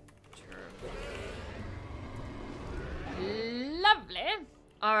 Lovely.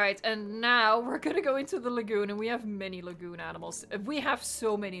 Alright, and now we're gonna go into the lagoon, and we have many lagoon animals. We have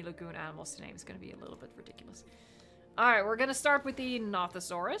so many lagoon animals to name, it's gonna be a little bit ridiculous. Alright, we're gonna start with the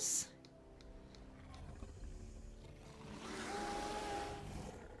Nothosaurus.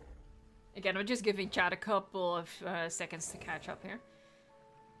 Again, I'm just giving chat a couple of seconds to catch up here.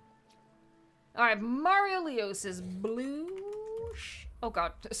 Alright, Mario Leo says blue... Oh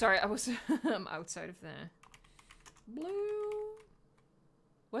god, sorry, I was I'm outside of the... Blue...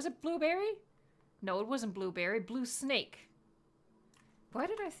 Was it blueberry? No, it wasn't blueberry. Blue snake. Why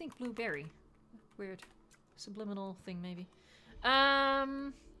did I think blueberry? Weird. Subliminal thing, maybe.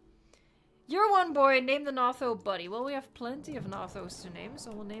 You're one boy. Name the Notho Buddy. Well, we have plenty of Nothos to name,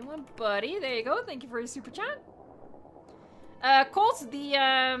 so we'll name one Buddy. There you go. Thank you for your super chat. Colt, the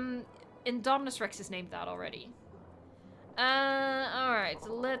Indominus Rex is named that already. Alright.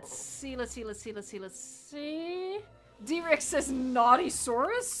 Let's see. D-Rex says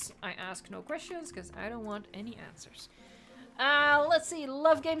Naughtysaurus. I ask no questions because I don't want any answers. Let's see.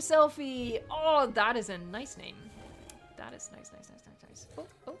 Love Game Selfie. Oh, that is a nice name. That is nice. Oh.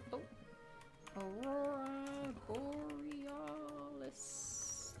 Aurora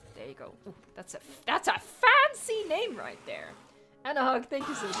Borealis. There you go. Ooh, that's a fancy name right there. And a hug. Thank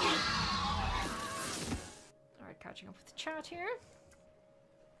you so much. Alright, catching up with the chat here.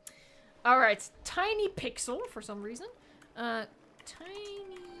 Alright, Tiny Pixel for some reason. Tiny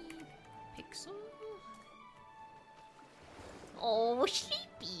Pixel. Oh,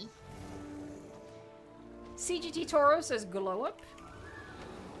 sleepy. CGT Toro says Glow Up.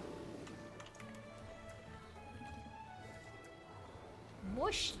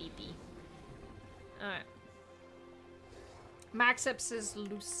 More sleepy. Alright. Maxep says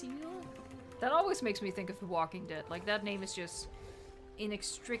Lucille. That always makes me think of The Walking Dead. Like, that name is just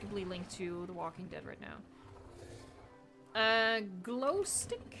inextricably linked to The Walking Dead right now. Glow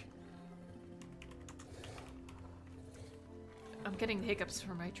Stick. I'm getting the hiccups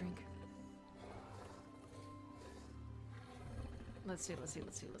from my drink. Let's see.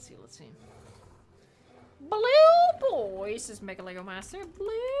 Blue boy, says Mega Lego Master.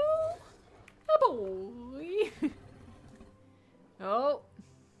 Blue boy. Oh.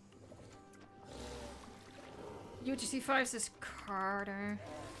 UTC5 says Carter.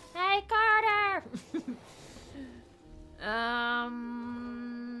 Hey, Carter!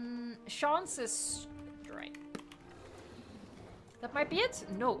 Sean says Stripe. That might be it?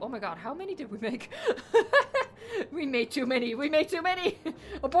 No. Oh my god, how many did we make? We made too many.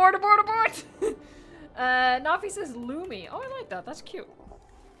 Abort! Nafi says Lumi. Oh, I like that. That's cute.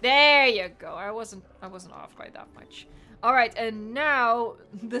 There you go. I wasn't off by that much. Alright, and now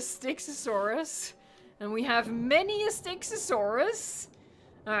the Styxosaurus. And we have many a Styxosaurus.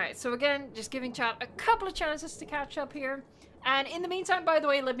 Alright, so again, just giving chat a couple of chances to catch up here. And in the meantime, by the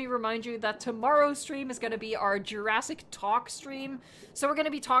way, let me remind you that tomorrow's stream is going to be our Jurassic Talk stream. So we're going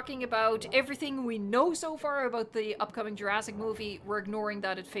to be talking about everything we know so far about the upcoming Jurassic movie. We're ignoring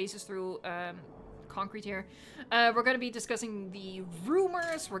that it phases through concrete here. We're going to be discussing the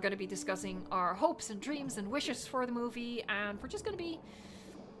rumors. We're going to be discussing our hopes and dreams and wishes for the movie. And we're just going to be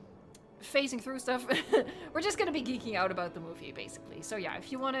phasing through stuff. We're just gonna be geeking out about the movie, basically. So yeah,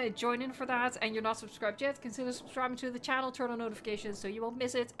 if you want to join in for that and you're not subscribed yet, consider subscribing to the channel, turn on notifications so you won't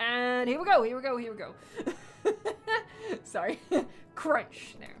miss it. And here we go. Sorry.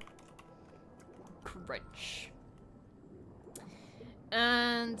 Crunch there. Crunch.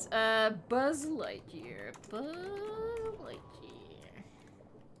 And Buzz Lightyear.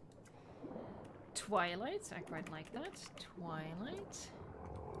 Twilight. I quite like that. Twilight.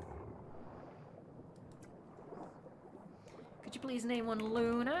 Could you please name one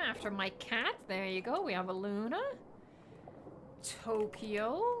Luna after my cat? There you go. We have a Luna.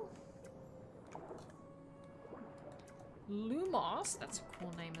 Tokyo. Lumos. That's a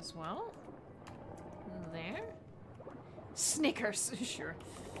cool name as well. There. Snickers. Sure.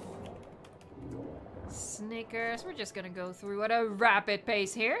 Snickers. We're just gonna go through at a rapid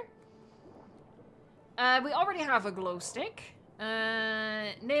pace here. We already have a glow stick.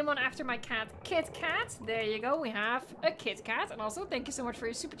 Name one after my cat, Kit Kat. There you go. We have a Kit Kat. And also, thank you so much for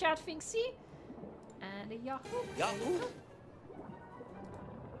your super chat, Finksy. And a Yahoo. Yahoo!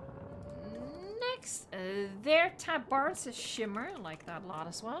 Next, there, Tab Bar says Shimmer. I like that a lot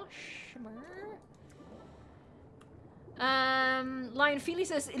as well. Shimmer. Lion Feely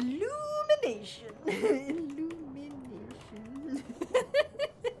says Illumination. Illumination.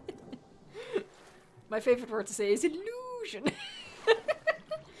 My favorite word to say is illusion.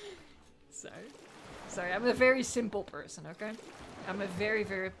 Sorry, I'm a very simple person, okay? I'm a very,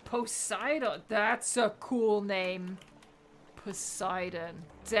 very Poseidon. That's a cool name. Poseidon.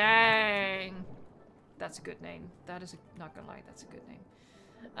 Dang. That's a good name. That is, not gonna lie, that's a good name.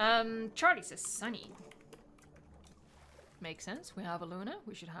 Charlie says Sunny. Makes sense. We have a Luna.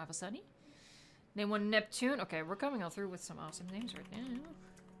 We should have a Sunny. Name one Neptune. Okay, we're coming all through with some awesome names right now.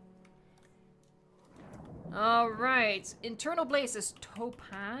 Alright. Internal Blaze is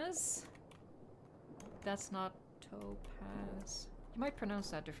Topaz. That's not Topaz. You might pronounce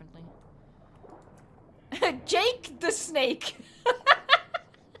that differently. Jake the Snake!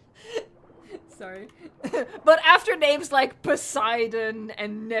 Sorry. But after names like Poseidon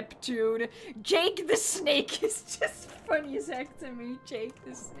and Neptune, Jake the Snake is just funny as heck to me. Jake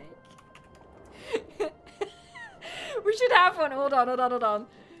the Snake. We should have one. Hold on.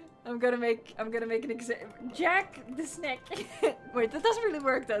 I'm gonna make an example. Jack the Snake. Wait, that doesn't really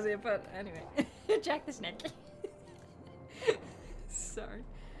work, does it? But anyway. Jack the Snake. Sorry.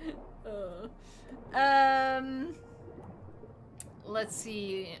 Let's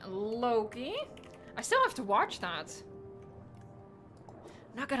see. Loki. I still have to watch that.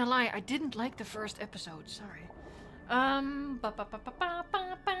 Not gonna lie, I didn't like the first episode. Sorry.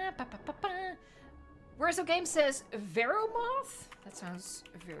 Where's the game says Veromoth? That sounds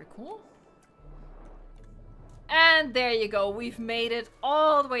very cool. And there you go. We've made it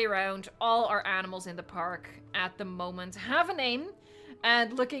all the way around. All our animals in the park at the moment have a name.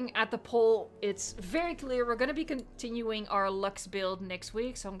 And looking at the poll, it's very clear we're going to be continuing our LUX build next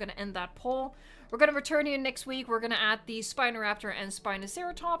week. So I'm going to end that poll. We're going to return here next week. We're going to add the Spinoraptor and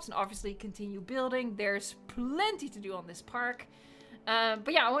Spinoceratops and obviously continue building. There's plenty to do on this park.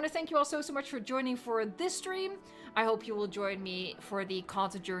 But yeah, I want to thank you all so much for joining for this stream. I hope you will join me for the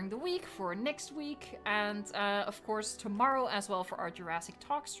content during the week, for next week, and of course tomorrow as well for our Jurassic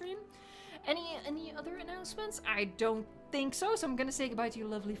Talk stream. Any other announcements? I don't think so, so I'm gonna say goodbye to you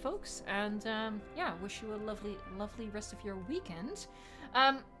lovely folks, and yeah, wish you a lovely rest of your weekend.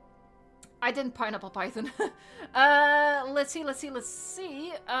 I didn't Pineapple Python. Let's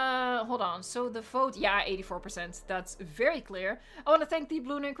see. Hold on. So the vote, yeah, 84%. That's very clear. I want to thank the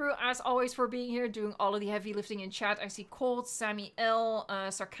Blue Nun crew, as always, for being here, doing all of the heavy lifting in chat. I see Colt, Sammy L,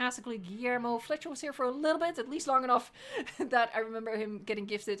 sarcastically Guillermo. Fletcher was here for a little bit, at least long enough that I remember him getting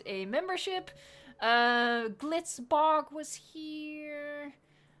gifted a membership. Glitzbog was here.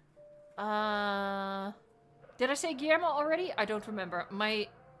 Did I say Guillermo already? I don't remember. My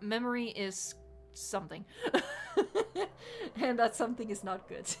memory is something. And that something is not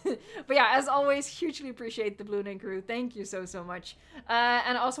good. But yeah, as always, hugely appreciate the Blue Nun crew. Thank you so much.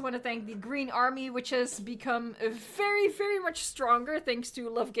 And I also want to thank the Green Army, which has become very much stronger thanks to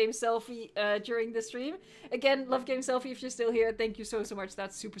Love Game Selfie during the stream. Again, Love Game Selfie, if you're still here, thank you so much.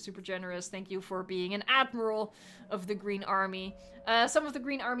 That's super generous. Thank you for being an admiral of the Green Army. Some of the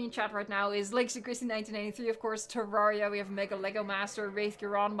Green Army in chat right now is Legacy Christie 1993, of course, Terraria, we have Mega Lego Master, Wraith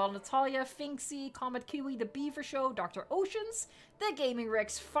Giron, Mal Natalia, Finksy, Comet Kiwi, The Beaver Show, Dr. Oceans, The Gaming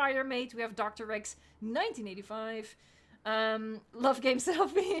Rex, Firemate, we have Dr. Rex 1985, Love Game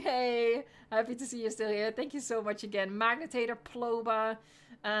Selfie, hey, happy to see you still here, thank you so much again, Magnetator, Ploba,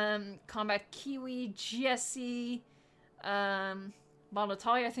 Combat Kiwi, Jesse, Mal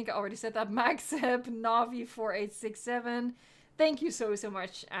Natalia, I think I already said that, Maxeb, Navi 4867, thank you so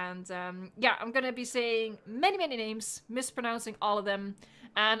much, and yeah, I'm gonna be saying many names, mispronouncing all of them,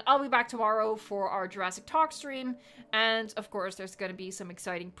 and I'll be back tomorrow for our Jurassic Talk stream, and of course there's gonna be some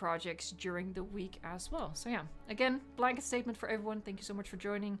exciting projects during the week as well. So yeah, again, blanket statement for everyone, thank you so much for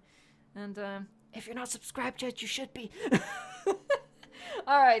joining, and if you're not subscribed yet, you should be.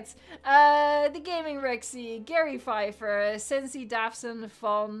 Alright, the Gaming Rexy, Gary Pfeiffer, Sensi Dafson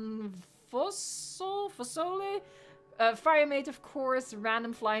von Fossole, Firemate, of course,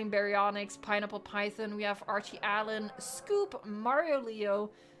 Random Flying Baryonyx, Pineapple Python, we have Archie Allen, Scoop, Mario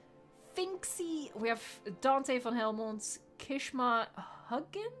Leo, Finksy, we have Dante van Helmont, Kishma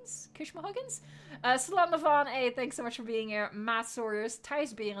Huggins? Salon Van, hey, thanks so much for being here. Matt Sawyers,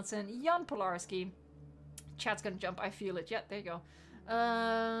 Thijs Berendsen, Jan Polarski. Chat's gonna jump, I feel it. Yeah, there you go.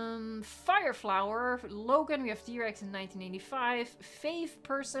 Fireflower, Logan, we have T-Rex in 1985, Fave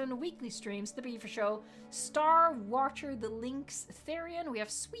Person, Weekly Streams, The Beaver Show, Star Watcher, The Lynx, Therian, we have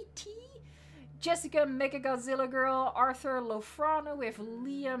Sweet Tea, Jessica, Mega Godzilla Girl, Arthur Lofrano, we have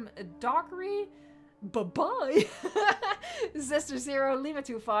Liam Dockery, bye-bye, Sister Zero,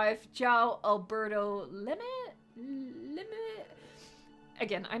 Lima25, Jao Alberto Limit.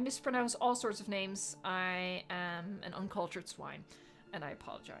 Again, I mispronounce all sorts of names. I am an uncultured swine. And I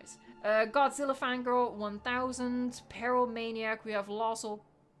apologize. Godzilla Fangirl 1000, Peromaniac, we have Lozzelcopter,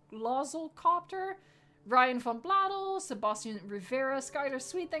 Ryan van Bladel, Sebastian Rivera, Skyler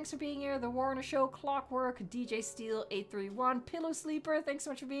Sweet, thanks for being here, The Warner Show, Clockwork, DJ Steel 831, Pillow Sleeper, thanks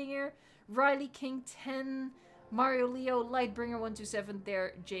so much for being here, Riley King 10, Mario Leo, Lightbringer 127,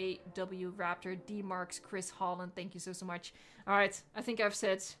 there, JW Raptor, D Marks, Chris Holland, thank you so much. Alright, I think I've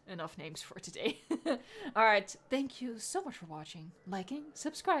said enough names for today. Alright, thank you so much for watching, liking,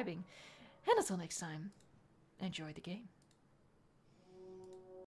 subscribing, and until next time, enjoy the game.